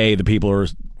at bay the people who are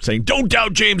saying, don't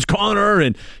doubt James Conner,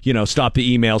 and, stop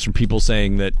the emails from people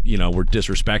saying that, we're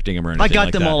disrespecting him or anything I got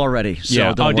like them that. all already. So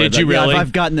yeah. don't worry Did you about- really? Yeah,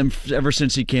 I've gotten them ever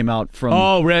since he came out from...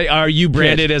 Oh, really? Are you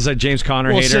branded as a James Conner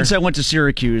well, hater? Since I went to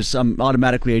Syracuse, I'm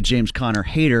automatically a James Conner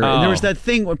hater. And there was that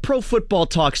thing when Pro Football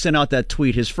Talk sent out that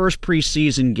tweet. His first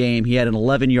preseason game, he had an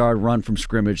 11-yard run from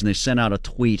scrimmage, and they sent out a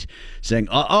tweet saying,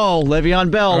 Le'Veon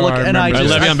Bell. Look, and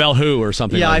Le'Veon Bell who or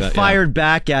something like that. I fired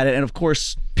back at it, and of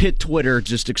course... Pitt Twitter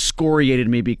just excoriated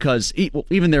me because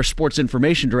even their sports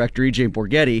information director, E.J.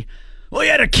 Borghetti, Well, he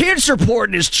had a cancer report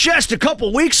in his chest a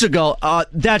couple weeks ago.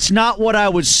 That's not what I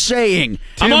was saying.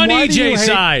 I'm on why do you EJ's hate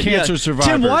side. Cancer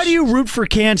survivors. Tim, why do you root for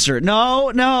cancer?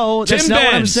 No, that's Tim not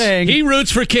what I'm Benz, saying. he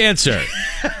roots for cancer.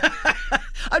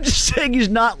 I'm just saying he's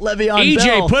not Le'Veon EJ,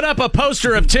 Bell. put up a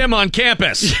poster of Tim on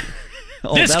campus.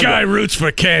 Oh, this that guy one. roots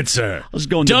for cancer. Let's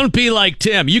go. Don't be like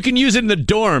Tim. You can use it in the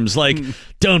dorms. Like,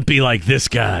 don't be like this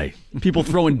guy. People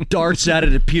throwing darts at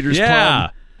it at Peter's Yeah.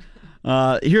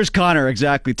 Pub. Here's Connor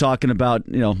exactly talking about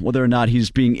whether or not he's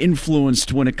being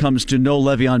influenced when it comes to no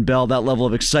Le'Veon Bell, that level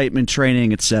of excitement,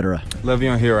 training, etc.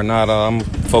 Le'Veon here or not, I'm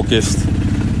focused,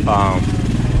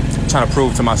 trying to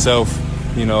prove to myself,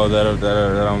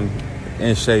 that I'm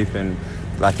in shape and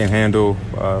I can handle,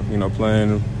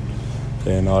 playing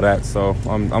and all that. So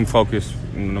I'm focused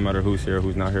no matter who's here,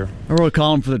 who's not here. I wrote a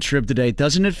column for the Trib today.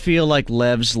 Doesn't it feel like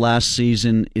Lev's last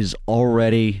season is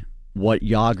already what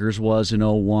Yager's was in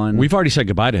 01? We've already said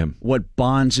goodbye to him. What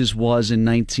Bonds' was in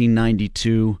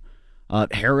 1992.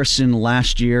 Harrison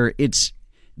last year. It's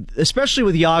especially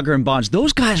with Yager and Bonds.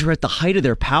 Those guys were at the height of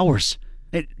their powers.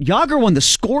 Yager won the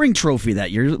scoring trophy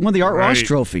that year, won the Art Ross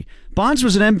trophy. Bonds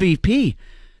was an MVP.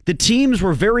 The teams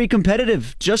were very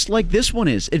competitive, just like this one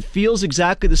is. It feels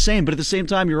exactly the same, but at the same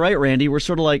time, you're right, Randy. We're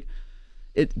sort of like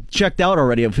it checked out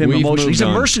already of him We've emotionally. He's a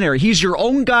moved on. mercenary. He's your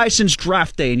own guy since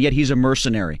draft day, and yet he's a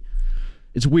mercenary.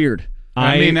 It's weird.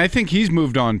 I think he's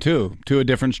moved on too to a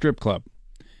different strip club.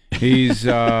 He's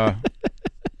speaking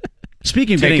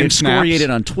of getting taking excoriated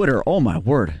snaps. on Twitter. Oh my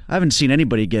word! I haven't seen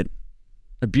anybody get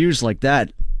abused like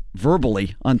that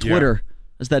verbally on Twitter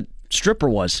as that stripper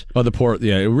was. Oh,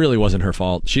 it really wasn't her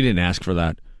fault. She didn't ask for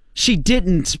that. She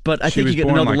didn't, but I She think was you get to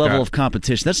born know the like level that. of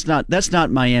competition. That's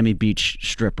not Miami Beach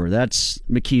stripper. That's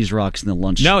McKee's Rocks and the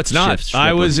lunch. No, it's not. shift stripper.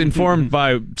 I was informed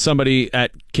by somebody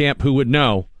at camp who would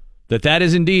know that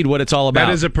is indeed what it's all about.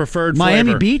 That is a preferred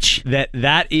Miami flavor. Beach.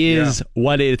 That is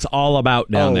what it's all about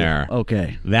down there.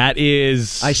 Okay, that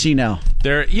is. I see now.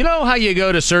 There, you know how you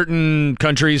go to certain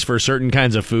countries for certain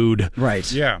kinds of food,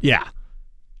 right? Yeah.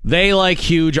 They like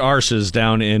huge arses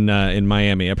down in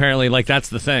Miami. Apparently, that's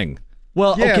the thing.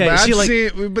 Well, Yeah, okay. but See,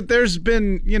 I've seen, but there's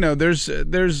been,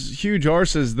 there's huge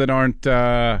arses that aren't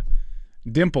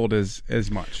dimpled as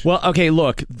much. Well, okay,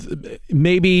 look,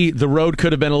 maybe the road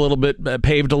could have been a little bit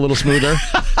paved a little smoother.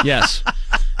 Yes.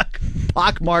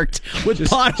 Pockmarked with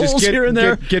potholes here and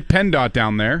there. Get PennDOT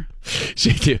down there.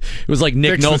 It was like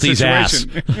Nick Fix the Nolte's ass.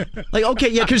 situation. Okay,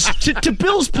 yeah, because to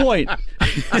Bill's point,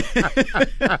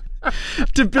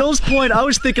 I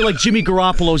was thinking like Jimmy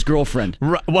Garoppolo's girlfriend.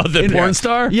 Well, the porn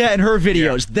star? Yeah, in her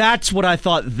videos. That's what I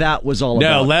thought that was all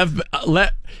about. No,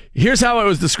 here's how it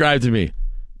was described to me.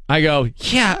 I go,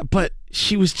 yeah, but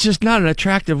she was just not an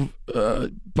attractive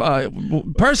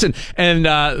person. And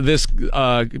this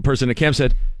person at camp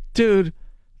said, dude,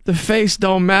 the face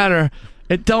don't matter.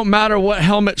 It don't matter what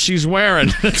helmet she's wearing.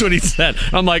 That's what he said.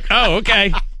 I'm like, oh,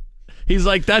 okay. He's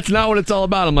like, that's not what it's all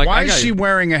about. I'm like, why is she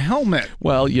wearing a helmet?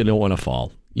 Well, you don't want to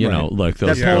fall. You know, look,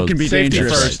 those that pole can be Safety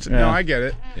dangerous. first. Yeah. No, I get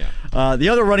it. Yeah. The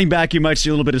other running back, you might see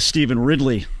a little bit of Stephen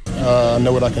Ridley. I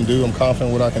know what I can do. I'm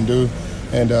confident what I can do.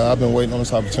 And I've been waiting on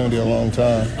this opportunity a long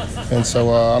time. And so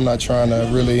I'm not trying to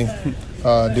really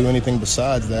do anything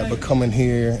besides that, but come in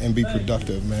here and be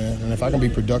productive, man. And if I can be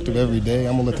productive every day,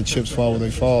 I'm going to let the chips fall where they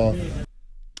fall.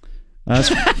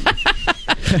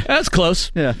 That's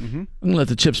close. Yeah. I'm going to let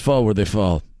the chips fall where they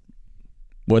fall.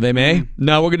 Where they may?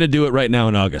 No, we're going to do it right now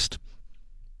in August.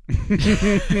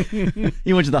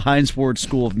 He went to the Heinz Ward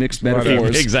School of Mixed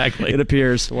Metaphors. Exactly. It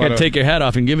appears. You got to take your hat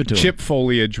off and give it to him. Chip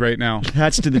foliage right now.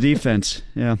 Hats to the defense.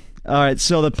 Yeah. All right,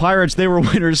 so the Pirates, they were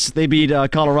winners. They beat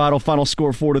Colorado. Final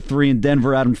score 4-3 in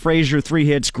Denver. Adam Frazier, 3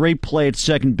 hits. Great play at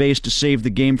second base to save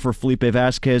the game for Felipe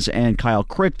Vasquez and Kyle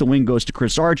Crick. The win goes to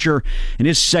Chris Archer in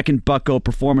his second Bucco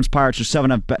performance. Pirates are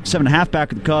 7.5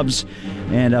 back of the Cubs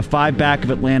and 5 back of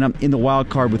Atlanta in the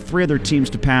wild card with 3 other teams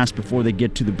to pass before they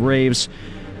get to the Braves.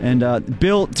 And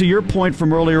Bill, to your point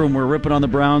from earlier when we were ripping on the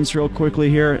Browns real quickly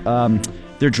here,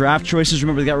 their draft choices,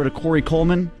 remember they got rid of Corey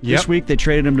Coleman this week? They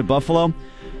traded him to Buffalo.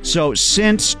 So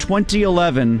since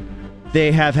 2011,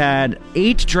 they have had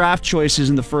 8 draft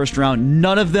choices in the first round.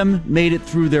 None of them made it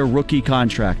through their rookie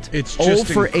contract. It's just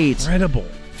 0 for 8. incredible.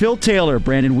 Phil Taylor,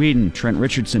 Brandon Whedon, Trent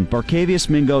Richardson, Barkevius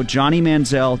Mingo, Johnny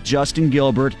Manziel, Justin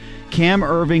Gilbert, Cam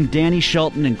Irving, Danny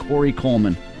Shelton, and Corey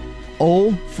Coleman.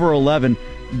 0 for 11.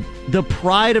 The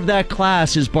pride of that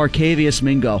class is Barkevius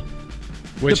Mingo.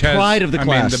 Which the pride of the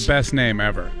class. the best name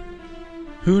ever.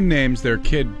 Who names their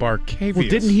kid Barkevius? Well,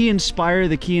 didn't he inspire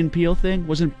the Key and Peele thing?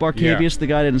 Wasn't Barkevius the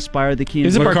guy that inspired the Key and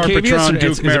Is it Peele? Barkevius?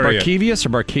 Duke Is it Marriott. Barkevius or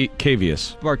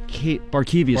Barkevius?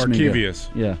 Barkevius. Mingo. Barkevius.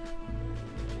 Yeah.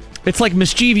 It's like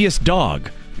mischievous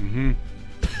dog. Mm-hmm.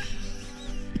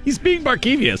 He's being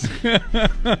Barkevius.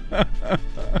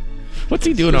 What's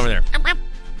he doing over there?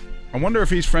 I wonder if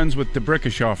he's friends with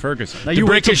DeBrickashaw Ferguson. Now, you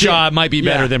wait till DeBrickashaw might be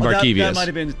better than well, Barkevius. That might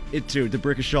have been it too,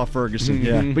 DeBrickashaw Ferguson. Mhm.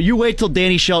 Yeah. But you wait till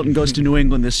Danny Shelton goes to New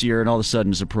England this year and all of a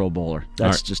sudden is a Pro Bowler.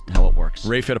 That's right. just how it works.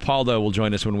 Ray Fittipaldo will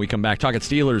join us when we come back. Talking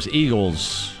Steelers,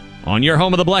 Eagles on your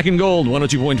home of the black and gold,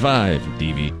 102.5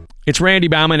 DV. It's Randy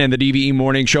Bauman and the DVE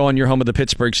Morning Show on your home of the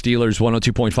Pittsburgh Steelers,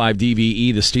 102.5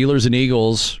 DVE. The Steelers and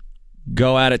Eagles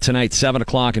go at it tonight, 7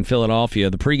 o'clock in Philadelphia.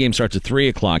 The pregame starts at 3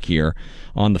 o'clock here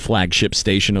on the flagship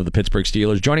station of the Pittsburgh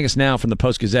Steelers. Joining us now from the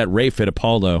Post-Gazette, Ray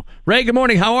Fittipaldo. Ray, good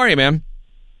morning. How are you, man?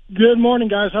 Good morning,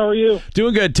 guys. How are you?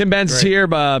 Doing good. Tim Benz is here,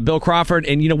 Bill Crawford.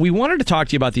 And, we wanted to talk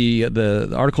to you about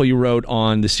the article you wrote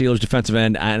on the Steelers defensive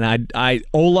end. And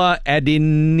Ola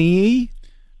Adeniyi?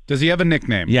 Does he have a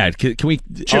nickname? Yeah. Can we...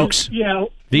 Chokes. Yeah.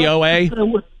 The OA?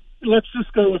 Let's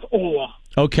just go with Ola.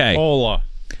 Okay. Ola.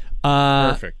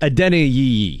 Perfect.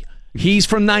 Adeniyi. He's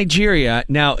from Nigeria.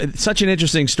 Now, it's such an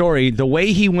interesting story. The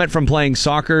way he went from playing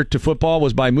soccer to football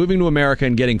was by moving to America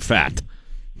and getting fat.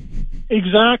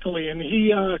 Exactly, and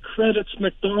he credits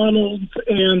McDonald's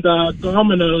and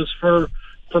Domino's for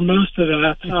most of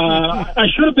that. I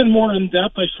should have been more in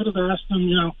depth. I should have asked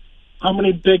him, how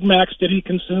many Big Macs did he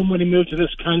consume when he moved to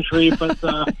this country? But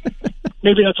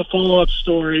maybe that's a follow-up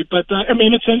story. But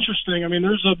it's interesting.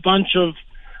 There's a bunch of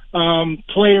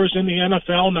players in the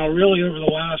NFL now, really over the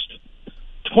last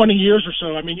 20 years or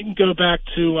so. You can go back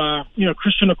to,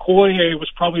 Christian Okoye was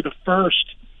probably the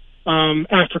first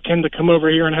African to come over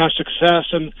here and have success.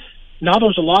 And now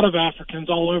there's a lot of Africans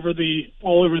all over the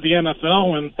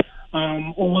NFL, and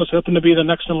Ola's hoping to be the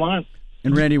next in line.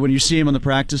 And Randy, when you see him on the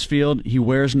practice field, he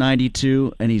wears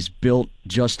 92, and he's built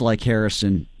just like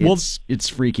Harrison. It's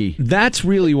freaky. That's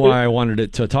really why I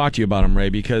wanted to talk to you about him, Ray,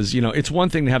 because, it's one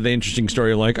thing to have the interesting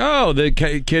story like,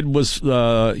 the kid was,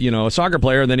 a soccer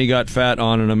player, and then he got fat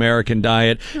on an American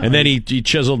diet, and then he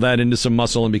chiseled that into some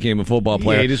muscle and became a football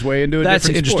player. He ate his way into a That's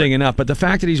different interesting sport. enough, but the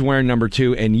fact that he's wearing number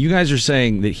 2, and you guys are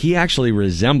saying that he actually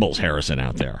resembles Harrison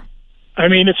out there.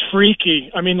 It's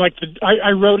freaky.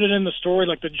 I wrote it in the story,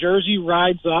 the jersey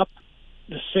rides up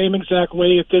the same exact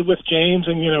way it did with James,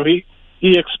 and,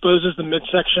 he exposes the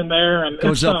midsection there. And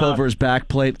goes up over his back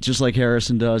plate just like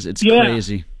Harrison does. It's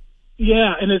crazy.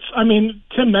 Yeah, and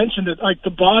Tim mentioned it, the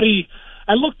body,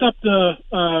 I looked up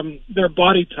their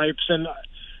body types, and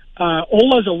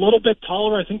Ola's a little bit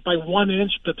taller, I think by 1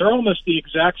 inch, but they're almost the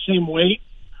exact same weight.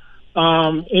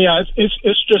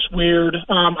 It's just weird.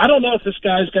 I don't know if this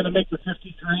guy's going to make the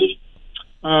 53.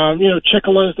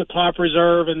 Chicolo's the top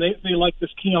reserve, and they like this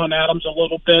Keon Adams a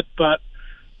little bit, but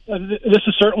this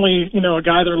is certainly, a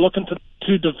guy they're looking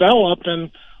to develop.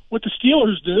 And what the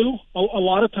Steelers do a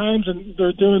lot of times, and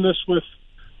they're doing this with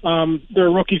their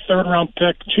rookie third-round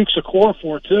pick, Chuks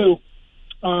Okorafor, too.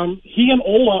 He and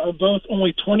Ola are both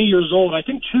only 20 years old. I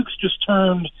think Chuks just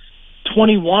turned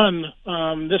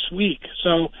 21 this week.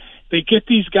 So they get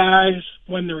these guys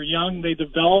when they're young, they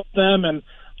develop them, and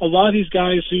a lot of these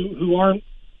guys who aren't,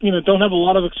 don't have a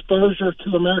lot of exposure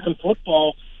to American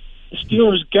football, the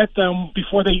Steelers get them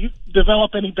before they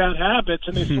develop any bad habits,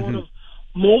 and they sort of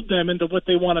mold them into what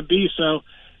they want to be. So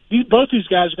both these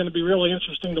guys are going to be really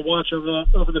interesting to watch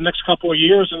over the next couple of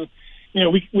years, and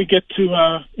we get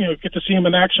to see him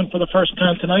in action for the first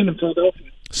time tonight in Philadelphia.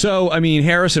 So,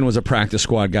 Harrison was a practice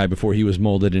squad guy before he was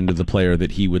molded into the player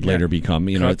that he would later become.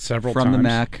 Several from times. the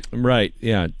MAC, right?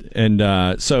 Yeah, and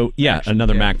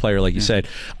another MAC player, like you said.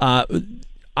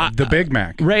 The Big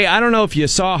Mac. Ray, I don't know if you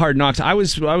saw Hard Knocks. I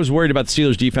was worried about the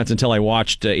Steelers' defense until I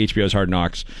watched HBO's Hard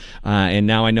Knocks, and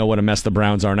now I know what a mess the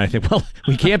Browns are, and I think, well,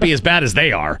 we can't be as bad as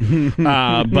they are.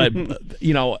 But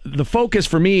the focus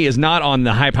for me is not on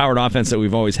the high-powered offense that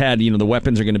we've always had. The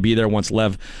weapons are going to be there once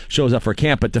Lev shows up for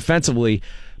camp, but defensively,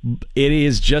 it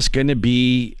is just going to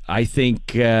be, I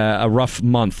think, a rough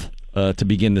month to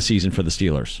begin the season for the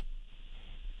Steelers.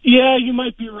 Yeah, you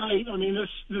might be right.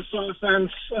 This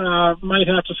offense might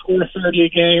have to score 30 a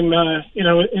game,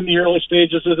 in the early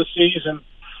stages of the season.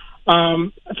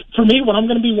 For me, what I'm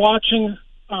going to be watching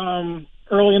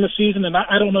early in the season, and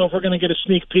I don't know if we're going to get a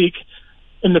sneak peek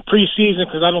in the preseason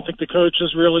because I don't think the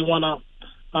coaches really want to,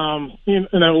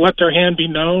 let their hand be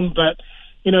known. But,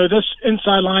 this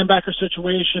inside linebacker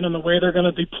situation and the way they're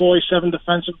going to deploy 7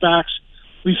 defensive backs,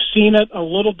 we've seen it a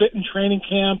little bit in training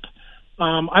camp.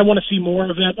 I want to see more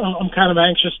of it. I'm kind of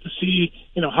anxious to see,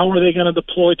 how are they going to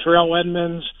deploy Terrell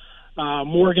Edmonds,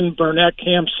 Morgan Burnett,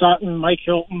 Cam Sutton, Mike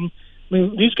Hilton.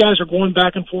 These guys are going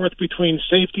back and forth between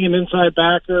safety and inside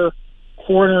backer,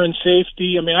 corner and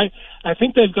safety. I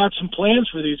think they've got some plans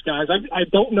for these guys. I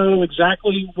don't know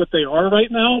exactly what they are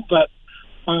right now, but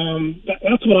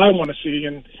That's what I want to see,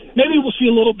 and maybe we'll see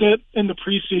a little bit in the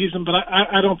preseason. But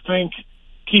I don't think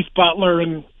Keith Butler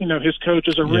and his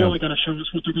coaches are really going to show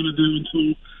us what they're going to do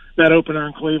until that opener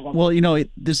in Cleveland. Well,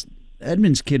 this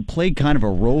Edmonds kid played kind of a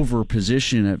rover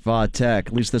position at Va Tech.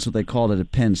 At least that's what they called it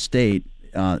at Penn State.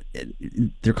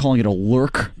 They're calling it a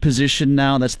lurk position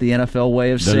now. That's the NFL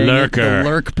way of saying lurker. It. The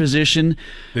lurk position.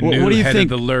 The new what do you head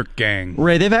think? of the lurk gang.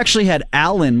 Ray, they've actually had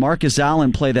Marcus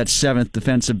Allen play that seventh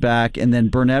defensive back, and then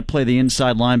Burnett play the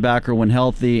inside linebacker when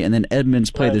healthy, and then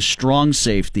Edmonds play the strong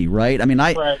safety, right? I mean,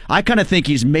 I kind of think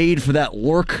he's made for that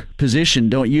lurk position,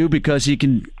 don't you? Because he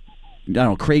can,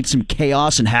 create some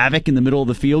chaos and havoc in the middle of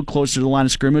the field, closer to the line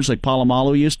of scrimmage, like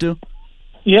Polamalu used to.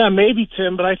 Yeah, maybe,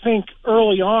 Tim, but I think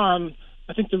early on,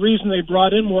 I think the reason they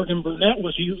brought in Morgan Burnett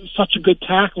was he was such a good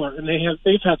tackler, and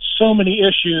they've had so many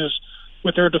issues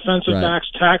with their defensive backs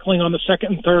tackling on the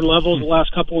second and third levels the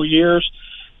last couple of years.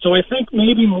 So I think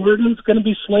maybe Morgan's going to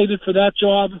be slated for that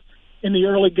job in the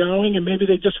early going, and maybe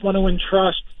they just want to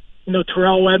entrust,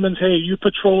 Terrell Edmonds. Hey, you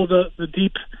patrol the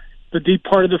deep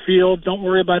part of the field. Don't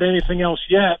worry about anything else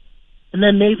yet. And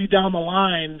then maybe down the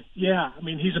line,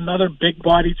 he's another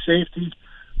big-bodied safety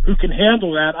who can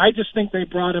handle that. I just think they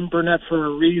brought in Burnett for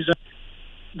a reason.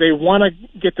 They want to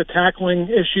get the tackling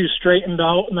issues straightened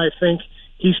out, and I think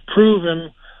he's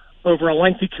proven over a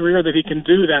lengthy career that he can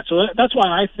do that. So that's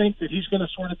why I think that he's going to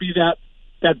sort of be that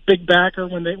big backer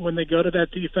when they go to that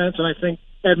defense, and I think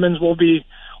Edmonds will be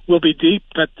deep.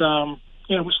 But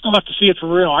we still have to see it for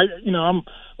real. I'm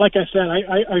like I said,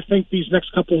 I think these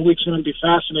next couple of weeks are going to be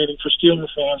fascinating for Steelers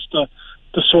fans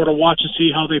to sort of watch and see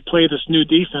how they play this new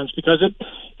defense, because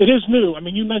it is new. I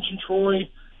mean, you mentioned Troy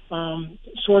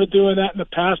sort of doing that in the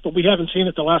past, but we haven't seen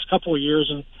it the last couple of years,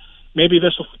 and maybe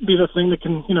this will be the thing that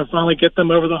can finally get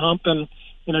them over the hump and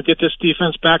get this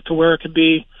defense back to where it could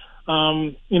be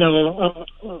a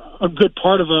good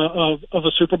part of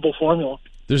a Super Bowl formula.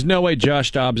 There's no way Josh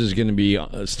Dobbs is going to be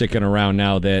sticking around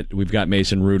now that we've got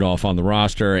Mason Rudolph on the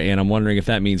roster, and I'm wondering if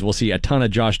that means we'll see a ton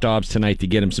of Josh Dobbs tonight to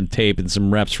get him some tape and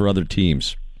some reps for other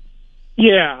teams.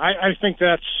 Yeah, I think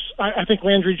I think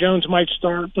Landry Jones might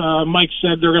start. Mike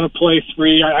said they're going to play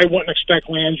 3. I wouldn't expect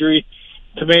Landry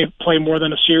to play more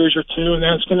than a series or 2, and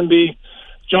then it's going to be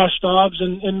Josh Dobbs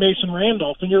and Mason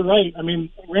Randolph. And you're right. I mean,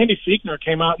 Randy Fichtner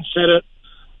came out and said it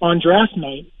on draft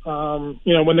night,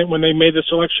 when they made the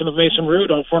selection of Mason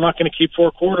Rudolph, we're not going to keep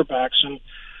 4 quarterbacks. And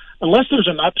unless there's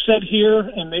an upset here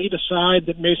and they decide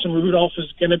that Mason Rudolph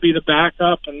is going to be the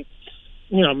backup, and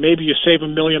maybe you save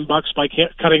 $1 million by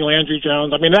cutting Landry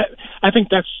Jones. I mean, I think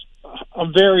that's a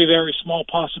very, very small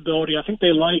possibility. I think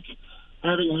they like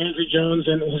having Landry Jones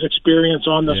and his experience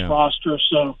on this roster.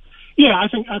 So, I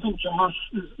think Josh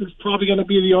is probably going to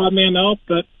be the odd man out,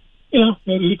 but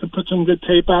maybe he could put some good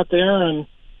tape out there, and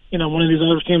one of these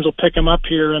other teams will pick him up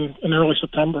here in early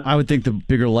September. I would think the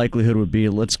bigger likelihood would be,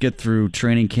 let's get through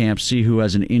training camp, see who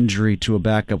has an injury to a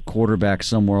backup quarterback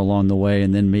somewhere along the way,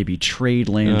 and then maybe trade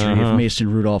Landry if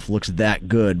Mason Rudolph looks that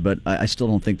good. But I still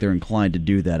don't think they're inclined to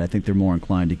do that. I think they're more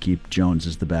inclined to keep Jones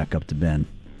as the backup to Ben.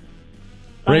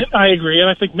 I agree, and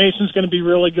I think Mason's going to be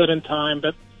really good in time,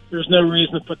 but there's no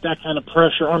reason to put that kind of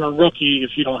pressure on a rookie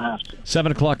if you don't have to.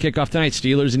 7 o'clock kickoff tonight,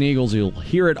 Steelers and Eagles. You'll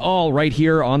hear it all right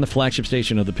here on the flagship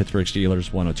station of the Pittsburgh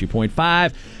Steelers,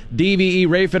 102.5 DVE.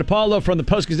 Ray Fittipaldo from the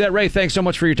Post-Gazette. Ray, thanks so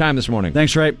much for your time this morning.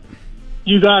 Thanks, Ray.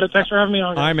 You got it. Thanks for having me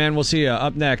on. All right, man. We'll see you.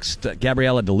 Up next,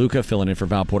 Gabriella DeLuca filling in for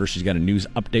Val Porter. She's got a news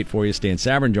update for you. Stan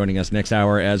Savran joining us next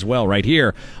hour as well, right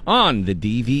here on the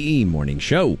DVE Morning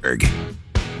Show.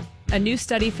 A new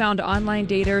study found online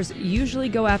daters usually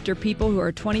go after people who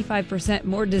are 25%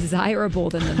 more desirable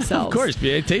than themselves. Of course,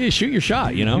 shoot your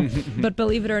shot, But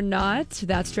believe it or not,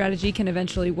 that strategy can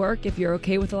eventually work if you're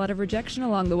okay with a lot of rejection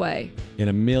along the way. In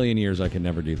a million years, I could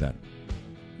never do that.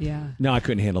 Yeah. No, I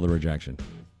couldn't handle the rejection.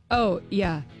 Oh,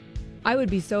 yeah. I would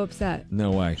be so upset.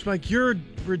 No way. It's like you're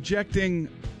rejecting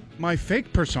my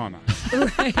fake persona.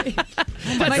 Right.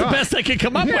 That's the best I could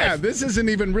come up with. Yeah, this isn't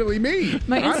even really me.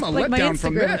 My I'm a letdown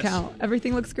from Instagram this. account.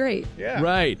 Everything looks great. Yeah.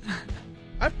 Right.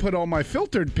 I've put all my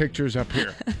filtered pictures up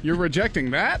here. You're rejecting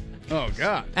that? Oh,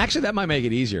 God. Actually, that might make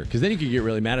it easier, because then you could get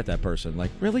really mad at that person. Like,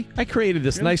 really? I created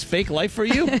this nice fake life for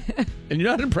you? And you're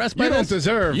not impressed by this?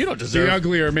 You don't deserve the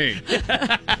uglier me.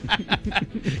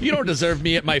 You don't deserve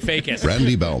me at my fakest.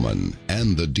 Randy Baumann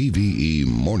and the DVE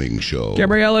Morning Show.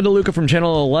 Gabriella DeLuca from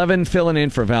Channel 11 filling in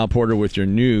for Val Porter with your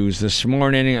news this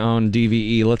morning on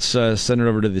DVE. Let's send it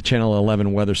over to the Channel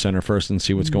 11 Weather Center first and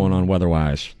see what's going on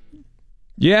weather-wise.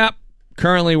 Yep.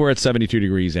 Currently, we're at 72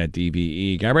 degrees at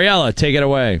DVE. Gabriella, take it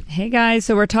away. Hey, guys.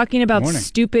 So we're talking about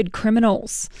stupid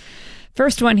criminals.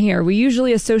 First one here. We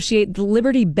usually associate the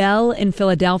Liberty Bell in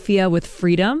Philadelphia with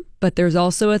freedom, but there's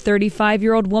also a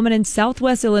 35-year-old woman in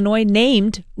Southwest Illinois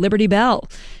named Liberty Bell,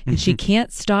 and she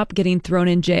can't stop getting thrown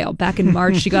in jail. Back in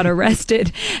March, she got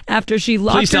arrested after she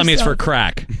locked herself. Please tell me it's for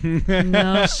crack.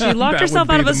 No, she locked herself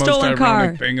out of a stolen car. That would be the most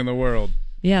ironic thing in the world.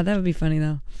 Yeah, that would be funny,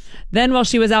 though. Then, while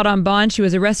she was out on bond, she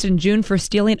was arrested in June for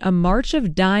stealing a March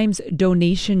of Dimes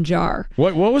donation jar.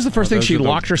 What was the first thing? She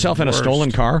locked herself in a worst.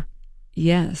 stolen car?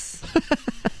 Yes.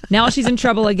 Now she's in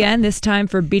trouble again, this time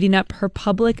for beating up her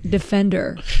public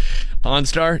defender.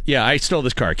 OnStar? Yeah, I stole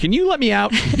this car. Can you let me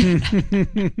out?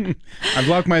 I've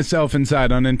locked myself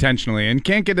inside unintentionally and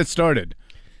can't get it started.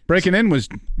 Breaking in was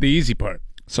the easy part.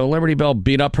 So Liberty Bell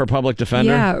beat up her public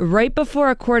defender? Yeah, right before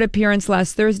a court appearance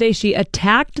last Thursday, she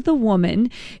attacked the woman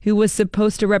who was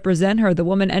supposed to represent her. The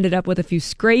woman ended up with a few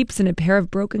scrapes and a pair of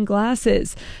broken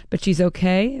glasses. But she's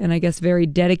okay, and I guess very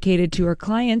dedicated to her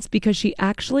clients because she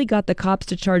actually got the cops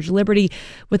to charge Liberty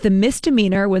with a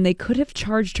misdemeanor when they could have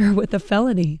charged her with a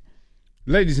felony.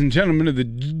 Ladies and gentlemen of the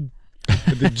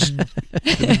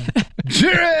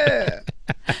jury,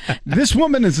 this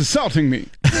woman is assaulting me.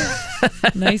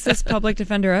 Nicest public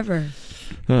defender ever.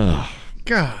 Oh,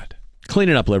 God. Clean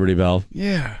it up, Liberty Bell.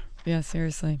 Yeah. Yeah,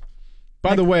 seriously.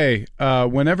 By the way,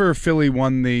 whenever Philly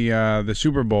won the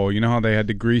Super Bowl, you know how they had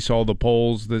to grease all the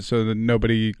poles so that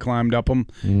nobody climbed up them,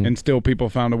 and still people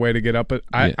found a way to get up it.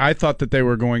 I thought that they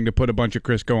were going to put a bunch of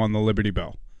Crisco on the Liberty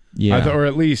Bell. Yeah. Or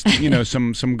at least,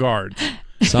 some guards.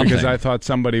 Something. Because I thought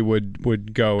somebody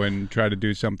would go and try to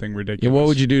do something ridiculous. Yeah, what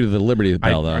would you do to the Liberty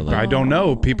Bell, though? I don't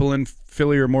know. People in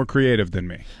Philly are more creative than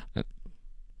me.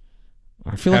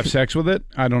 I feel Have sex with it?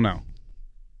 I don't know.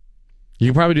 You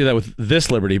can probably do that with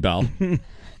this Liberty Bell. A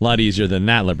lot easier than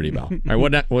that Liberty Bell. All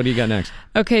right, what do you got next?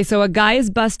 Okay, so a guy is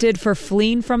busted for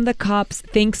fleeing from the cops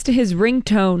thanks to his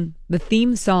ringtone, the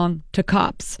theme song to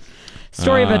Cops.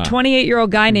 Story of a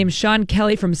 28-year-old guy named Sean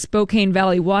Kelly from Spokane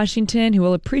Valley, Washington, who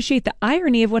will appreciate the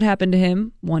irony of what happened to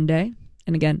him one day.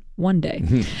 And again, one day.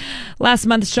 Last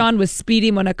month, Sean was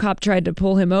speeding when a cop tried to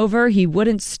pull him over. He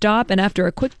wouldn't stop, and after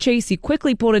a quick chase, he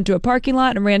quickly pulled into a parking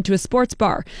lot and ran to a sports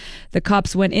bar. The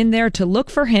cops went in there to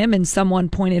look for him, and someone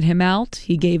pointed him out.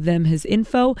 He gave them his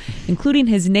info, including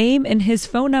his name and his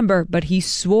phone number, but he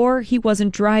swore he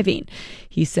wasn't driving.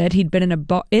 He said he'd been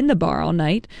in the bar all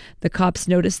night. The cops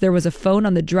noticed there was a phone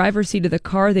on the driver's seat of the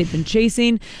car they'd been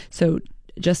chasing, so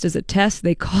just as a test,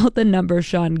 they called the number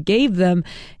Sean gave them,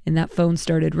 and that phone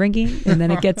started ringing. And then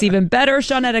it gets even better.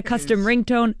 Sean had a custom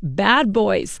ringtone, Bad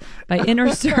Boys by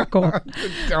Inner Circle,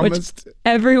 which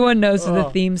everyone knows is the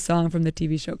theme song from the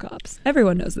TV show Cops.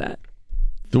 Everyone knows that.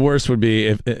 The worst would be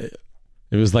if it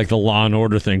was like the Law and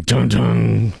Order thing. Dun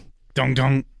dun. Dun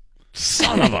dun.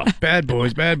 Son of a. Bad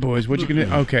boys. What you gonna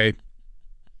do? Okay.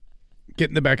 Get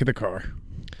in the back of the car.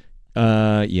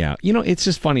 Yeah. It's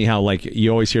just funny how, like,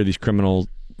 you always hear these criminal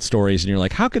stories and you're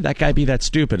like, how could that guy be that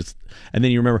stupid? And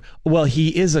then you remember, well,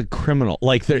 he is a criminal.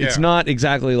 Like, it's not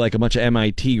exactly like a bunch of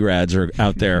MIT grads are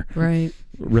out there right,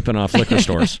 ripping off liquor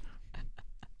stores.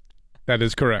 That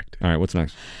is correct. All right, what's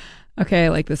next? Okay, I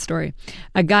like this story.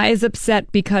 A guy is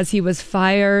upset because he was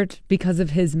fired because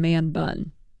of his man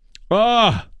bun.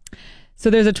 Oh! So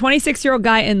there's a 26-year-old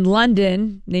guy in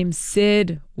London named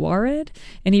Sid Warid,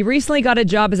 and he recently got a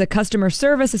job as a customer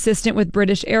service assistant with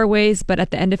British Airways, but at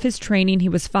the end of his training, he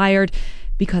was fired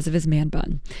because of his man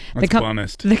bun. That's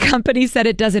honest. The company said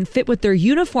it doesn't fit with their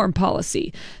uniform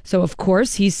policy. So, of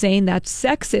course, he's saying that's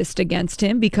sexist against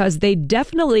him because they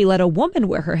definitely let a woman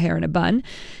wear her hair in a bun.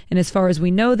 And as far as we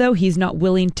know, though, he's not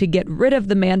willing to get rid of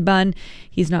the man bun.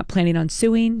 He's not planning on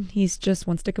suing. He just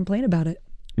wants to complain about it.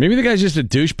 Maybe the guy's just a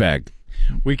douchebag.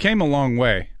 We came a long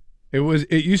way.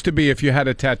 It used to be if you had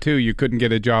a tattoo, you couldn't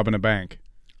get a job in a bank.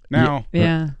 Now,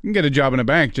 yeah, you can get a job in a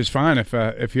bank just fine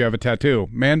if you have a tattoo.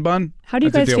 Man bun? How do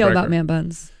you guys feel about man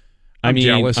buns? I'm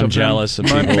jealous of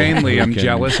people. Mainly, I'm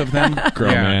jealous of them.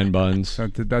 Grow man buns. So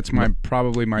that's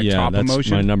probably my top that's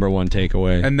emotion. My number one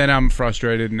takeaway. And then I'm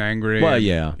frustrated and angry. Well,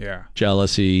 yeah.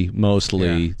 Jealousy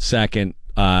mostly. Yeah. Second,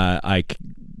 I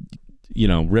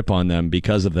rip on them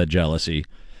because of that jealousy.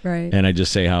 Right. And I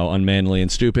just say how unmanly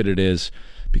and stupid it is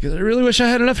because I really wish I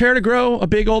had enough hair to grow a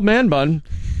big old man bun,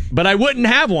 but I wouldn't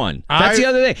have one. That's the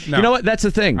other thing. No. You know what? That's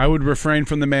the thing. I would refrain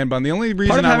from the man bun. The only reason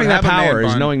part of having that power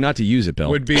is knowing not to use it,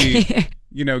 Bill. Would be,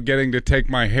 getting to take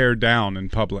my hair down in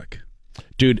public.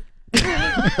 Dude.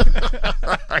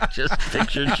 I just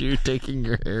pictured you taking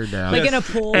your hair down. Like in a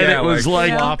pool. And it was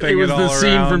like flopping it was the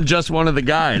scene around. from Just One of the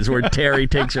Guys where Terry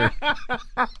takes her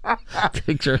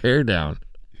hair down.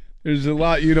 There's a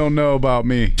lot you don't know about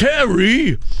me.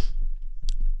 Terry!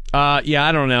 Yeah,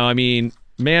 I don't know. I mean,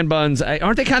 Man buns,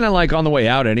 aren't they kind of like on the way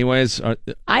out anyways?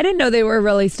 I didn't know they were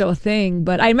really still a thing,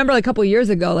 but I remember like a couple years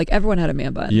ago, like everyone had a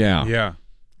man bun. Yeah. Yeah.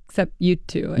 Except you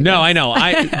two. No, I know.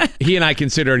 He and I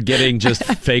considered getting just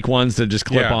fake ones to just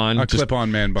clip on. A just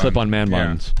clip-on man bun. Clip-on man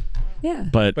buns. Yeah.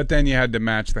 But then you had to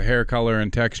match the hair color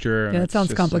and texture. And Yeah, that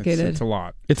sounds complicated. It's a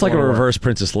lot. It's like a lot of work. reverse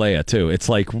Princess Leia, too. It's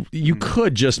like you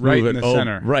could just Right move in it the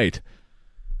center. Right.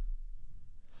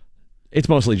 It's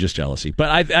mostly just jealousy.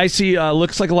 But I see,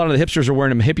 looks like a lot of the hipsters are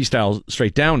wearing them hippie style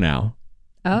straight down now.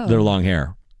 Oh. Their long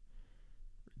hair.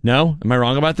 No? Am I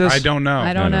wrong about this? I don't know.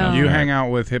 I don't know. You hang out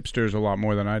with hipsters a lot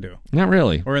more than I do. Not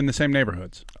really. Or in the same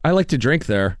neighborhoods. I like to drink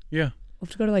there. Yeah. We'll have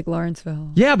to go to like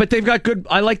Lawrenceville. Yeah, but they've got good.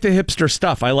 I like the hipster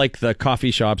stuff. I like the coffee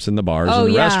shops and the bars Oh,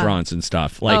 and the yeah. restaurants and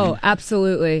stuff. Like, oh,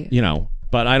 absolutely. you know,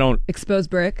 but I don't.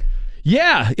 Exposed brick.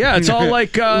 Yeah, it's all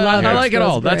like I like it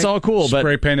all. That's all cool. But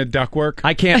spray painted ductwork.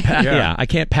 I can't. I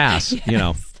can't pass. You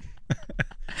know.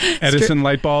 Edison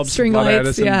light bulbs. String a lot of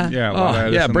lights, Edison, yeah. a lot of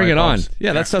Edison Yeah, bring light it on. bulbs.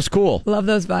 Yeah, that stuff's cool. Love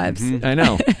those vibes. I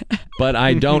know, but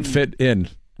I don't fit in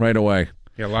right away.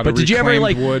 Yeah, a lot But of did you ever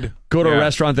reclaimed like wood. go to a Yeah.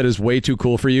 restaurant that is way too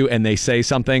cool for you, and they say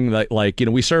something like you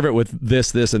know, we serve it with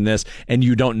this, and this, and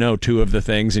you don't know two of the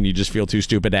things, and you just feel too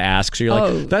stupid to ask. So you're like,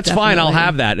 Oh, that's fine, I'll definitely.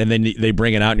 have that, and then they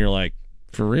bring it out, and you're like,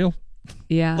 for real?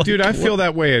 Yeah. Dude, I feel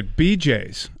that way at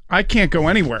BJ's. I can't go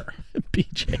anywhere.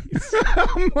 BJ's.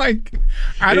 I'm like,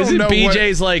 I don't Isn't know.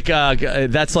 BJ's like that's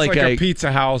It's like, like a pizza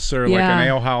house or like Yeah. an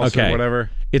ale house Okay. or whatever.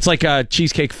 It's like a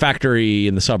cheesecake factory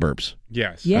in the suburbs.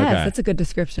 Yes. Yes, Okay. that's a good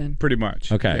description. Pretty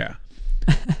much. Okay.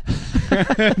 Yeah.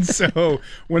 And so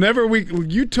whenever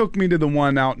you took me to the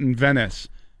one out in Venice,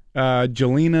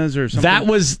 Jelina's or something. That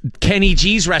was Kenny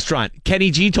G's restaurant.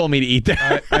 Kenny G told me to eat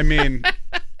there. I mean,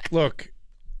 look,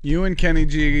 you and Kenny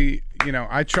G, you know,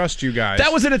 I trust you guys.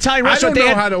 That was an Italian restaurant. I don't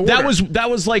They know had- how to order. that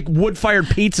was like wood-fired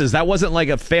pizzas. That wasn't like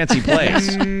a fancy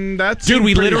place. That's Dude,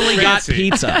 we pretty literally got fancy.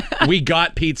 pizza. We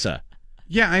got pizza.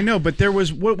 Yeah, I know, but there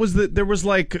was there was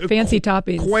like Fancy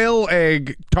toppings. quail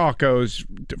egg tacos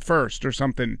first or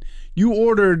something. You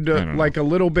ordered like a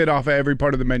little bit off of every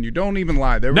part of the menu. Don't even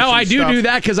lie. There was No, some I do stuff- do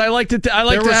that because I like to. I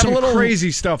like there to was have some a little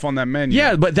crazy stuff on that menu.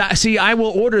 Yeah, but I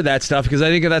will order that stuff because I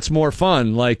think that's more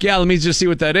fun. Like, yeah, let me just see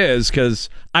what that is because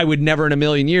I would never in a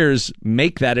million years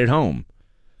make that at home.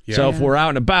 So if we're out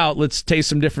and about, let's taste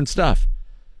some different stuff.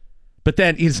 But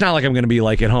then it's not like I'm going to be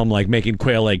like at home like making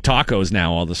quail egg tacos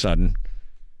now all of a sudden.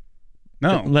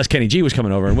 No. Unless Kenny G was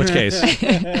coming over, in which case,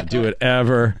 do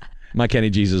whatever my Kenny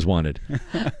Jesus wanted.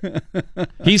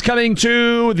 He's coming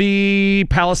to the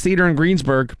Palace Theater in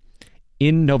Greensburg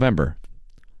in November.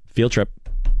 Field trip.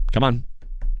 Come on.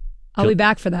 I'll be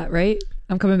back for that, right?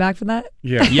 I'm coming back for that?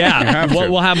 Yeah. Yeah.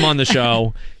 We'll have him on the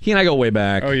show. He and I go way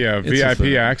back. Oh, yeah. It's a VIP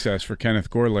thing. access for Kenneth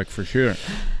Gorlick for sure.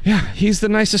 Yeah. He's the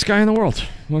nicest guy in the world.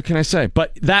 What can I say?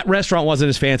 But that restaurant wasn't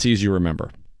as fancy as you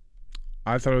remember.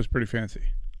 I thought it was pretty fancy.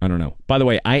 I don't know. By the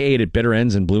way, I ate at Bitter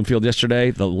Ends in Bloomfield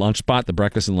yesterday, the lunch spot, the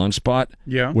breakfast and lunch spot.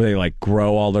 Yeah. Where they like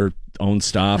grow all their own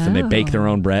stuff and they bake their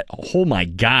own bread. Oh my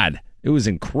God. It was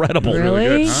incredible. Really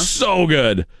good, huh? So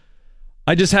good.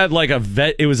 I just had like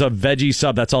it was a veggie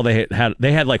sub. That's all they had.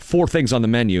 They had like 4 things on the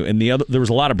menu and there was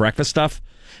a lot of breakfast stuff.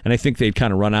 And I think they'd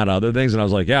kind of run out of other things. And I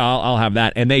was like, yeah, I'll have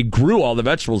that. And they grew all the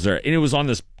vegetables there. And it was on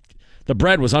the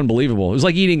bread was unbelievable. It was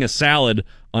like eating a salad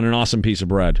on an awesome piece of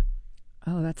bread.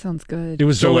 Oh, that sounds good. It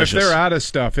was So delicious. if they're out of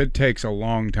stuff, it takes a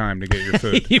long time to get your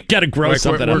food. You've got to grow like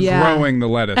something we're up. Yeah. growing the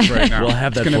lettuce right now. We'll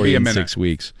have that it's gonna for be you a in minute. 6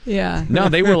 weeks. Yeah. No,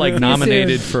 they were like See you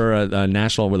nominated soon. for a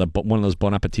national with one of those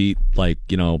Bon Appetit, like,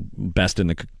 you know, best in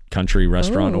the country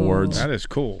restaurant Oh. awards. That is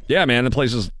cool. Yeah, man, the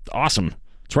place is awesome.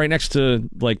 It's right next to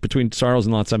like between Sarles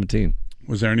and Lot 17.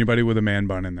 Was there anybody with a man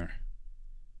bun in there?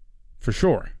 For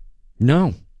sure.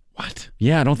 No. What?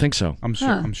 Yeah, I don't think so. I'm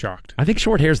Huh. I'm shocked. I think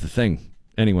short hair's the thing.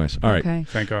 Anyways, all right. Okay.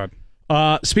 Thank God.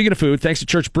 Speaking of food, thanks to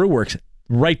Church Brew Works,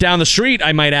 right down the street,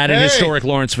 I might add, in Hey! historic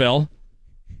Lawrenceville.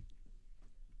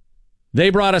 They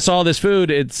brought us all this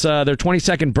food. It's their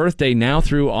 22nd birthday now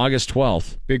through August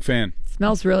 12th. Big fan.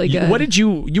 Smells really good. What did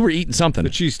you were eating something? The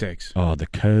cheesesteaks. Oh, the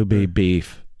Kobe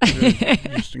beef.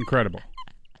 Just incredible.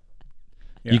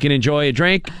 Yeah. You can enjoy a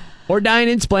drink or dine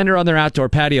in splendor on their outdoor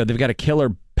patio. They've got a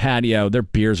killer patio. Their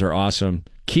beers are awesome.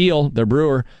 Keel, their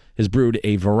brewer, has brewed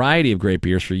a variety of great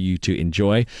beers for you to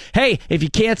enjoy. Hey, if you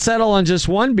can't settle on just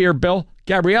one beer, Bill,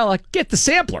 Gabriella, get the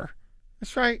sampler.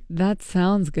 That's right. That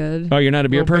sounds good. Oh, you're not a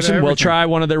beer Little bit of person? Well, everything. try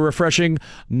one of their refreshing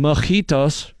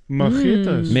mojitos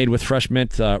Mojitos. made with fresh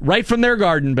mint right from their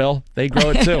garden, Bill. They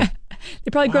grow it too.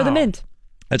 They probably grow the Wow. mint.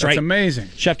 That's right. amazing.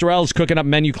 Chef Durrell's cooking up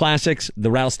menu classics.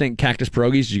 The rattlesnake cactus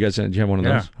pierogies. Did you have one of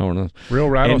those? Yeah. Oh, one of those. Real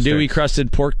rattlesnakes. And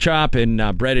crusted pork chop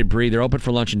and breaded brie. They're open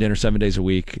for lunch and dinner 7 days a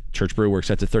week. Church Brew Works.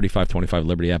 That's at 3525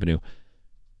 Liberty Avenue.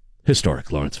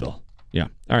 Historic Lawrenceville. Yeah.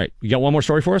 All right. You got one more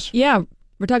story for us? Yeah,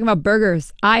 we're talking about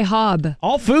burgers. IHOB.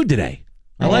 All food today.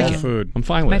 I like it. Food. I'm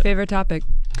fine with My it. favorite topic.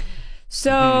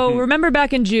 So remember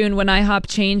back in June when IHOP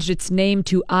changed its name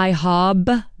to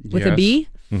IHOB with a B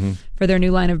for their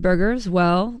new line of burgers?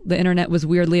 Well, the internet was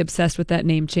weirdly obsessed with that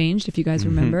name change, if you guys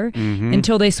remember,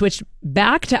 until they switched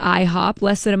back to IHOP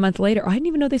less than a month later. I didn't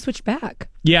even know they switched back.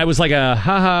 Yeah, it was like a,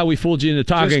 haha, we fooled you into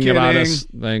talking about kidding. us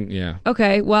thing. Yeah.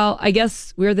 Okay, well, I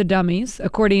guess we're the dummies.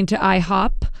 According to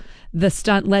IHOP, the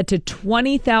stunt led to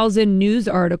 20,000 news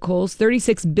articles,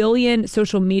 36 billion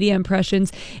social media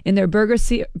impressions, and their burger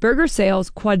sales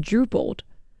quadrupled.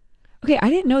 Okay, I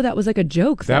didn't know that was like a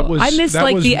joke, though. I missed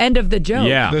the end of the joke.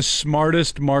 Yeah. The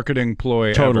smartest marketing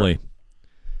ploy Totally. ever.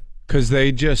 Because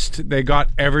they got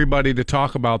everybody to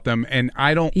talk about them, and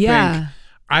I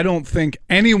don't think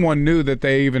anyone knew that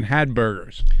they even had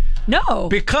burgers. No.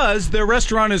 Because their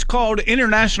restaurant is called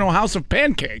International House of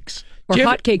Pancakes. Or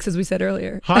hotcakes, as we said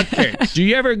earlier. Hotcakes. Do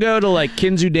you ever go to like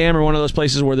Kinzu Dam or one of those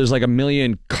places where there's like a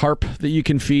million carp that you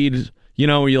can feed? You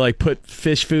know, where you like put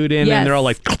fish food in and they're all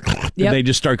like, Yep. they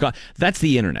just start going. That's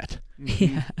the internet.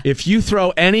 Yeah. If you throw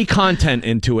any content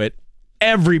into it,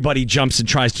 everybody jumps and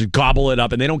tries to gobble it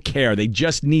up, and they don't care. They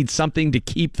just need something to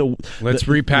keep the. Let's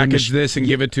repackage this and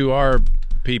give it to our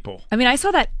people. I mean, I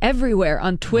saw that everywhere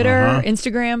on Twitter,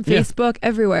 Instagram, Facebook,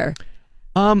 everywhere.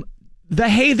 The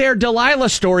Hey There Delilah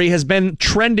story has been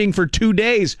trending for 2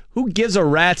 days. Who gives a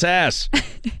rat's ass?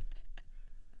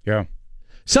 Yeah.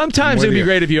 Sometimes it would be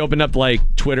great if you opened up like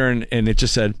Twitter and it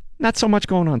just said, not so much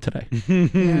going on today.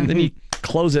 Then you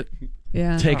close it,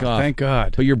 take off. Thank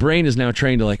God. But your brain is now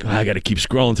trained to like, I got to keep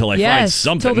scrolling until I find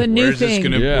something. Till the new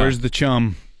thing. Where's the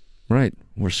chum? Right.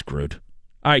 We're screwed.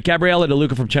 All right, Gabriella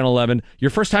DeLuca from Channel 11.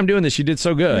 Your first time doing this, you did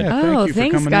so good. Yeah, thank you for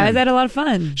thanks, coming guys. in. I had a lot of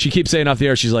fun. She keeps saying off the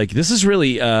air, she's like, this is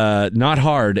really not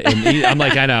hard. And I'm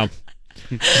like, I know.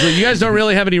 She's like, you guys don't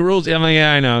really have any rules. I'm like,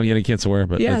 yeah, I know. You can't swear.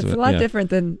 But Yeah, that's it's a lot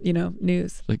different than,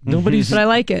 news. Like, nobody's. But I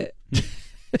like it.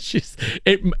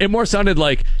 It more sounded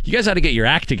like you guys had to get your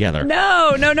act together.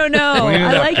 No. Clean it I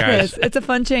up, like guys. this. It's a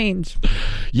fun change.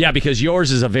 Yeah, because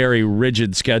yours is a very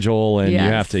rigid schedule, and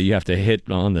Yes. you have to hit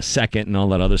on the second and all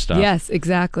that other stuff. Yes,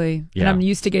 exactly. Yeah. And I'm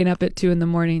used to getting up at 2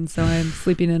 a.m, so I'm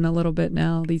sleeping in a little bit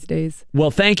now these days.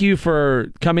 Well, thank you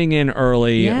for coming in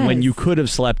early Yes. when you could have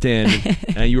slept in,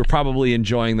 and you were probably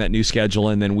enjoying that new schedule,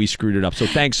 and then we screwed it up. So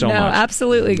thanks so no, much.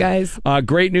 absolutely, guys.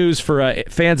 Great news for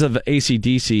fans of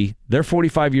AC/DC. They're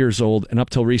 45 years old, and up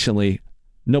till recently,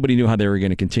 nobody knew how they were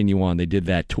going to continue on. They did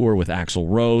that tour with Axl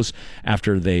Rose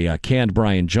after they canned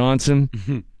Brian Johnson.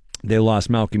 They lost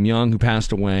Malcolm Young, who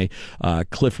passed away.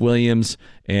 Cliff Williams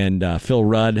and Phil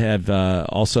Rudd have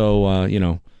also,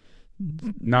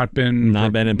 not been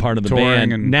in part of the touring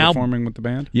band. and Now, performing with the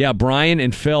band. yeah, Brian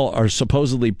and Phil are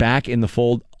supposedly back in the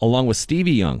fold, along with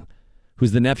Stevie Young,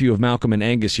 who's the nephew of Malcolm and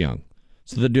Angus Young.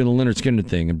 So they're doing the Lynyrd Skynyrd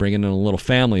thing and bringing in a little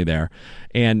family there.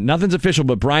 And nothing's official,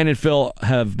 but Brian and Phil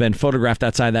have been photographed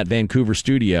outside that Vancouver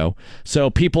studio. So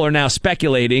people are now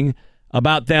speculating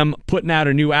about them putting out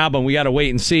a new album. We got to wait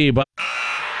and see. But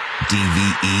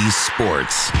DVE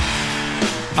Sports.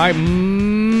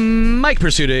 Mike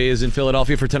Pursuta is in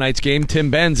Philadelphia for tonight's game. Tim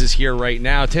Benz is here right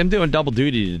now. Tim doing double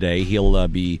duty today. He'll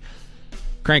be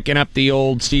cranking up the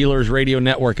old Steelers radio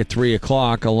network at 3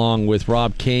 o'clock along with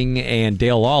Rob King and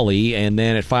Dale Lawley. And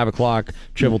then at 5 o'clock,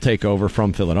 Triv will take over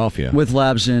from Philadelphia. With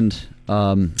Labs and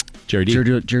Jared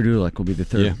Dulek will be the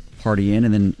third party in,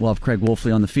 and then we'll have Craig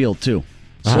Wolfley on the field, too.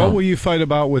 So what will you fight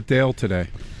about with Dale today?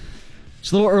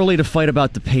 It's a little early to fight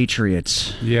about the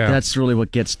Patriots. Yeah. That's really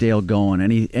what gets Dale going.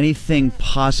 Anything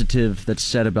positive that's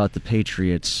said about the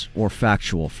Patriots, or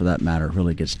factual for that matter,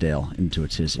 really gets Dale into a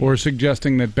tizzy. Or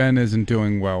suggesting that Ben isn't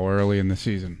doing well early in the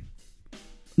season.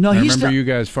 No, I he's remember not, you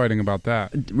guys fighting about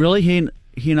that. really he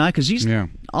and I, because he's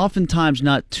oftentimes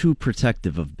not too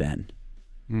protective of Ben.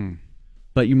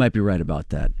 But you might be right about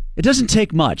that. It doesn't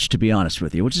take much, to be honest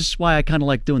with you, which is why I kind of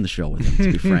like doing the show with him,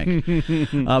 to be frank.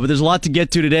 But there's a lot to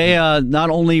get to today, not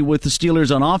only with the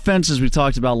Steelers on offense, as we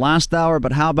talked about last hour,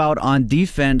 but how about on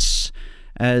defense,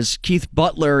 as Keith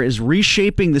Butler is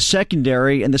reshaping the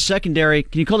secondary. And the secondary,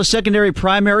 can you call the secondary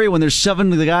primary when there's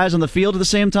 7 of the guys on the field at the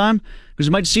same time? Because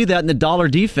you might see that in the dollar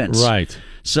defense. Right.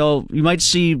 So you might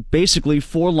see basically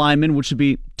 4 linemen, which would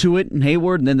be Tuitt and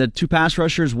Hayward, and then the 2 pass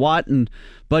rushers, Watt and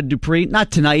Bud Dupree.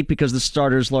 Not tonight because the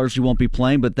starters largely won't be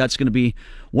playing, but that's going to be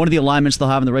one of the alignments they'll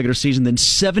have in the regular season. Then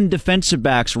 7 defensive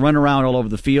backs run around all over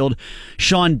the field.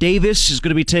 Sean Davis is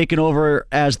going to be taken over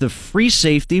as the free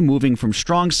safety, moving from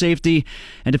strong safety.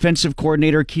 And defensive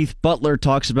coordinator Keith Butler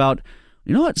talks about,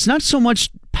 it's not so much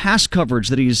pass coverage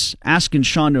that he's asking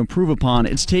Sean to improve upon.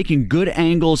 It's taking good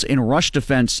angles in rush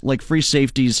defense like free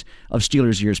safeties of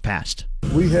Steelers years past.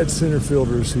 We had center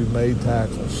fielders who made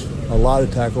tackles, a lot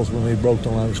of tackles when they broke the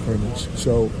line of scrimmage.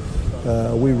 So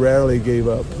we rarely gave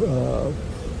up,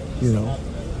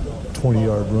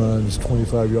 20-yard runs,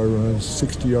 25-yard runs,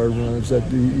 60-yard runs.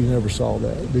 That you never saw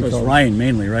that. Because Ryan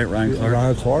mainly, right? Ryan Clark.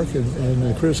 Ryan Clark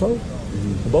and Chris Hope.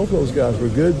 Mm-hmm. Both of those guys were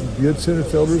good center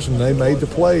fielders, and they made the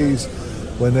plays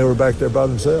when they were back there by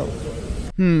themselves.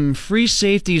 Free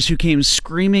safeties who came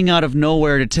screaming out of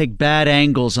nowhere to take bad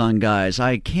angles on guys.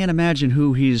 I can't imagine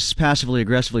who he's passively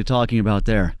aggressively talking about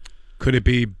there. Could it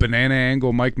be banana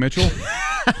angle Mike Mitchell?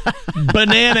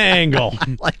 Banana angle.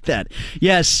 I like that.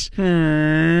 Yes.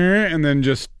 And then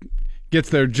just gets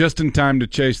there just in time to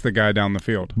chase the guy down the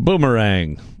field.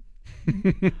 Boomerang.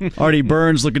 Artie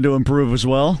Burns looking to improve as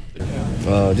well.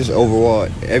 Just overall,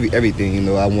 everything.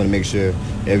 I want to make sure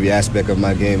every aspect of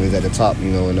my game is at the top.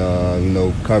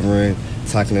 And covering,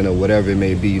 tackling, or whatever it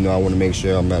may be. I want to make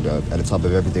sure I'm at the top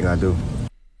of everything I do.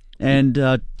 And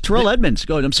Terrell Edmonds.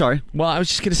 Go ahead. I'm sorry. Well, I was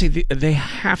just going to say they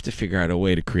have to figure out a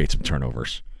way to create some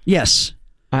turnovers. Yes.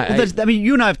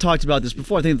 You and I have talked about this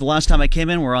before. I think the last time I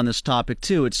came in, we were on this topic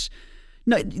too.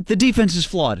 The defense is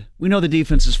flawed. We know the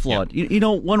defense is flawed.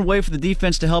 Yep. One way for the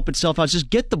defense to help itself out is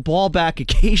just get the ball back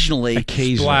occasionally.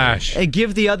 Splash. And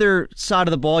give the other side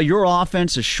of the ball, your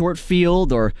offense, a short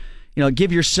field, or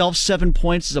give yourself 7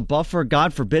 points as a buffer,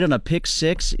 God forbid, on a pick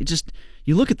 6.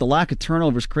 You look at the lack of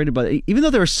turnovers created by, even though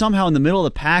they were somehow in the middle of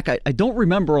the pack, I don't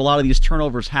remember a lot of these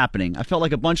turnovers happening. I felt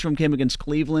like a bunch of them came against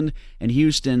Cleveland and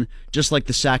Houston, just like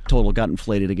the sack total got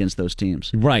inflated against those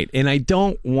teams. Right, and I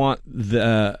don't want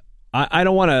I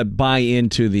don't want to buy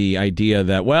into the idea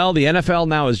that, the NFL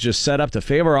now is just set up to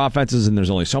favor offenses and there's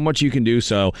only so much you can do,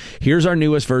 so here's our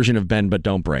newest version of bend but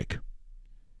don't break.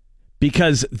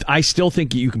 Because I still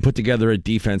think you can put together a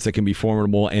defense that can be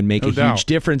formidable and make a huge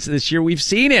difference this year. We've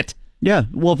seen it. Yeah,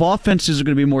 well, if offenses are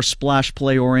going to be more splash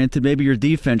play oriented, maybe your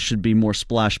defense should be more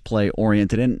splash play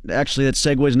oriented. And actually, that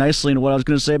segues nicely into what I was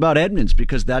going to say about Edmonds,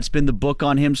 because that's been the book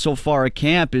on him so far at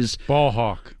camp is ball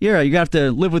hawk. Yeah, you have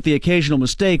to live with the occasional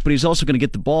mistake, but he's also going to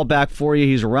get the ball back for you.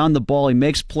 He's around the ball, he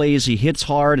makes plays, he hits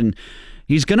hard, and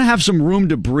he's going to have some room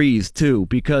to breathe, too,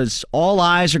 because all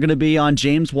eyes are going to be on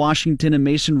James Washington and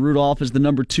Mason Rudolph as the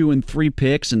number 2 and 3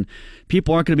 picks, and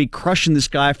people aren't going to be crushing this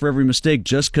guy for every mistake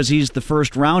just because he's the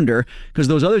first rounder, because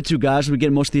those other 2 guys will be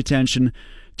getting most of the attention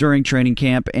during training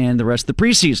camp and the rest of the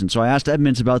preseason. So I asked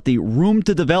Edmonds about the room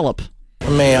to develop.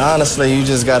 Honestly, you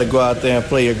just got to go out there and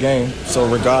play your game. So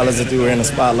regardless if you were in the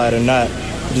spotlight or not,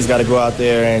 you just got to go out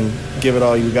there and give it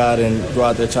all you got and go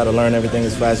out there and try to learn everything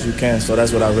as fast as you can. So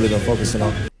that's what I've really been focusing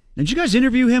on. Did you guys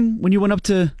interview him when you went up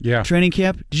to training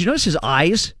camp? Did you notice his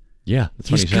eyes? Yeah, that's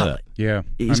what he said. Yeah,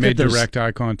 I made direct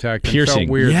eye contact. And piercing. felt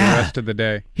weird the rest of the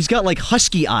day. He's got like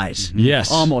husky eyes.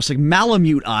 Yes. Almost like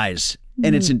Malamute eyes.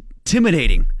 And it's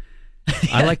intimidating.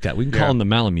 I like that. We can call him the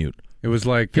Malamute. It was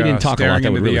like he didn't talk staring a lot,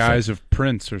 into really the eyes of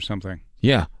Prince or something.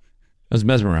 Yeah, I was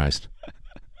mesmerized.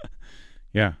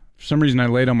 Yeah. For some reason, I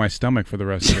laid on my stomach for the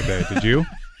rest of the day. Did you?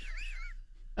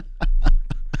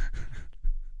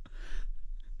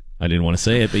 I didn't want to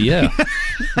say it, but yeah.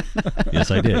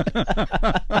 Yes, I did.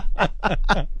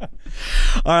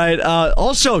 All right.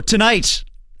 Also, tonight,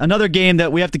 another game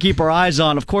that we have to keep our eyes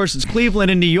on. Of course, it's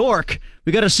Cleveland and New York.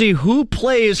 We got to see who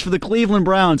plays for the Cleveland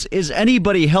Browns. Is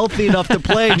anybody healthy enough to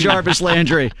play, Jarvis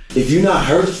Landry? If you're not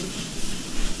hurt,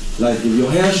 like if your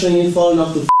hamstring ain't falling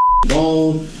off the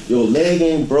bone, your leg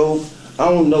ain't broke, I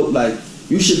don't know, like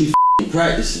you should be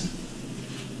practicing.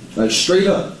 Like straight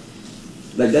up.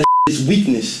 Like that is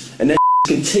weakness. And that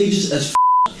contagious as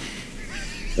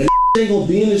and that ain't gonna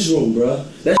be in this room, bro.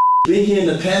 That been here in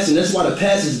the past, and that's why the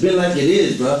past has been like it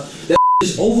is, bro. That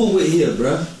is over with here,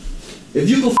 bro. If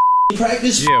you can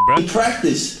practice,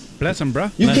 practice. Bless him, bro.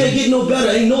 You can't get no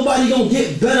better. Ain't nobody gonna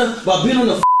get better by being on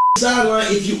the sideline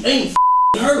if you ain't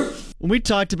hurt. When we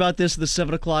talked about this at the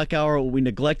 7 o'clock hour, what we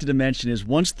neglected to mention is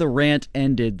once the rant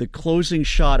ended, the closing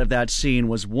shot of that scene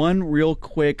was one real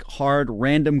quick, hard,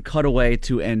 random cutaway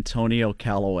to Antonio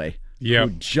Callaway, who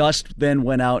just then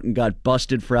went out and got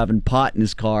busted for having pot in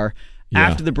his car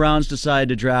after the Browns decided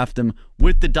to draft him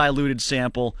with the diluted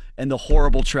sample and the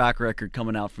horrible track record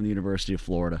coming out from the University of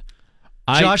Florida.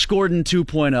 Josh Gordon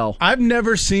 2.0. I've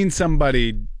never seen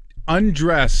somebody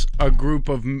undress a group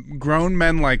of grown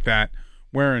men like that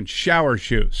wearing shower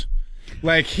shoes.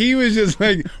 Like, he was just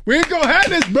like, we ain't gonna have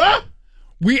this, bro.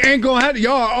 We ain't gonna have it.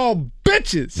 Y'all are all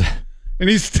bitches. And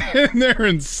he's standing there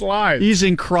in slides. He's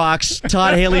in Crocs.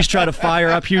 Todd Haley's trying to fire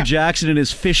up Hugh Jackson in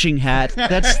his fishing hat.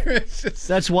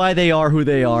 That's why they are who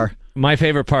they are. My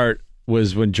favorite part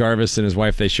was when Jarvis and his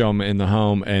wife, they show him in the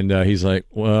home, and he's like,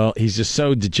 well, he's just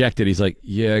so dejected. He's like,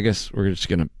 yeah, I guess we're just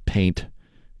going to paint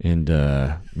and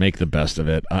make the best of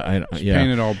it. Paint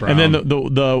it all brown. And then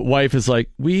the wife is like,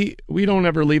 we don't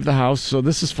ever leave the house, so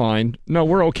this is fine. No,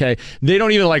 we're okay. They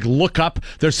don't even like look up.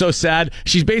 They're so sad.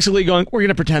 She's basically going, we're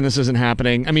gonna pretend this isn't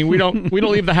happening. I mean, we don't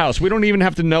leave the house. We don't even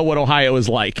have to know what Ohio is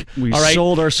like. We all right?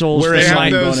 sold our souls for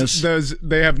sign bonus.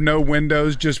 They have no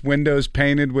windows, just windows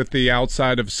painted with the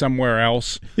outside of somewhere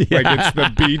else. Yeah. Like it's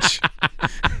the beach.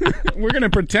 We're gonna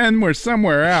pretend we're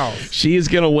somewhere else. She is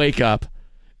gonna wake up.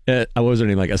 What was her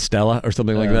name, like Estella or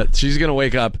something like that? She's gonna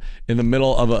wake up in the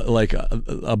middle of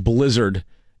a blizzard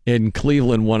in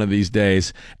Cleveland one of these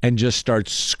days and just start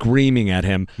screaming at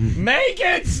him, "Make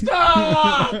it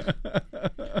stop!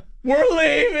 We're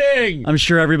leaving!" I'm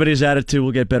sure everybody's attitude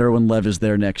will get better when Lev is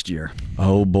there next year.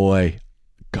 Oh boy,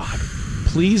 God!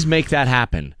 Please make that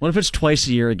happen. What if it's twice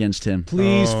a year against him?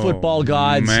 Please, football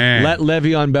gods, let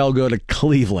Le'Veon Bell go to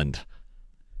Cleveland.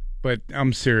 But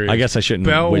I'm serious. I guess I shouldn't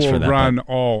Bell wish for will that. run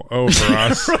all over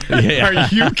us. Yeah. Are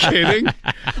you kidding?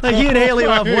 Like he and Haley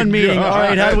will have one meeting. All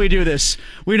right, how do we do this?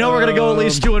 We know we're going to go at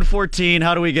least 2-14.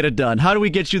 How do we get it done? How do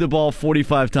we get you the ball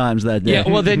 45 times that day? Yeah,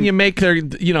 well, then you make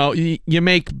you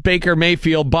make Baker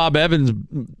Mayfield, Bob Evans,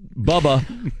 Bubba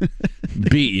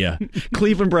beat you.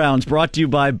 Cleveland Browns brought to you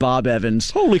by Bob Evans.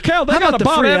 Holy cow, they How got about a the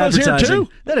Bob free Evans here advertising?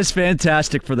 too? That is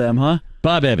fantastic for them, huh?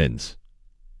 Bob Evans.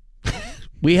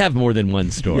 We have more than one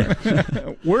store.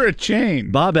 We're a chain.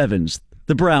 Bob Evans,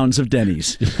 the Browns of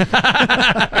Denny's.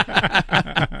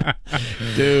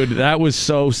 Dude, that was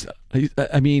so...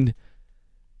 I mean,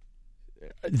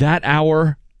 that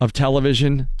hour of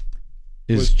television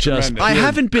is just... I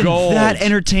haven't been gold. that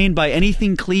entertained by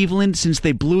anything Cleveland since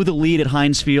they blew the lead at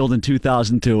Heinz Field in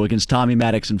 2002 against Tommy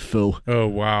Maddox and Foo. Oh,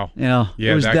 wow. Yeah,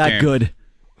 it was that game. good.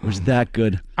 It was that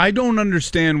good. I don't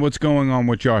understand what's going on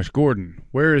with Josh Gordon.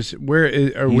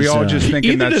 Are we all just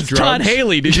thinking Either that's does Todd drugs?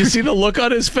 Haley. Did you see the look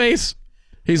on his face?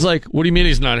 He's like, what do you mean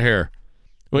he's not here?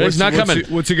 Well, he's not coming.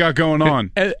 What's he got going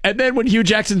on? And then when Hugh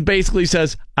Jackson basically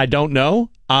says, I don't know.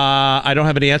 I don't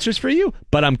have any answers for you,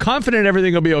 but I'm confident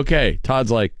everything will be okay. Todd's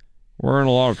like, we're in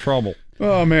a lot of trouble.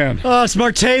 Oh, man. Oh, it's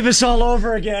Martavis all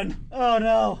over again. Oh,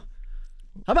 no.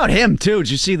 How about him, too? Did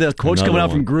you see the quotes coming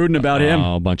out from Gruden about him?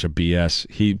 Oh, a bunch of BS.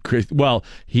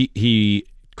 He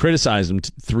criticized him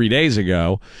 3 days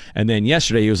ago, and then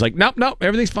yesterday he was like, nope,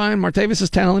 everything's fine. Martavis is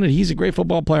talented. He's a great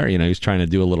football player. You know, he's trying to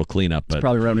do a little cleanup. But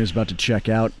Probably right when he was about to check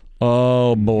out.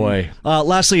 Oh, boy.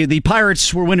 Lastly, the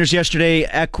Pirates were winners yesterday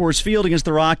at Coors Field against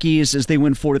the Rockies as they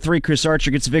win 4-3. Chris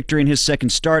Archer gets a victory in his second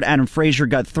start. Adam Frazier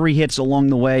got 3 hits along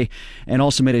the way and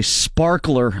also made a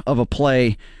sparkler of a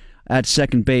play at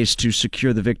second base to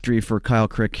secure the victory for Kyle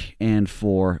Crick and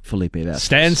for Felipe Vasquez.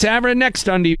 Stan Savran next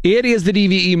on It is the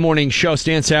DVE Morning Show.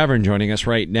 Stan Savran joining us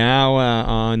right now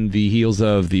on the heels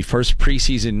of the first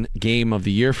preseason game of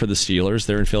the year for the Steelers.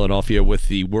 They're in Philadelphia with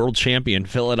the world champion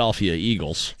Philadelphia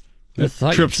Eagles. It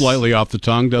trips lightly off the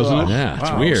tongue, doesn't it? Yeah,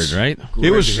 it's weird, right?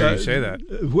 It was to hear you say that.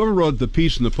 Whoever wrote the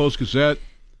piece in the Post-Gazette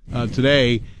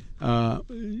today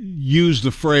used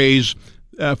the phrase,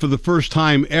 for the first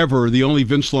time ever, the only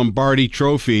Vince Lombardi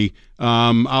trophy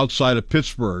outside of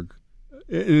Pittsburgh.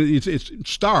 It's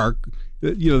stark.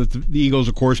 You know, the Eagles,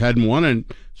 of course, hadn't won a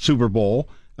Super Bowl,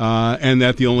 and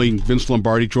that the only Vince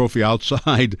Lombardi trophy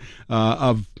outside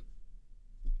of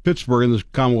Pittsburgh in the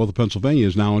Commonwealth of Pennsylvania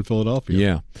is now in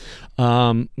Philadelphia.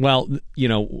 Yeah. Well, you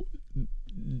know,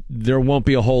 there won't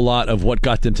be a whole lot of what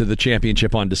got them to the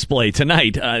championship on display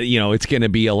tonight. You know, it's going to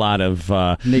be a lot of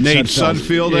Nate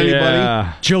Sudfeld,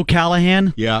 anybody? Joe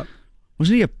Callahan? Yeah.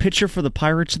 Wasn't he a pitcher for the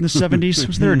Pirates in the 70s?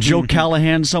 Was there a Joe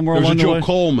Callahan somewhere along the way? Joe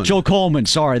Coleman. Joe Coleman,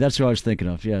 sorry, that's who I was thinking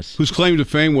of, yes. Whose claim to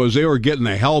fame was they were getting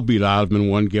the hell beat out of him in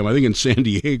one game, I think in San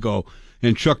Diego,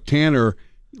 and Chuck Tanner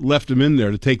left him in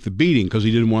there to take the beating because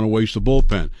he didn't want to waste the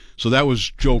bullpen. So that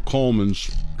was Joe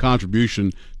Coleman's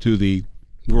contribution to the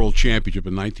World Championship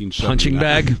in 1979. Punching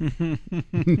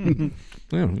bag?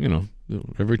 Well, you know,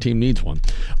 every team needs one.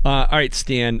 All right,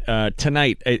 Stan,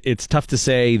 tonight it's tough to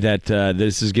say that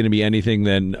this is going to be anything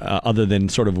other than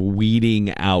sort of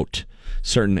weeding out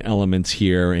certain elements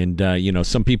here. And, you know,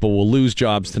 some people will lose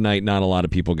jobs tonight. Not a lot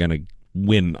of people going to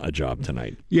win a job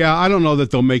tonight. Yeah, I don't know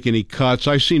that they'll make any cuts.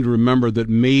 I seem to remember that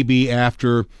maybe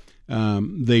after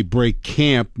they break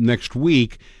camp next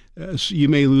week. So you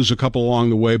may lose a couple along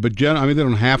the way, but they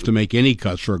don't have to make any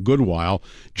cuts for a good while.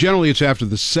 Generally, it's after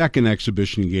the second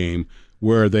exhibition game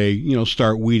where they,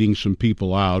 start weeding some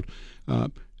people out.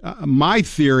 My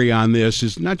theory on this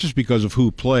is not just because of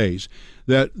who plays,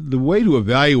 that the way to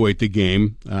evaluate the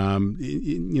game,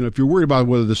 if you're worried about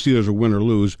whether the Steelers will win or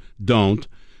lose, don't.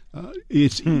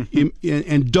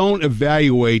 And don't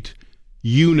evaluate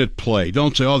unit play.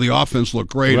 Don't say, the offense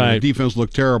looked great and the defense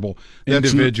looked terrible.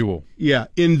 That's individual.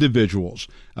 Individuals.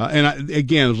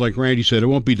 Again, it's like Randy said, it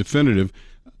won't be definitive.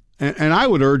 And I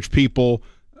would urge people,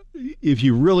 if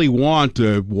you really want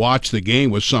to watch the game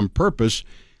with some purpose,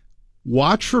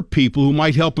 watch for people who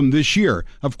might help him this year.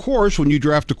 Of course, when you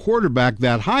draft a quarterback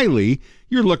that highly,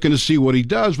 you're looking to see what he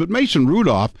does, but Mason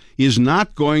Rudolph is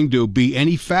not going to be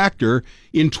any factor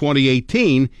in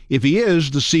 2018. If he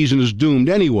is, the season is doomed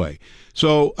anyway.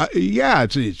 So,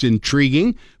 it's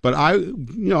intriguing, but I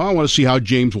want to see how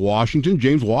James Washington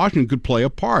could play a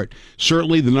part.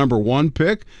 Certainly the number one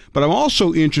pick, but I'm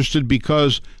also interested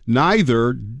because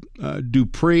neither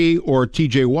Dupree or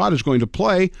TJ Watt is going to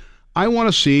play. I want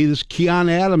to see this Keon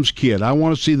Adams kid. I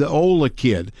want to see the Ola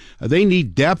kid. They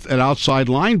need depth at outside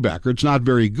linebacker. It's not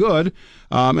very good.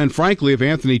 And frankly, if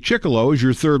Anthony Chickillo is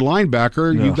your third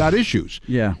linebacker, you've got issues.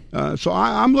 Yeah. So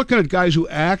I'm looking at guys who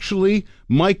actually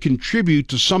might contribute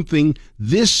to something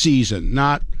this season,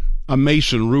 not a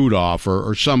Mason Rudolph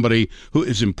or somebody who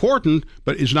is important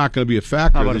but is not going to be a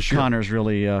factor. How about this if year. Connors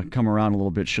really come around a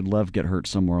little bit? Should Lev get hurt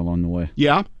somewhere along the way?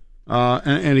 Yeah.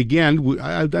 And again, we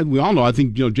all know, I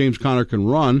think, James Conner can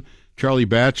run. Charlie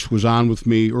Batch was on with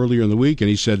me earlier in the week, and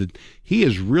he said that he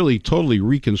has really totally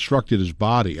reconstructed his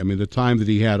body. I mean, the time that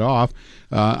he had off,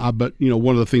 but,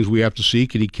 one of the things we have to see,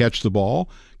 can he catch the ball?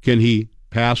 Can he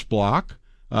pass block?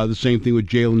 The same thing with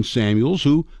Jalen Samuels,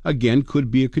 who, again, could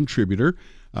be a contributor.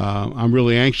 I'm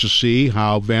really anxious to see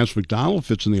how Vance McDonald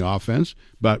fits in the offense,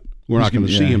 but we're not going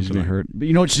to see him tonight. Hurt. But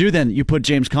you know what to do then? You put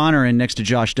James Conner in next to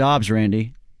Josh Dobbs,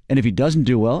 Randy. And if he doesn't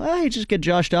do well, you just get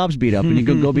Josh Dobbs beat up and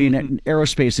you go be an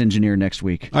aerospace engineer next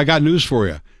week. I got news for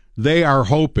you. They are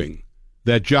hoping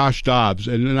that Josh Dobbs,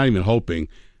 and not even hoping,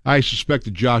 I suspect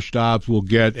that Josh Dobbs will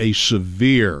get a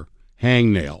severe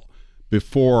hangnail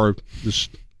before this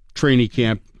training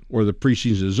camp or the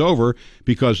preseason is over,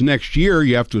 because next year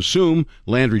you have to assume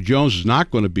Landry Jones is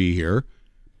not going to be here.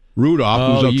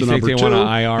 Rudolph moves up to number 2,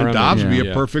 and Dobbs would be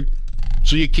a perfect.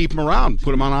 So you keep him around,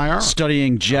 put him on IR.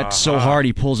 Studying Jet so hard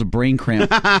he pulls a brain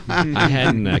cramp. I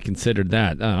hadn't considered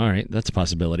that. Oh, all right, that's a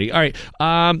possibility. All right,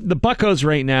 the Buccos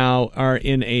right now are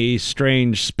in a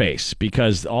strange space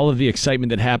because all of the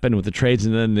excitement that happened with the trades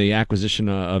and then the acquisition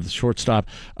of the shortstop.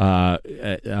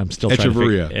 I'm still trying to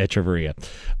figure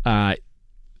Echeverria.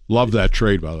 Love that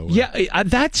trade, by the way. Yeah,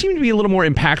 that seemed to be a little more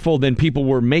impactful than people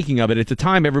were making of it. At the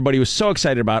time, everybody was so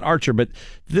excited about Archer, but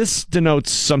this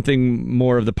denotes something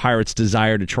more of the Pirates'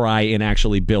 desire to try and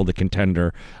actually build a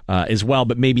contender as well,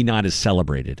 but maybe not as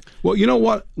celebrated. Well, you know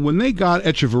what? When they got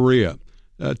Echeverria,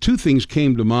 two things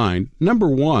came to mind. Number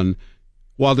one,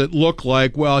 while it looked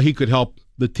like, he could help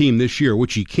the team this year,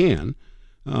 which he can,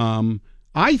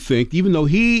 I think, even though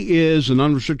he is an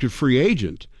unrestricted free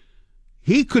agent,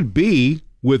 he could be,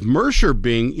 with Mercer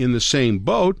being in the same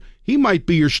boat, he might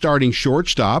be your starting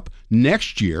shortstop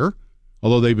next year,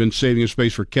 although they've been saving a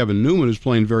space for Kevin Newman, who's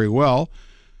playing very well,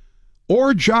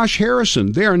 or Josh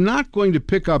Harrison. They are not going to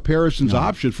pick up Harrison's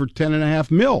option for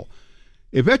 $10.5 million.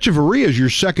 If Echeverria is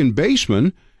your second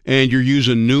baseman and you're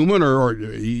using Newman or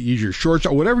he's your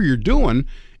shortstop, whatever you're doing,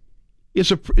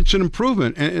 it's an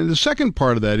improvement. And the second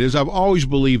part of that is, I've always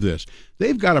believed this,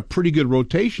 they've got a pretty good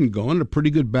rotation going, a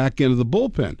pretty good back end of the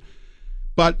bullpen.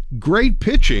 But great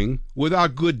pitching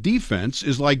without good defense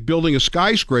is like building a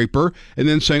skyscraper and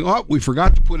then saying, we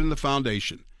forgot to put in the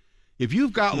foundation. If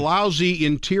you've got lousy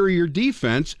interior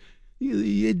defense,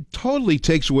 it totally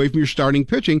takes away from your starting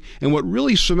pitching. And what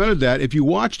really cemented that, if you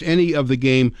watched any of the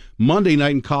game Monday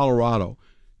night in Colorado,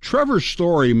 Trevor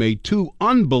Story made 2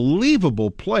 unbelievable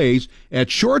plays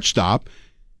at shortstop,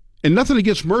 and nothing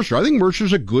against Mercer. I think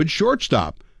Mercer's a good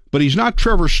shortstop. But he's not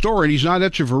Trevor Story, and he's not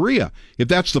Echeverria. If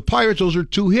that's the Pirates, those are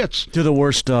 2 hits. They're the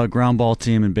worst ground ball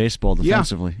team in baseball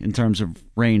defensively in terms of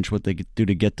range, what they do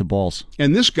to get to balls.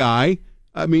 And this guy,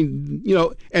 and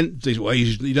they say,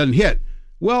 he doesn't hit.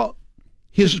 Well,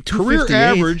 his career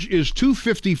average is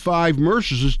 255.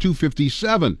 Mercer's is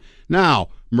 257. Now,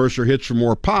 Mercer hits for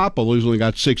more pop, although he's only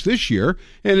got 6 this year,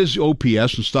 and his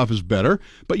OPS and stuff is better.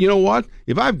 But you know what?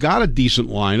 If I've got a decent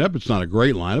lineup, it's not a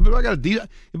great lineup, but if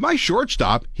my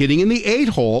shortstop hitting in the 8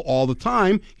 hole all the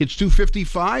time hits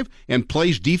 255 and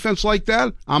plays defense like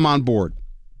that, I'm on board.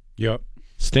 Yep.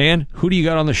 Stan, who do you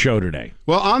got on the show today?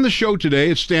 Well, on the show today,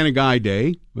 it's Stan and Guy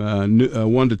Day, 1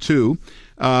 to 2.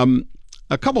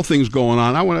 A couple things going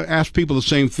on. I want to ask people the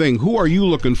same thing. Who are you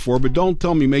looking for? But don't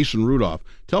tell me Mason Rudolph.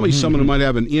 Tell me someone who might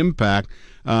have an impact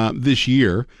this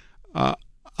year. I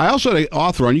also had an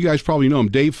author on. You guys probably know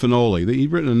him, Dave Finoli. He's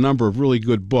written a number of really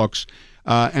good books.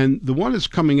 And the one that's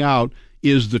coming out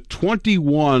is the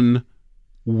 21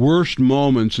 worst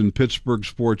moments in Pittsburgh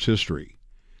sports history.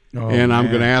 And I'm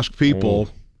going to ask people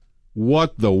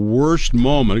what the worst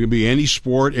moment. It could be any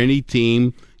sport, any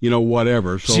team,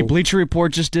 whatever. So, see, Bleacher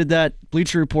Report just did that.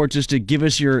 Bleacher Report just did give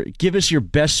us your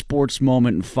best sports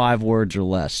moment in 5 words or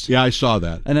less. Yeah, I saw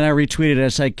that. And then I retweeted it. I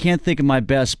said, I can't think of my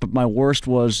best, but my worst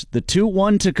was the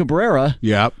 2-1 to Cabrera.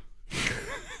 Yep.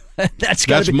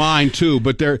 That's mine too,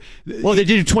 but they're they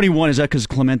did 21. Is that because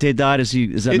Clemente died? Is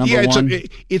that number one?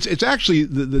 It's actually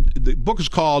the book is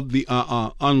called the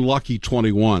Unlucky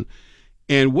 21,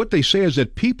 and what they say is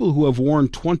that people who have worn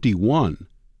 21,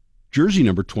 jersey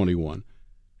number 21,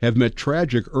 have met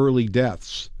tragic early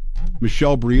deaths.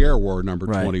 Michel Briere wore number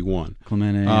 21.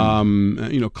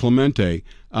 Clemente, Clemente,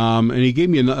 and he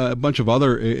gave me a bunch of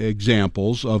other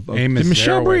examples of. Did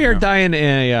Michel Briere die in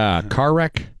a car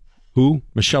wreck? Who?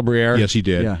 Michel Briere? Yes, he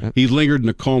did. Yeah. He lingered in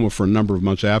a coma for a number of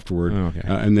months afterward,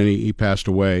 and then he passed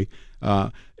away.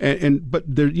 But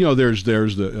there, there's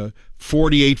the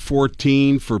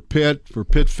 48-14 for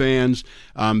Pitt fans.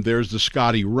 There's the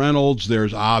Scotty Reynolds.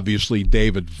 There's obviously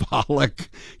David Volek.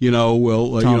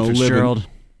 Tom Fitzgerald.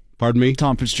 Pardon me.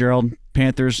 Tom Fitzgerald.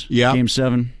 Panthers. Yeah. Game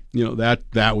 7.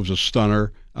 That was a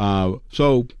stunner.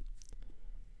 So.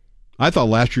 I thought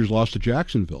last year's loss to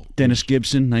Jacksonville. Dennis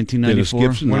Gibson,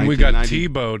 1994. When we got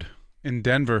T-bowed in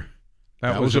Denver.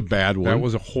 That was a bad one. That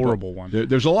was a horrible one.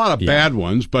 There's a lot of bad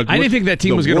ones, but I didn't think that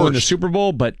team was going to win the Super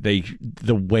Bowl, but the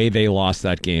way they lost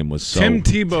that game was so Tim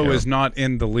Tebow terrible. is not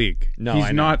in the league. No,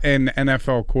 he's not an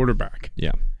NFL quarterback.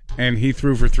 Yeah. And he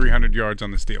threw for 300 yards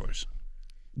on the Steelers.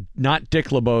 Not Dick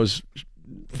LeBeau's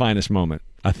finest moment.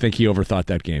 I think he overthought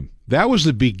that game. That was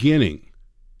the beginning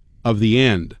of the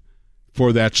end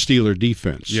for that Steeler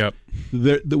defense. Yep.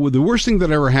 The worst thing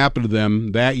that ever happened to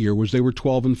them that year was they were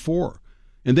 12-4.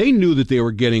 And they knew that they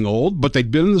were getting old, but they'd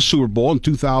been in the Super Bowl in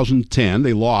 2010.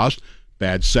 They lost,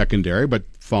 bad secondary, but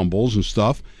fumbles and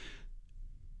stuff.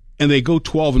 And they go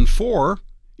 12-4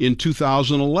 in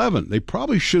 2011. They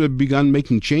probably should have begun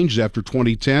making changes after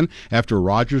 2010, after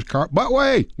Rodgers. But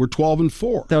wait, we're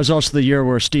 12-4. That was also the year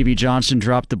where Stevie Johnson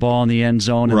dropped the ball in the end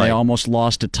zone, and they almost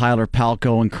lost to Tyler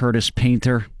Palko and Curtis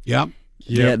Painter. Yep.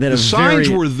 Yeah, the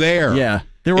signs were there. Yeah,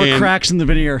 there were cracks in the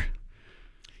veneer.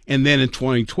 And then in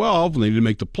 2012, when they didn't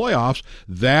make the playoffs,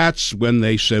 that's when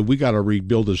they said, we got to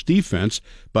rebuild this defense,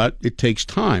 but it takes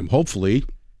time. Hopefully,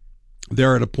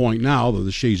 they're at a point now, though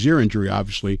the Shazier injury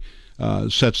obviously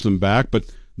sets them back, but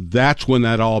that's when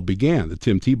that all began, the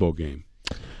Tim Tebow game.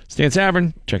 Stan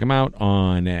Savran, check him out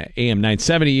on AM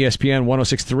 970, ESPN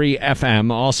 106.3 FM.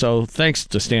 Also, thanks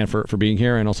to Stan for being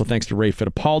here, and also thanks to Ray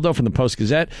Fittipaldo from the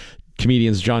Post-Gazette,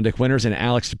 comedians John Dick Winters and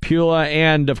Alex DePula,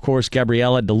 and, of course,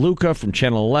 Gabriella DeLuca from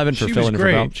Channel 11 for filling in for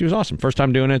Val. She was awesome. First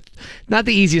time doing it. Not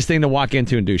the easiest thing to walk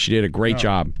into and do. She did a great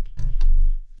job.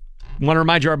 Want to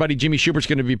remind you, our buddy Jimmy Schubert's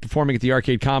going to be performing at the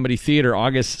Arcade Comedy Theater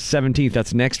August 17th.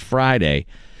 That's next Friday.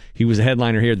 He was a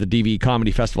headliner here at the DVE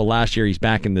Comedy Festival last year. He's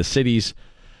back in the city's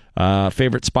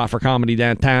favorite spot for comedy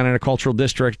downtown in a cultural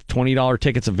district. $20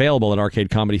 tickets available at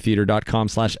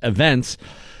arcadecomedytheater.com/events.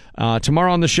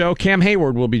 Tomorrow on the show, Cam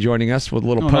Hayward will be joining us with a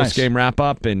little post-game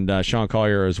wrap-up, and Sean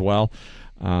Collier as well.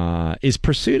 Is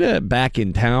Pursuta back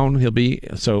in town? He'll be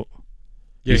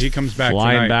he comes back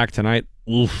flying tonight. back tonight.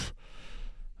 Oof,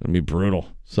 it'll be brutal.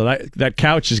 So that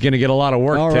couch is going to get a lot of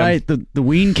work. All Tim. right, the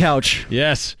Ween couch.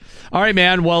 Yes. All right,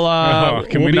 man. Well,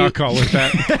 can we not call it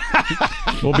that?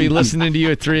 We'll be listening to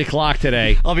you at 3 o'clock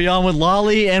today. I'll be on with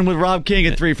Lolly and with Rob King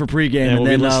at 3 for pregame, and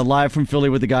we'll then live from Philly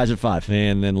with the guys at 5.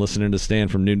 And then listening to Stan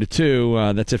from noon to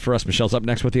 2. That's it for us. Michelle's up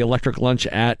next with the Electric Lunch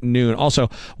at noon. Also,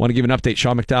 want to give an update.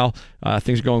 Sean McDowell,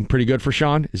 things are going pretty good for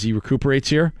Sean as he recuperates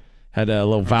here. Had a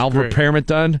little valve repairment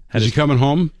done. Is he coming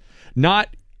home?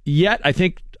 Not yet. I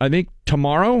think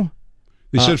tomorrow.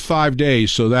 They said 5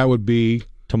 days, so that would be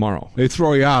tomorrow. They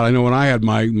throw you out. I know when I had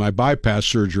my bypass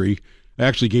surgery,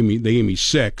 they gave me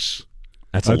 6.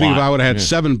 That's I a think lot. if I would have had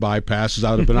 7 bypasses, I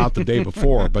would have been out the day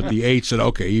before. But the 8 said,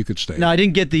 okay, you could stay. No, I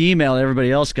didn't get the email that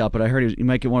everybody else got, but I heard he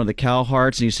might get one of the cow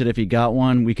hearts, and he said if he got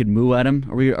one, we could moo at him.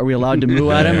 Are we allowed to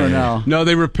moo at him or no? No,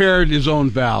 they repaired his own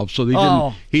valve, so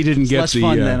he didn't get less the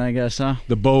fun then, I guess, huh?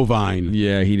 the bovine.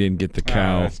 Yeah, he didn't get the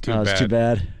cow. That's too It's too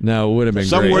bad. No, it would have been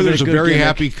Somewhere great. there's a Good very gimmick.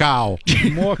 happy cow.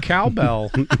 More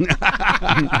cowbell.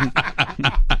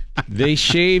 They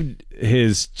shaved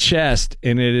his chest,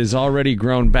 and it has already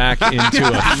grown back into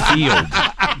a field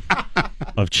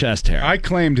of chest hair. I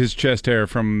claimed his chest hair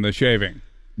from the shaving.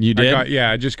 You did?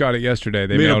 I just got it yesterday.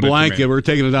 They made mailed a blanket. It to me. We're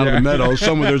taking it down to the meadow.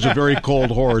 Somewhere there's a very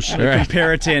cold horse.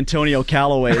 Compare it to Antonio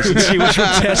Callaway's and see which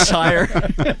one tests higher.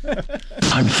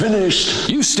 I'm finished.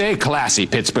 You stay classy,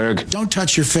 Pittsburgh. Don't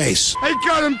touch your face. I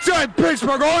got him tight,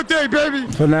 Pittsburgh, all day, baby.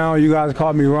 For now, you guys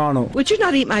call me Ronald. Would you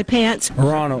not eat my pants?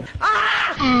 Ronald.